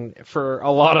option for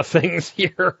a lot of things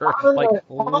here. Like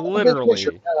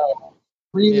literally.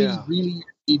 Really, Yeah. really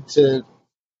need to,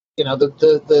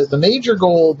 the major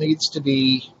goal needs to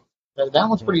be, that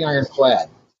one's pretty ironclad.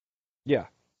 Yeah.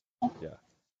 Yeah.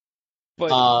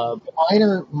 But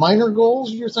Minor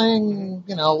goals, you're saying,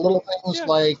 little things yeah.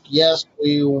 like, yes,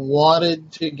 we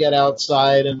wanted to get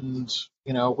outside and,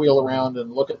 wheel around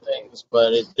and look at things,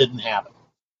 but it didn't happen.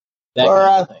 That Or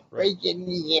kind of thing. break in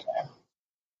the air.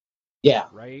 Yeah.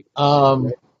 Right.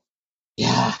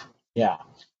 Yeah.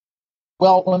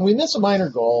 Well, when we miss a minor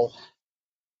goal,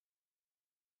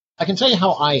 I can tell you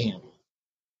how I handle it.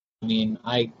 I mean,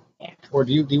 or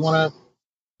do you want to?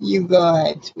 You go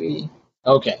ahead, sweetie.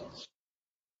 Okay.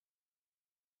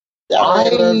 Sorry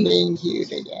for being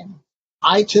cute again.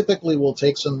 I typically will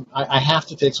take I have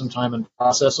to take some time and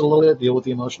process it a little bit, deal with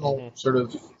the emotional sort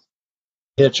of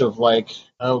hitch of like,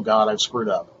 oh God, I've screwed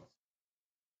up.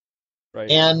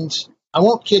 Right. And I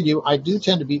won't kid you, I do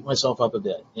tend to beat myself up a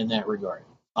bit in that regard,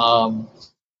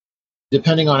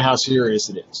 depending on how serious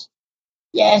it is.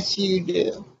 Yes, you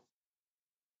do.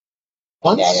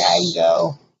 Once, then I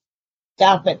go,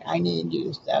 stop it, I need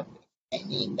you, stop it, I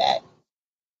need that.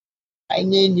 I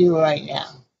need you right now.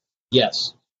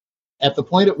 Yes. At the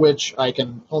point at which I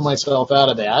can pull myself out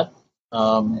of that,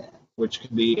 which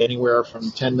can be anywhere from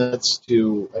 10 minutes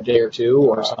to a day or two,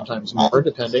 or sometimes more,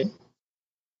 depending.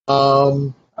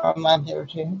 A month or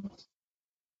two.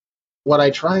 What I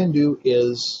try and do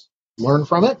is learn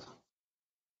from it,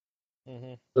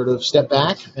 sort of step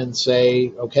back and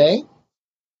say, okay,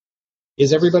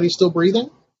 is everybody still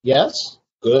breathing? Yes.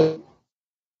 Good.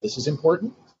 This is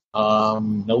important.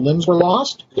 No limbs were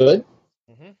lost. Good.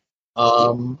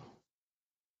 No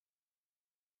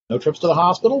trips to the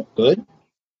hospital. Good.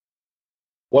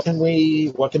 What can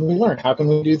we learn? How can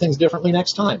we do things differently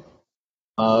next time?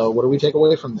 What do we take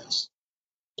away from this?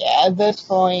 Yeah, at this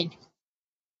point,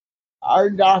 our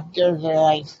doctors are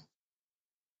like,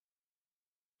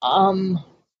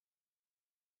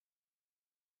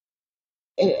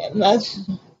 unless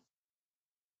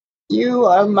you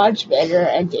are much better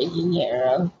at taking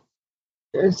care of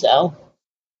yourself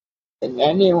than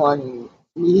anyone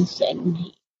we send.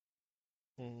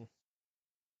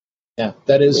 Yeah,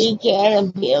 that is. We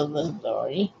can't appeal the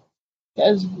authority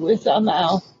because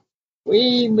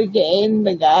we became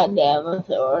the goddamn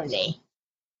authority.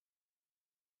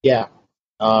 Yeah.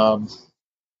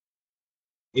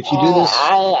 If you do this,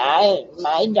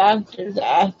 my doctors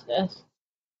asked us,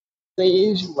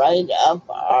 please write up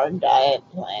our diet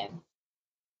plan.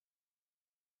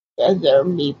 Because there are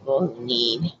people who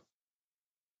need to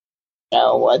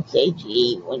know what they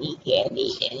eat when you can't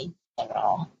eat anything at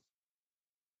all.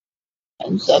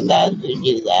 And sometimes we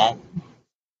do that.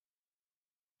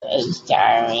 It's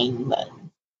tiring, but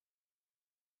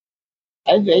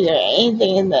I figure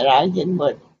anything that I can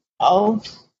put out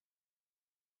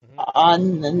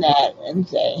on the net and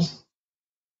say,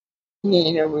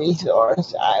 need a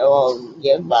resource, I will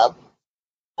give up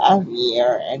half a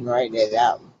year and write it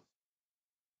up.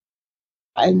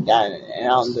 I've done it and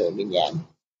I'll do it again.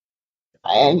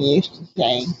 I am used to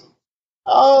saying,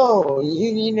 oh,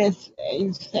 you need a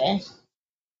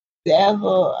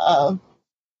example of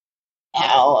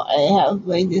how a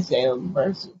healthily disabled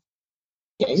person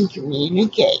can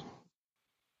communicate.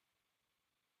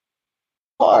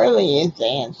 Poorly is the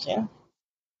answer.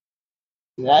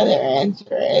 Another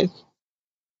answer is,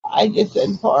 I just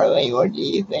said poorly, what do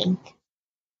you think?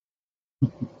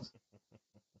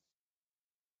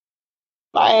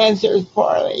 My answer is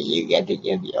poorly, you get to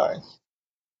give yours.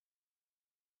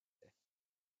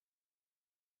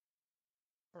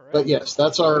 But yes,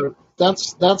 that's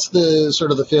the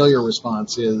sort of the failure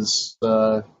response is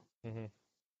don't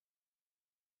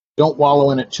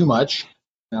wallow in it too much.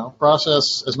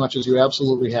 Process as much as you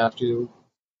absolutely have to.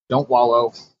 Don't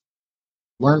wallow.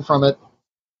 Learn from it.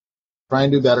 Try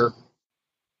and do better.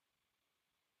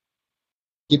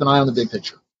 Keep an eye on the big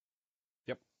picture.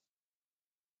 Yep.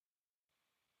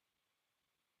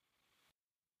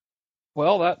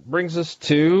 Well, that brings us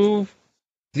to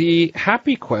the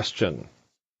happy question.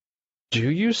 Do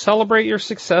you celebrate your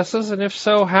successes, and if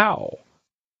so, how?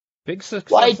 Big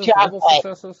successes, little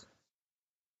successes?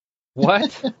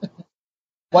 What?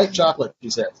 White chocolate, he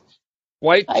says.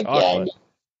 White chocolate.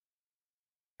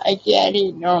 I can't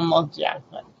eat normal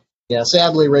chocolate. Yeah,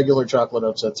 sadly, regular chocolate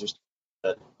upsets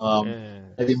are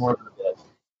maybe more than a bit.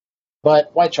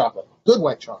 But white chocolate, good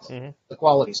white chocolate, the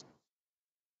qualities.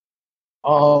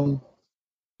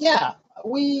 Yeah,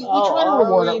 we try to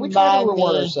reward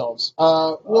ourselves.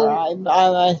 Or I buy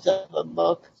myself a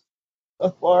book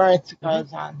before it's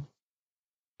goes on.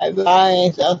 I buy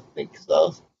myself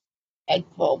pixels at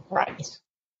full price.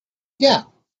 Yeah,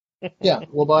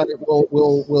 we'll buy it.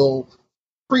 We'll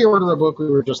pre-order a book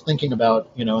we were just thinking about,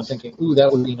 and thinking, ooh,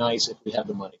 that would be nice if we had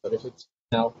the money. But if it's,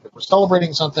 if we're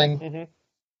celebrating something,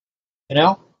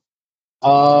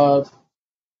 uh,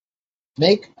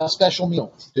 make a special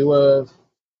meal. Do up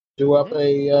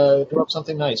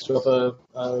something nice. Do up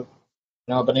a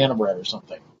banana bread or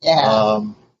something. Yeah.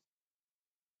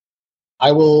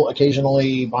 I will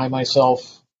occasionally buy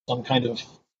myself some kind of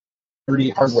dirty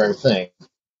hardware thing.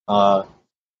 I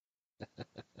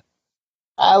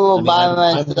will buy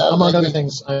myself. Among other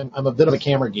things, I'm a bit of a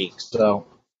camera geek, so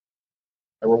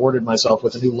I rewarded myself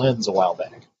with a new lens a while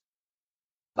back.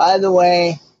 By the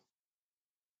way,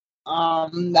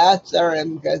 that's sort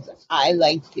of because I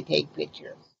like to take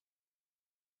pictures,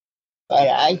 but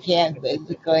I can't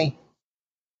physically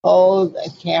hold a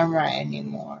camera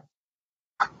anymore.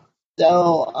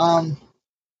 So,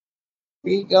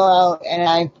 we go out and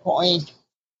I point.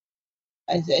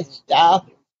 I say, stop,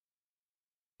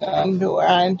 come to where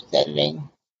I'm sitting,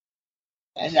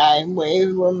 and I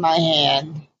wave with my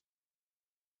hand,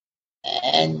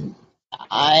 and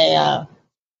I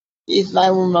use my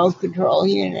remote control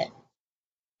unit.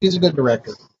 He's a good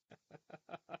director.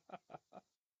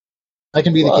 I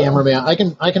can be the cameraman. I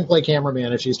can play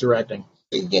cameraman if she's directing.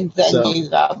 You can send me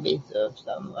copies of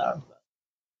some of our books.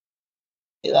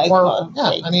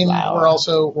 We're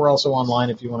also online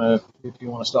if you want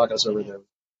to stalk us over there.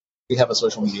 We have a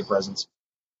social media presence,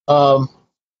 of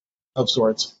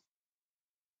sorts.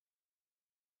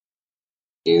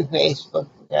 Do Facebook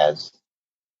because,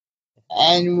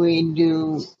 and we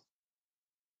do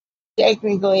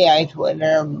technically I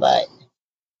Twitter, but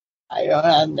I don't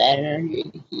have the energy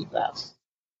to keep up.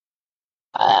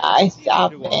 I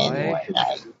stop in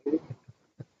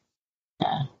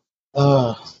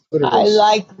when I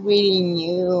like reading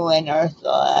you and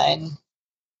Ursula and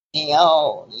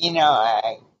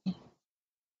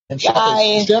and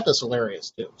Jeff is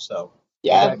hilarious too. So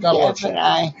Jeff and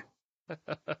I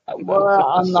were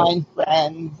online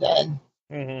friends, and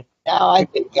now I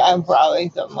think I'm probably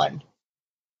someone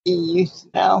he used to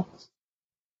know.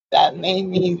 That made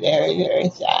me very, very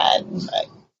sad. But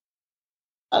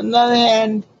on the other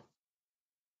hand,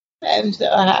 I'm so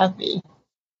happy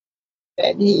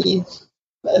that he's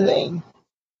living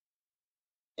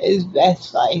his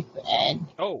best life, and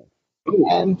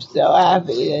I'm so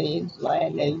happy that he's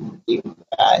landed with you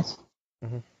guys.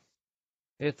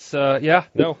 It's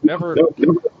never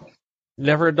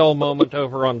a dull moment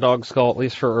over on Dog Skull, at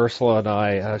least for Ursula and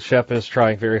I. Shep is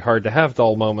trying very hard to have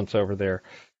dull moments over there,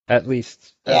 at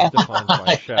least as defined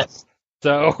by Shep.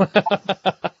 So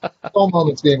dull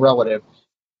moments being relative.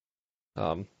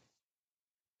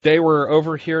 They were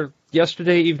over here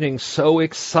yesterday evening so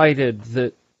excited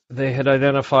that they had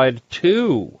identified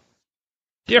 2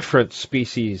 different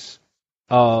species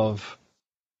of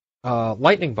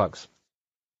lightning bugs.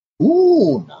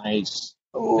 Ooh, nice.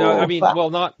 No, I mean, well,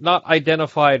 not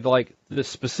identified like the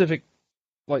specific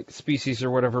species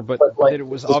or whatever, but that it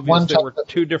was obvious there were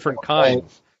 2 different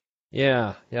kinds.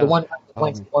 Yeah. The one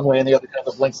blinks one way and the other kind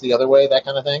of blinks the other way, that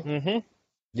kind of thing. Mm-hmm.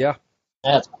 Yeah.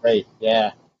 That's great.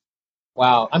 Yeah.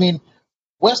 Wow. I mean,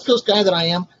 West Coast guy that I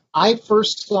am, I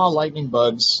first saw lightning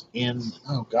bugs in,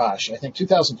 I think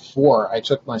 2004. I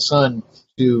took my son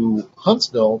to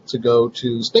Huntsville to go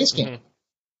to space camp. Mm-hmm.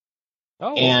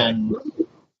 Oh, and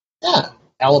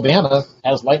Alabama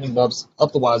has lightning bugs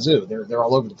up the wazoo. They're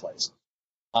all over the place.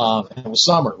 And it was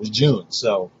summer. It was June.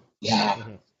 So yeah.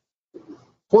 Mm-hmm.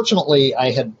 Fortunately,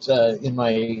 I had in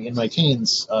my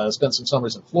teens spent some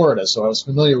summers in Florida, so I was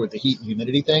familiar with the heat and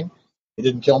humidity thing. It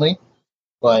didn't kill me,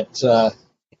 but the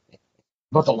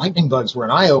lightning bugs were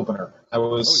an eye opener. I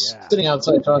was sitting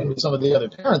outside talking to some of the other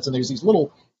parents, and there's these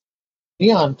little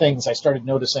neon things I started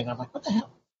noticing. I'm like, what the hell?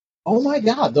 Oh my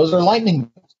God, those are lightning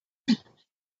bugs.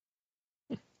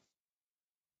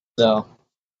 So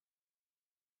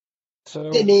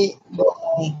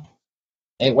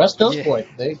hey, West Coast boy,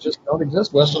 they just don't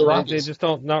exist west of the Rockies. They just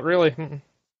don't, not really.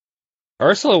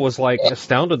 Ursula was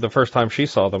astounded the first time she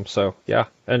saw them, so yeah.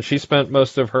 And she spent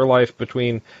most of her life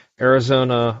between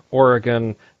Arizona,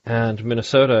 Oregon, and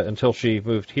Minnesota until she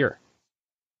moved here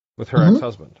with her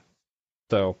ex-husband.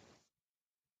 So,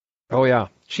 oh yeah,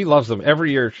 she loves them.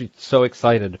 Every year she's so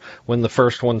excited when the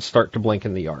first ones start to blink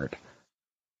in the yard.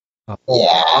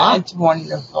 Yeah, it's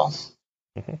wonderful.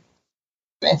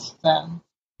 Miss them.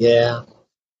 Yeah.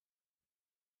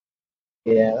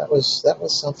 Yeah, that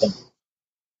was something.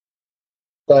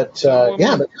 But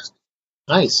but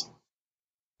nice.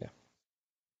 Yeah.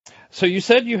 So you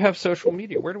said you have social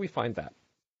media. Where do we find that?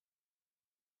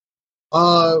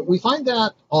 We find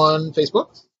that on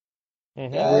Facebook.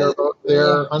 Mhm. We are both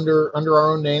there under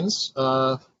our own names.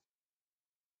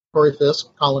 Corey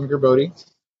Fisk, Colin Gerbode.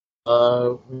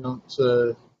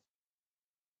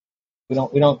 We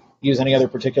don't use any other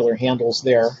particular handles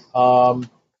there.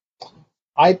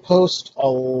 I post a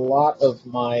lot of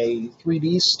my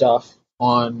 3D stuff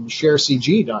on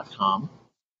sharecg.com,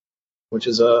 which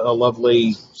is a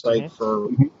lovely site for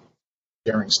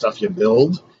sharing stuff you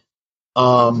build.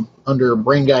 Under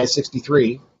Brain Guy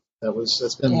 63,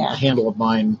 that's been a handle of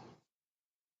mine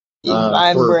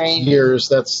for years.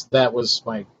 That was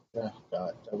my that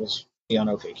was me on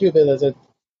OkCupid.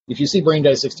 If you see Brain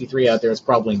Guy 63 out there, it's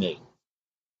probably me.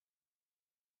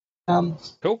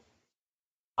 Cool.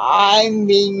 I'm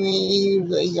being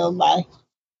usually go by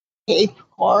Cape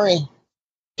Corey.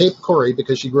 Cape Corey,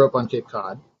 because she grew up on Cape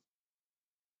Cod.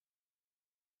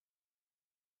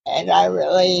 And I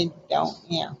really don't,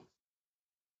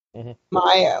 Mhm.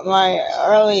 My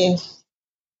earliest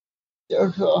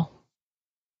social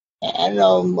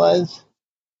handle was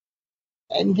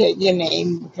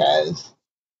Antigone because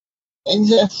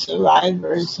incest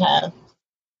survivors have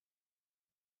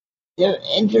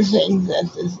interesting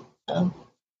senses of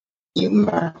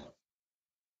humor.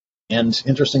 And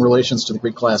interesting relations to the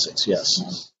Greek classics,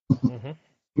 yes. Mhm.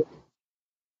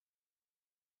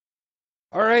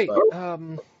 All right.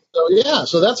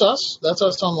 So that's us. That's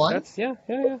us online. That's yeah.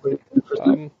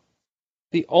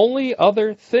 The only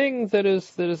other thing that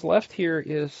is left here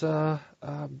is By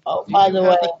the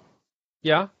way,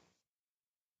 yeah.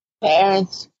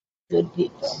 parents, good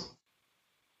people.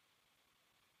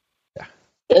 Yeah.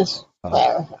 Just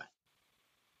clarify.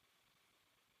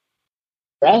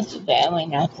 Rest of the family,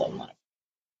 not so much.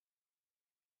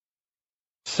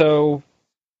 So,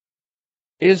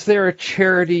 is there a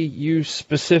charity you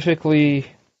specifically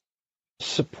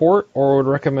support or would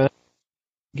recommend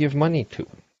give money to?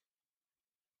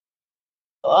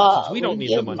 Well, we don't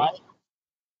need the money.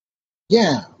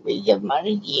 Yeah. We give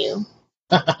money to you.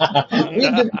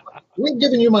 We've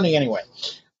given you money anyway.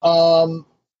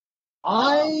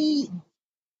 I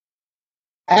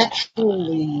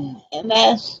actually...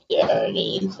 MS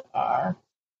charities are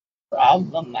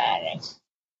problematic.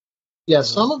 Yeah,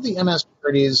 some of the MS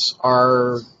charities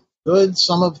are good,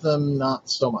 some of them not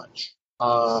so much.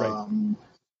 Right.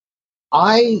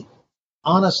 I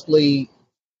honestly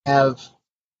have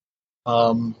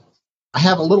I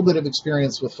have a little bit of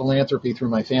experience with philanthropy through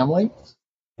my family,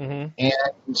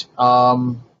 and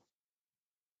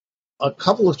a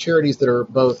couple of charities that are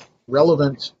both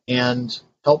relevant and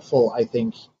helpful, I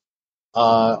think,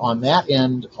 on that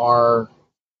end are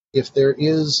if there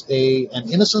is an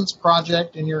innocence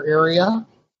project in your area.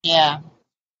 Yeah.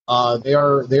 They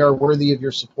are worthy of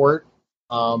your support.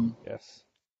 Yes.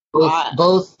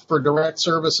 Both for direct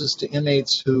services to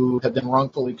inmates who have been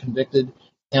wrongfully convicted,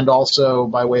 and also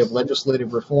by way of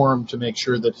legislative reform to make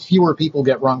sure that fewer people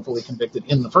get wrongfully convicted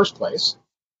in the first place.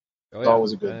 It's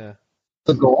always a good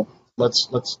goal. Let's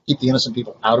keep the innocent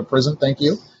people out of prison. Thank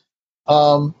you.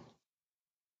 I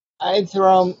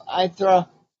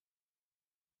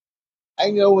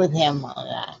go with him on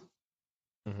that.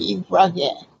 He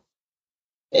Rugged.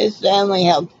 His family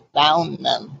helped found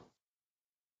them.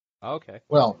 Okay.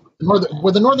 Well,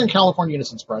 with the Northern California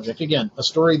Innocence Project, again, a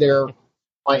story there.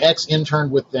 My ex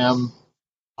interned with them.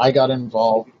 I got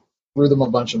involved, threw them a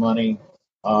bunch of money.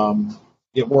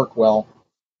 It worked well.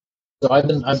 So I've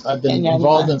been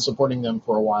involved in supporting them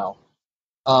for a while.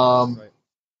 Right.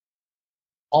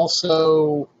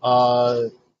 Also,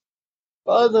 both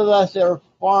of us are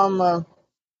former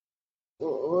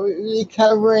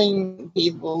recovering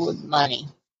people with money.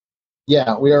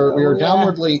 Yeah, we are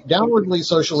downwardly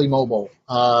socially mobile.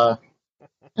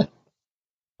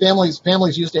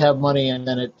 Families used to have money, and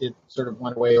then it sort of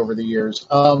went away over the years.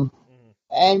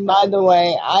 And by the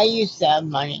way, I used to have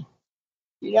money.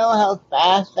 You know how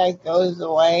fast that goes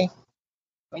away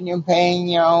when you're paying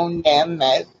your own damn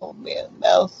medical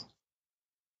bills?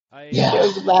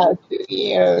 It took about 2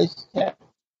 years to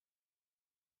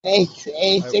make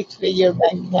a six-figure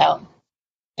bank account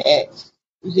at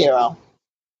zero.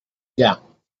 Yeah.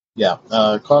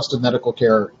 Cost of medical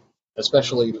care,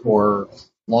 especially for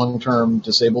long-term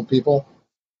disabled people,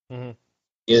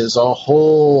 is a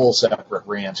whole separate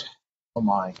rant. Oh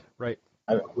my! Right.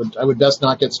 I would best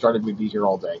not get started. We'd be here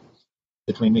all day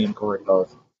between me and Corey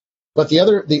both. But the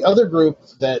other group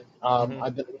that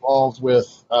I've been involved with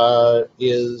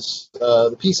is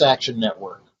the Peace Action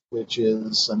Network, which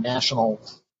is a national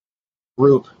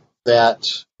group that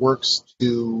works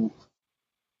to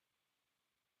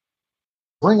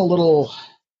bring a little,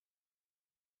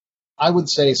 I would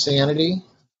say, sanity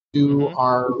to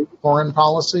our foreign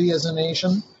policy as a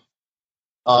nation,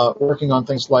 working on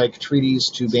things like treaties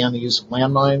to ban the use of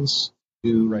landmines,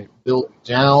 to build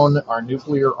down our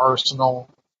nuclear arsenal,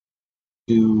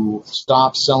 to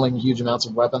stop selling huge amounts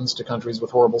of weapons to countries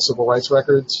with horrible civil rights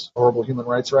records, horrible human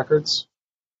rights records.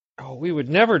 Oh, we would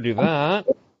never do that.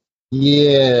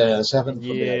 Yes, heaven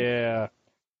forbid.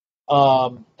 Yeah.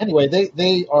 Anyway,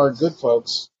 they are good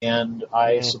folks, and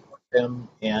I support them.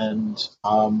 And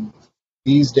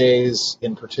these days,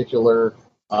 in particular,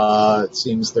 it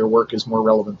seems their work is more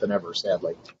relevant than ever,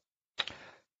 sadly.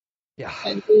 Yeah.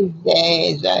 And these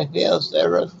days, I feel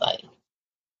so like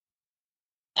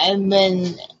I've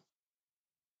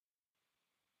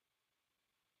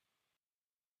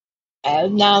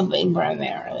not been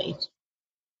primarily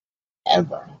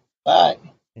ever, but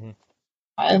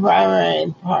my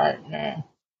primary partner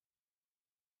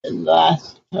in the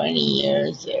last 20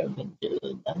 years that I've been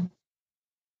doing them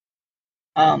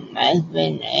has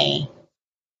been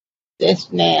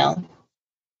this male,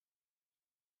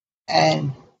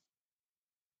 and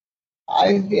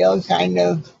I feel kind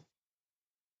of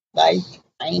like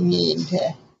I need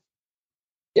to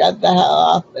shut the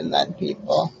hell up and let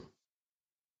people,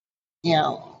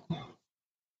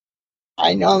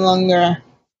 I no longer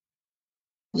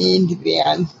need to be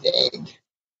on stage.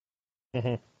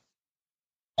 I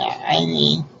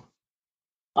mean,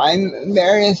 I'm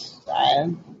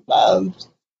I've loved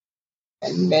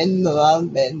and been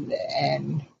loved,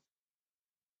 and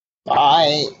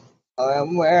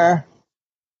where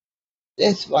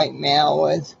this white male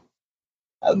was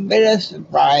a bit of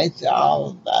surprise to all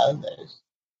of the others.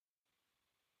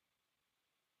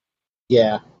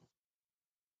 Yeah.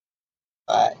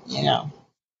 But,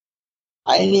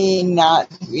 I need not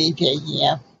to be taking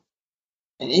up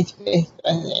any space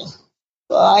by saying,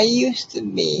 well, I used to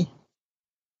be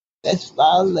this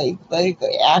loudly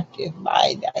politically active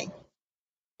by like,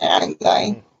 and I'm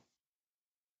going,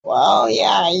 well,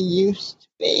 yeah, I used to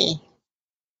be.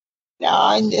 Now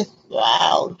I'm just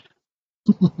loud.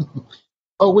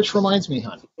 Oh, which reminds me,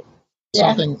 hon.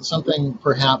 Yeah. Something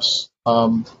perhaps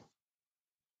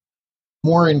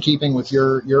more in keeping with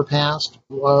your past.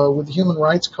 Would the Human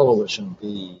Rights Coalition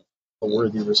be a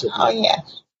worthy recipient? Oh,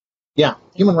 yes. Yeah,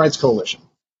 Human Rights Coalition,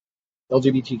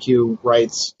 LGBTQ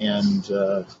rights and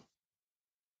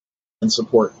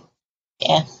support.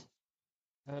 Yes.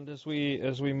 And as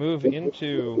we move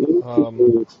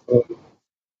into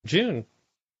June,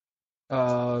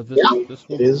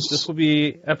 this will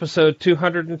be episode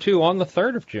 202 on the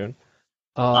 3rd of June.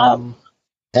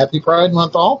 Happy Pride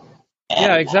Month, all.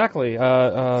 Yeah, exactly.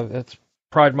 It's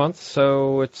Pride Month,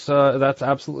 so it's that's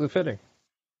absolutely fitting.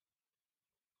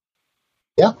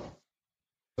 Yeah.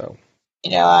 So.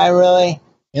 I really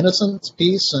innocence,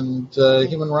 peace, and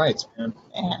human rights, man.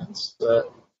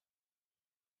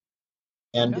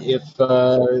 And if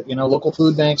local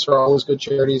food banks are always good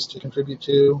charities to contribute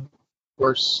to. Of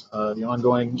course, the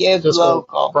ongoing fiscal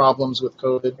problems with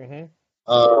COVID.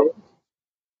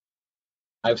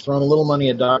 I've thrown a little money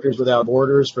at Doctors Without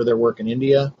Borders for their work in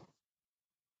India.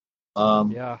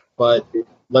 But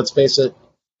let's face it,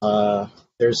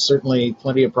 there's certainly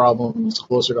plenty of problems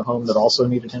closer to home that also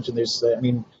need attention.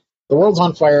 The world's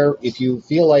on fire. If you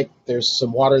feel like there's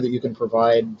some water that you can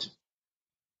provide,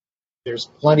 there's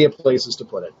plenty of places to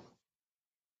put it.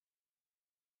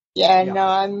 Yeah. No,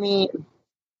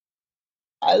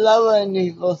 I love when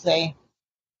people say,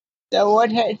 so what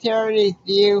charities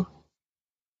do you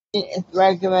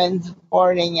recommend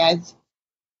supporting? As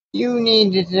you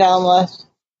need to tell us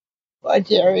what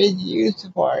charities you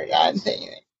support. I'm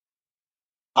saying,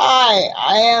 hi,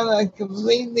 I am a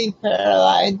completely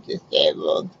paralyzed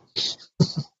disabled.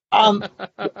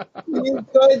 You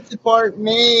could support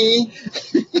me.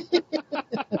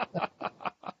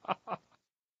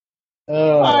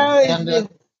 Just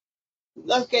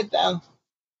look at them.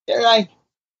 They're like,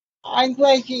 I'm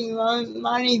collecting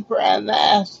money for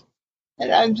MS.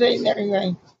 And I'm sitting there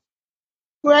going,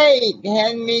 great,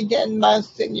 hand me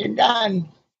 $10 and you're done.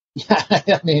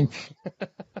 Yeah, MS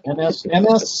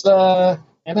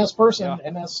person,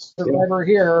 MS survivor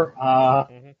here.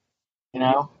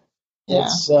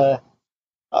 It's.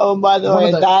 Oh, by the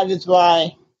way, that is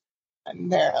why I'm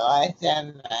paralyzed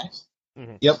MS.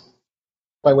 Yep.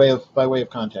 By way of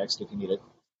context, if you need it.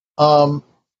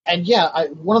 And yeah,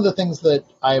 one of the things that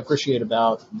I appreciate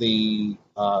about the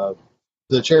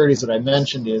charities that I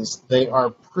mentioned is they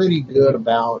are pretty good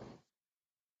about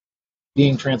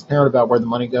being transparent about where the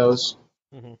money goes.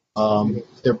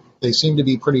 They seem to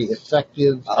be pretty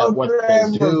effective at what they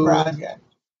do. Project.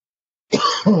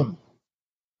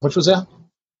 Which was that?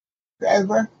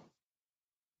 Trevor,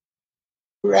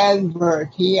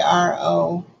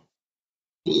 TRO.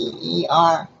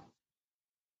 DER.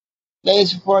 They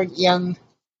support young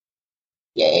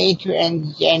gay,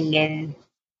 transgender,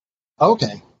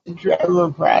 Okay. the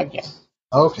Trevor Project.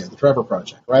 Okay, the Trevor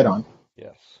Project. Right on.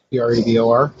 Yes.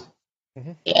 TREVOR.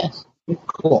 Yes.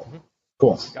 Cool.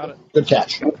 Cool. Got it. Good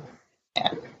catch.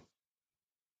 Yeah.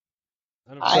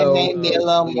 And I may be a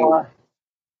little more.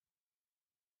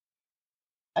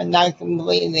 I'm not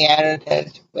completely out of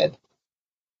touch with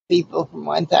people from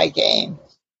whence I came.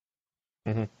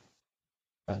 And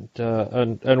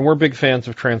we're big fans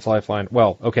of Trans Lifeline.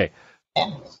 Well, okay.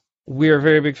 Yeah. We are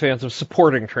very big fans of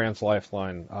supporting Trans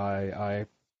Lifeline. I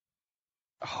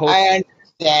hope. I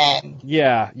understand.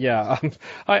 Yeah.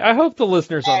 I hope the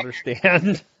listeners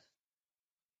understand.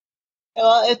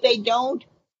 Well, if they don't,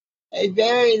 a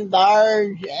very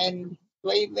large and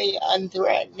completely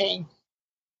unthreatening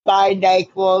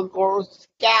Psyduck will go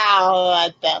scowl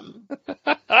at them.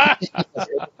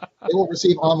 They will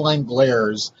receive online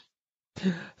glares.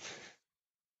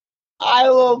 I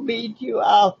will beat you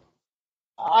up.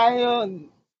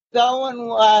 Someone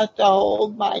will have to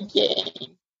hold my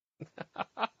cane.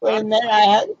 And then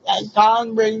I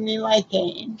can't bring me my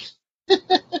cane.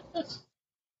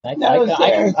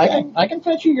 I can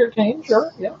fetch you your cane,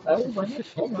 sure. Yeah, I will bring it.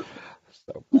 So,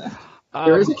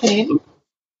 There is a cane.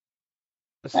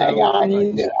 Hang on,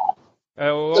 he's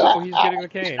getting the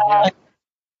cane. Yeah.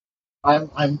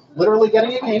 I'm literally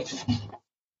getting a cane.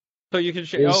 So you can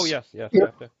share. Oh yes. Yeah,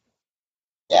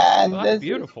 and Well, that's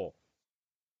beautiful.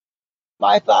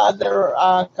 My father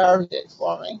carved it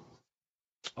for me.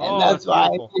 And that's why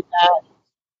beautiful. I did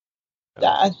that.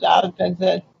 I stopped and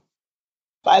said,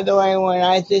 by the way, when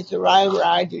I say survivor,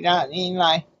 I do not mean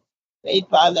my late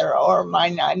father or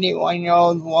my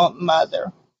 91-year-old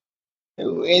mother,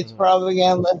 who is probably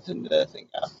going to listen to this and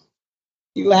go,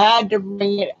 you had to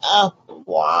bring it up.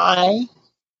 Why?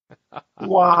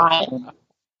 Why?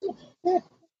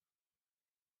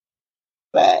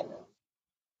 But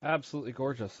absolutely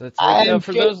gorgeous. It's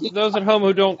for those at home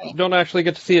who don't actually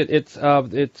get to see it. It's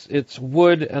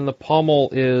wood, and the pommel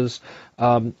is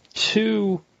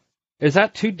two. Is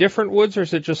that two different woods, or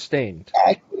is it just stained?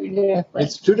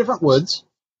 It's two different woods.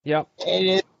 Yep. It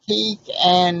is teak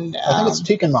and I think it's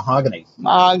teak and mahogany.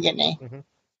 Mahogany.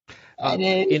 In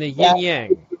a yin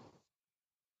yang.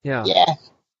 Yeah. Yeah.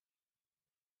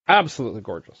 Absolutely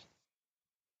gorgeous.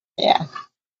 Yeah.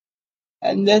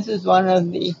 And this is one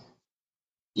of the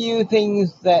few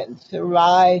things that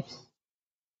survives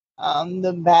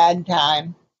the bad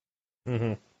time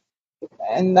and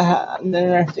the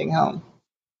nursing home.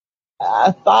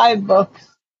 5 books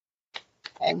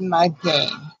and my cane.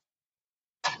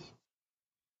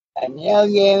 And Neil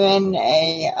given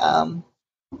a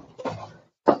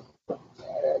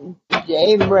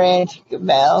J. Branch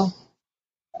Cabell,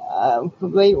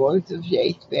 complete works of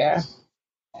Shakespeare,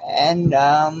 and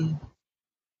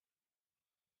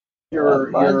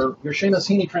your Seamus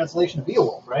Heaney translation of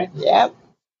Beowulf, right? Yep.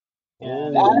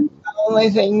 And that's the only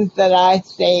things that I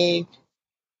saved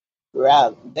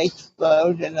throughout the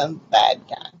explosion of bad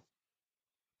time.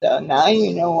 So now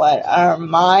you know what are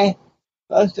my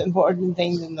most important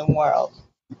things in the world.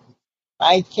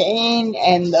 My cane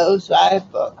and those 5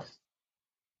 books.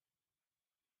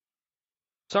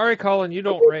 Sorry, Colin, you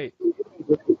don't rate.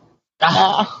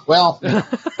 Well, but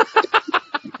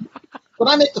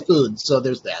I make the food, so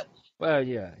there's that. Well,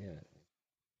 yeah.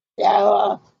 Yeah,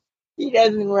 well, he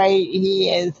doesn't rate. He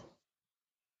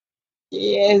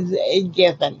is a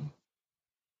given.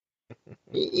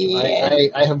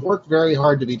 I have worked very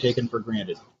hard to be taken for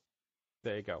granted.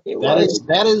 There you go.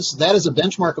 That is a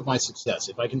benchmark of my success.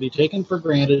 If I can be taken for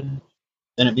granted,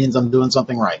 then it means I'm doing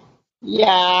something right.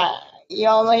 Yeah,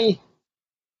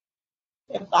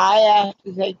 if I have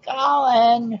to say,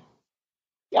 Colin,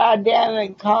 God damn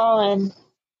it, Colin,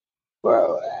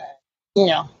 for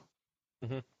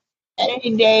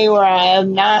any day where I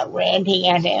am not ranting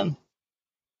at him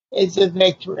is a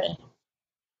victory,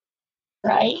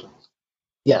 right?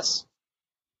 Yes.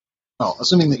 Oh,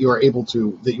 assuming that you were able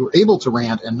to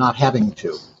rant and not having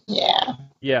to. Yeah.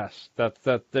 Yes, that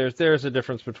there's a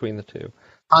difference between the two.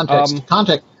 Context.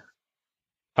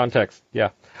 Yeah.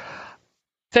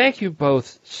 Thank you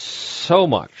both so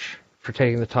much for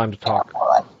taking the time to talk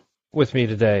with me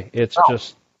today. It's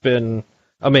just been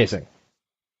amazing.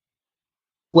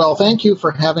 Well, thank you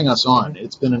for having us on.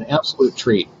 It's been an absolute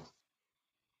treat.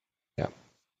 Yeah.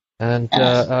 And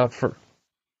for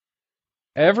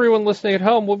everyone listening at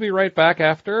home, we'll be right back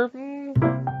after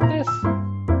this.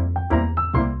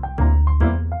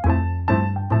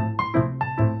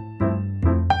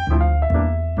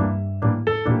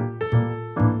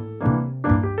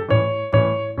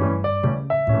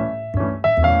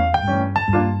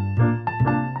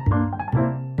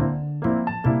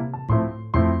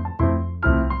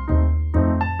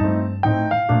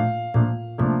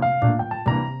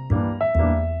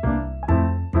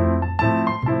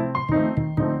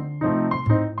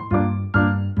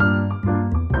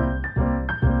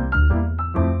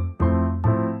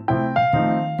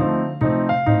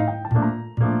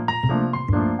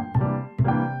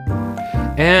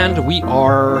 And we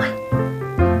are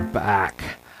back.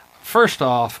 First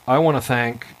off, I want to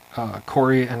thank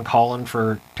Corey and Colin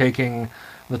for taking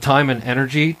the time and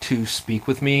energy to speak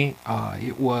with me.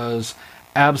 It was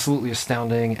absolutely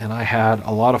astounding, and I had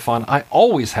a lot of fun. I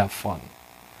always have fun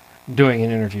doing an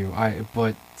interview,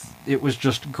 but it was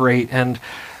just great, and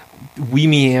we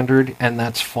meandered, and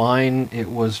that's fine. It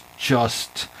was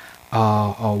just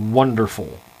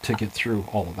wonderful to get through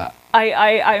all of that.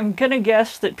 I'm going to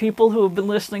guess that people who have been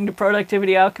listening to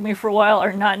Productivity Alchemy for a while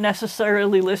are not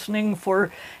necessarily listening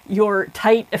for your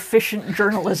tight, efficient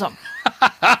journalism.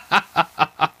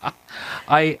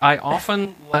 I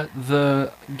often let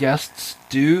the guests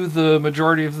do the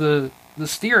majority of the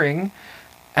steering,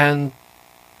 and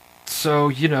so,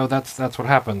 that's what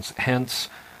happens. Hence,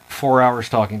 4 hours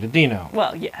talking to Dino.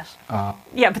 Well, yes.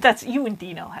 Yeah, but that's, you and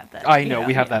Dino have that. I know,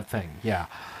 we have that thing, yeah.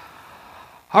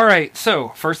 All right, so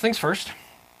first things first,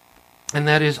 and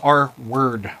that is our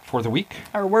word for the week.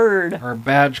 Our word. Our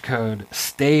badge code,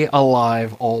 stay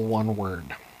alive, all one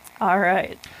word. All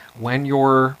right. When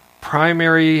your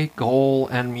primary goal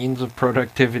and means of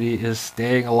productivity is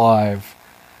staying alive,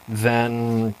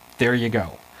 then there you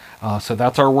go. So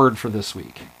that's our word for this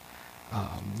week.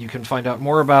 You can find out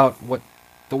more about what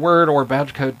the word or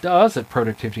badge code does at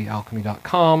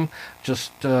productivityalchemy.com.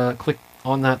 Just click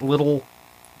on that little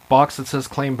box that says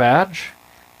claim badge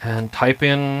and type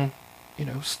in,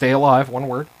 stay alive, one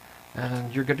word,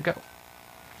 and you're good to go.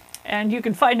 And you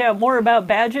can find out more about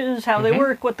badges, how they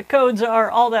work, what the codes are,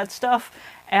 all that stuff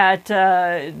at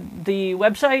the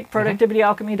website,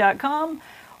 productivityalchemy.com,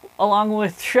 along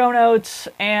with show notes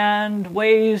and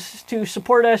ways to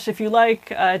support us if you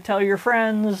like. Tell your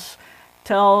friends,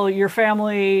 tell your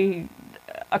family,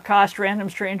 accost random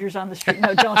strangers on the street.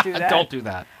 No, don't do that. Don't do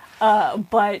that.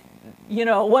 But,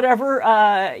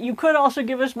 whatever. You could also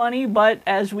give us money, but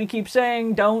as we keep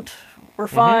saying, don't. We're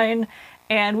fine.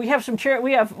 And we have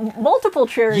we have multiple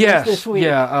charities this week.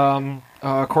 Yeah.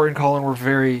 Corey and Colin were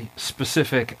very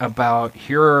specific about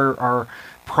here are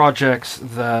projects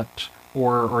that,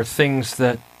 or things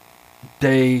that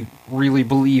they really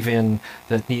believe in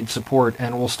that need support.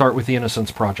 And we'll start with the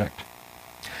Innocence Project.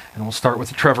 And we'll start with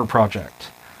the Trevor Project.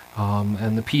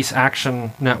 And the Peace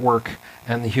Action Network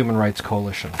and the Human Rights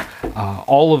Coalition.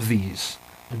 All of these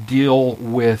deal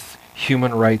with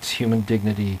human rights, human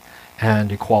dignity,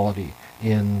 and equality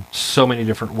in so many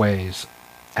different ways.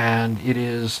 And it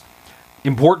is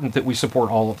important that we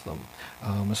support all of them,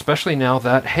 especially now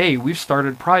that, hey, we've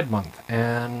started Pride Month,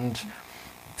 and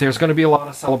there's going to be a lot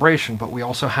of celebration, but we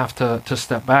also have to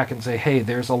step back and say, hey,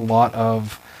 there's a lot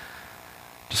of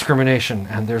discrimination,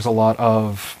 and there's a lot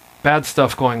of bad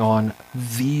stuff going on.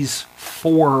 These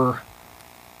 4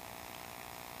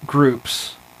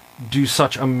 groups do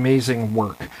such amazing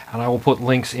work, and I will put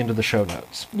links into the show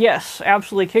notes. Yes,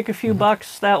 absolutely. Kick a few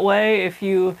bucks that way if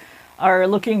you are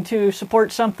looking to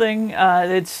support something.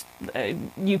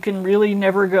 You can really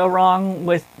never go wrong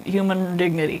with human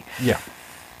dignity. Yeah,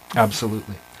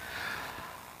 absolutely.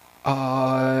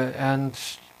 And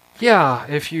yeah,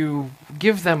 if you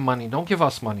give them money, don't give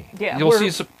us money. Yeah, you'll see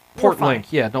a support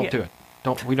link. Yeah, don't do it.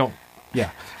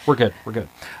 Yeah, we're good. We're good.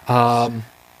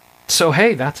 So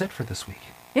hey, that's it for this week.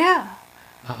 Yeah.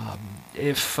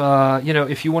 If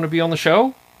you want to be on the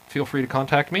show, feel free to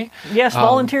contact me. Yes,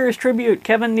 volunteer as tribute.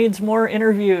 Kevin needs more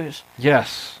interviews.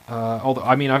 Yes. Although,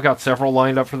 I've got several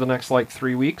lined up for the next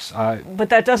 3 weeks. But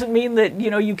that doesn't mean that,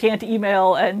 you can't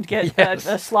email and get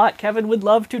a slot. Kevin would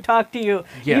love to talk to you.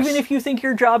 Yes. Even if you think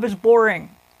your job is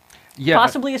boring. Yeah.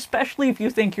 Possibly especially if you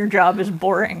think your job is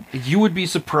boring. You would be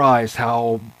surprised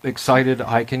how excited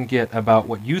I can get about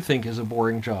what you think is a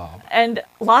boring job. And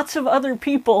lots of other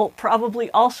people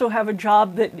probably also have a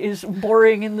job that is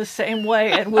boring in the same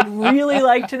way and would really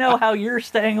like to know how you're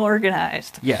staying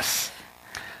organized. Yes.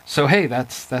 So hey,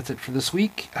 that's it for this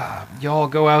week. Y'all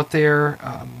go out there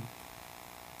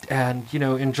and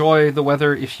enjoy the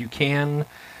weather if you can.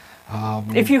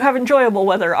 If you have enjoyable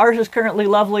weather. Ours is currently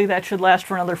lovely. That should last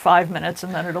for another 5 minutes,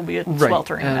 and then it'll be a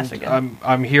sweltering mess again.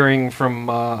 I'm hearing from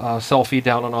Selfie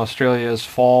down in Australia as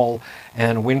fall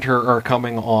and winter are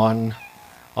coming on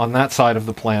that side of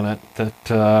the planet. That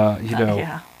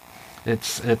yeah.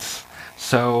 It's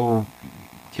so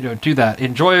do that.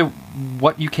 Enjoy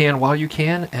what you can while you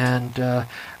can, and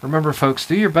remember, folks,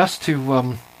 do your best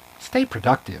to stay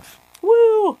productive.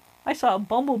 Woo! I saw a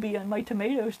bumblebee on my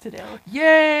tomatoes today.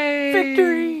 Yay!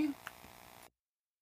 Victory!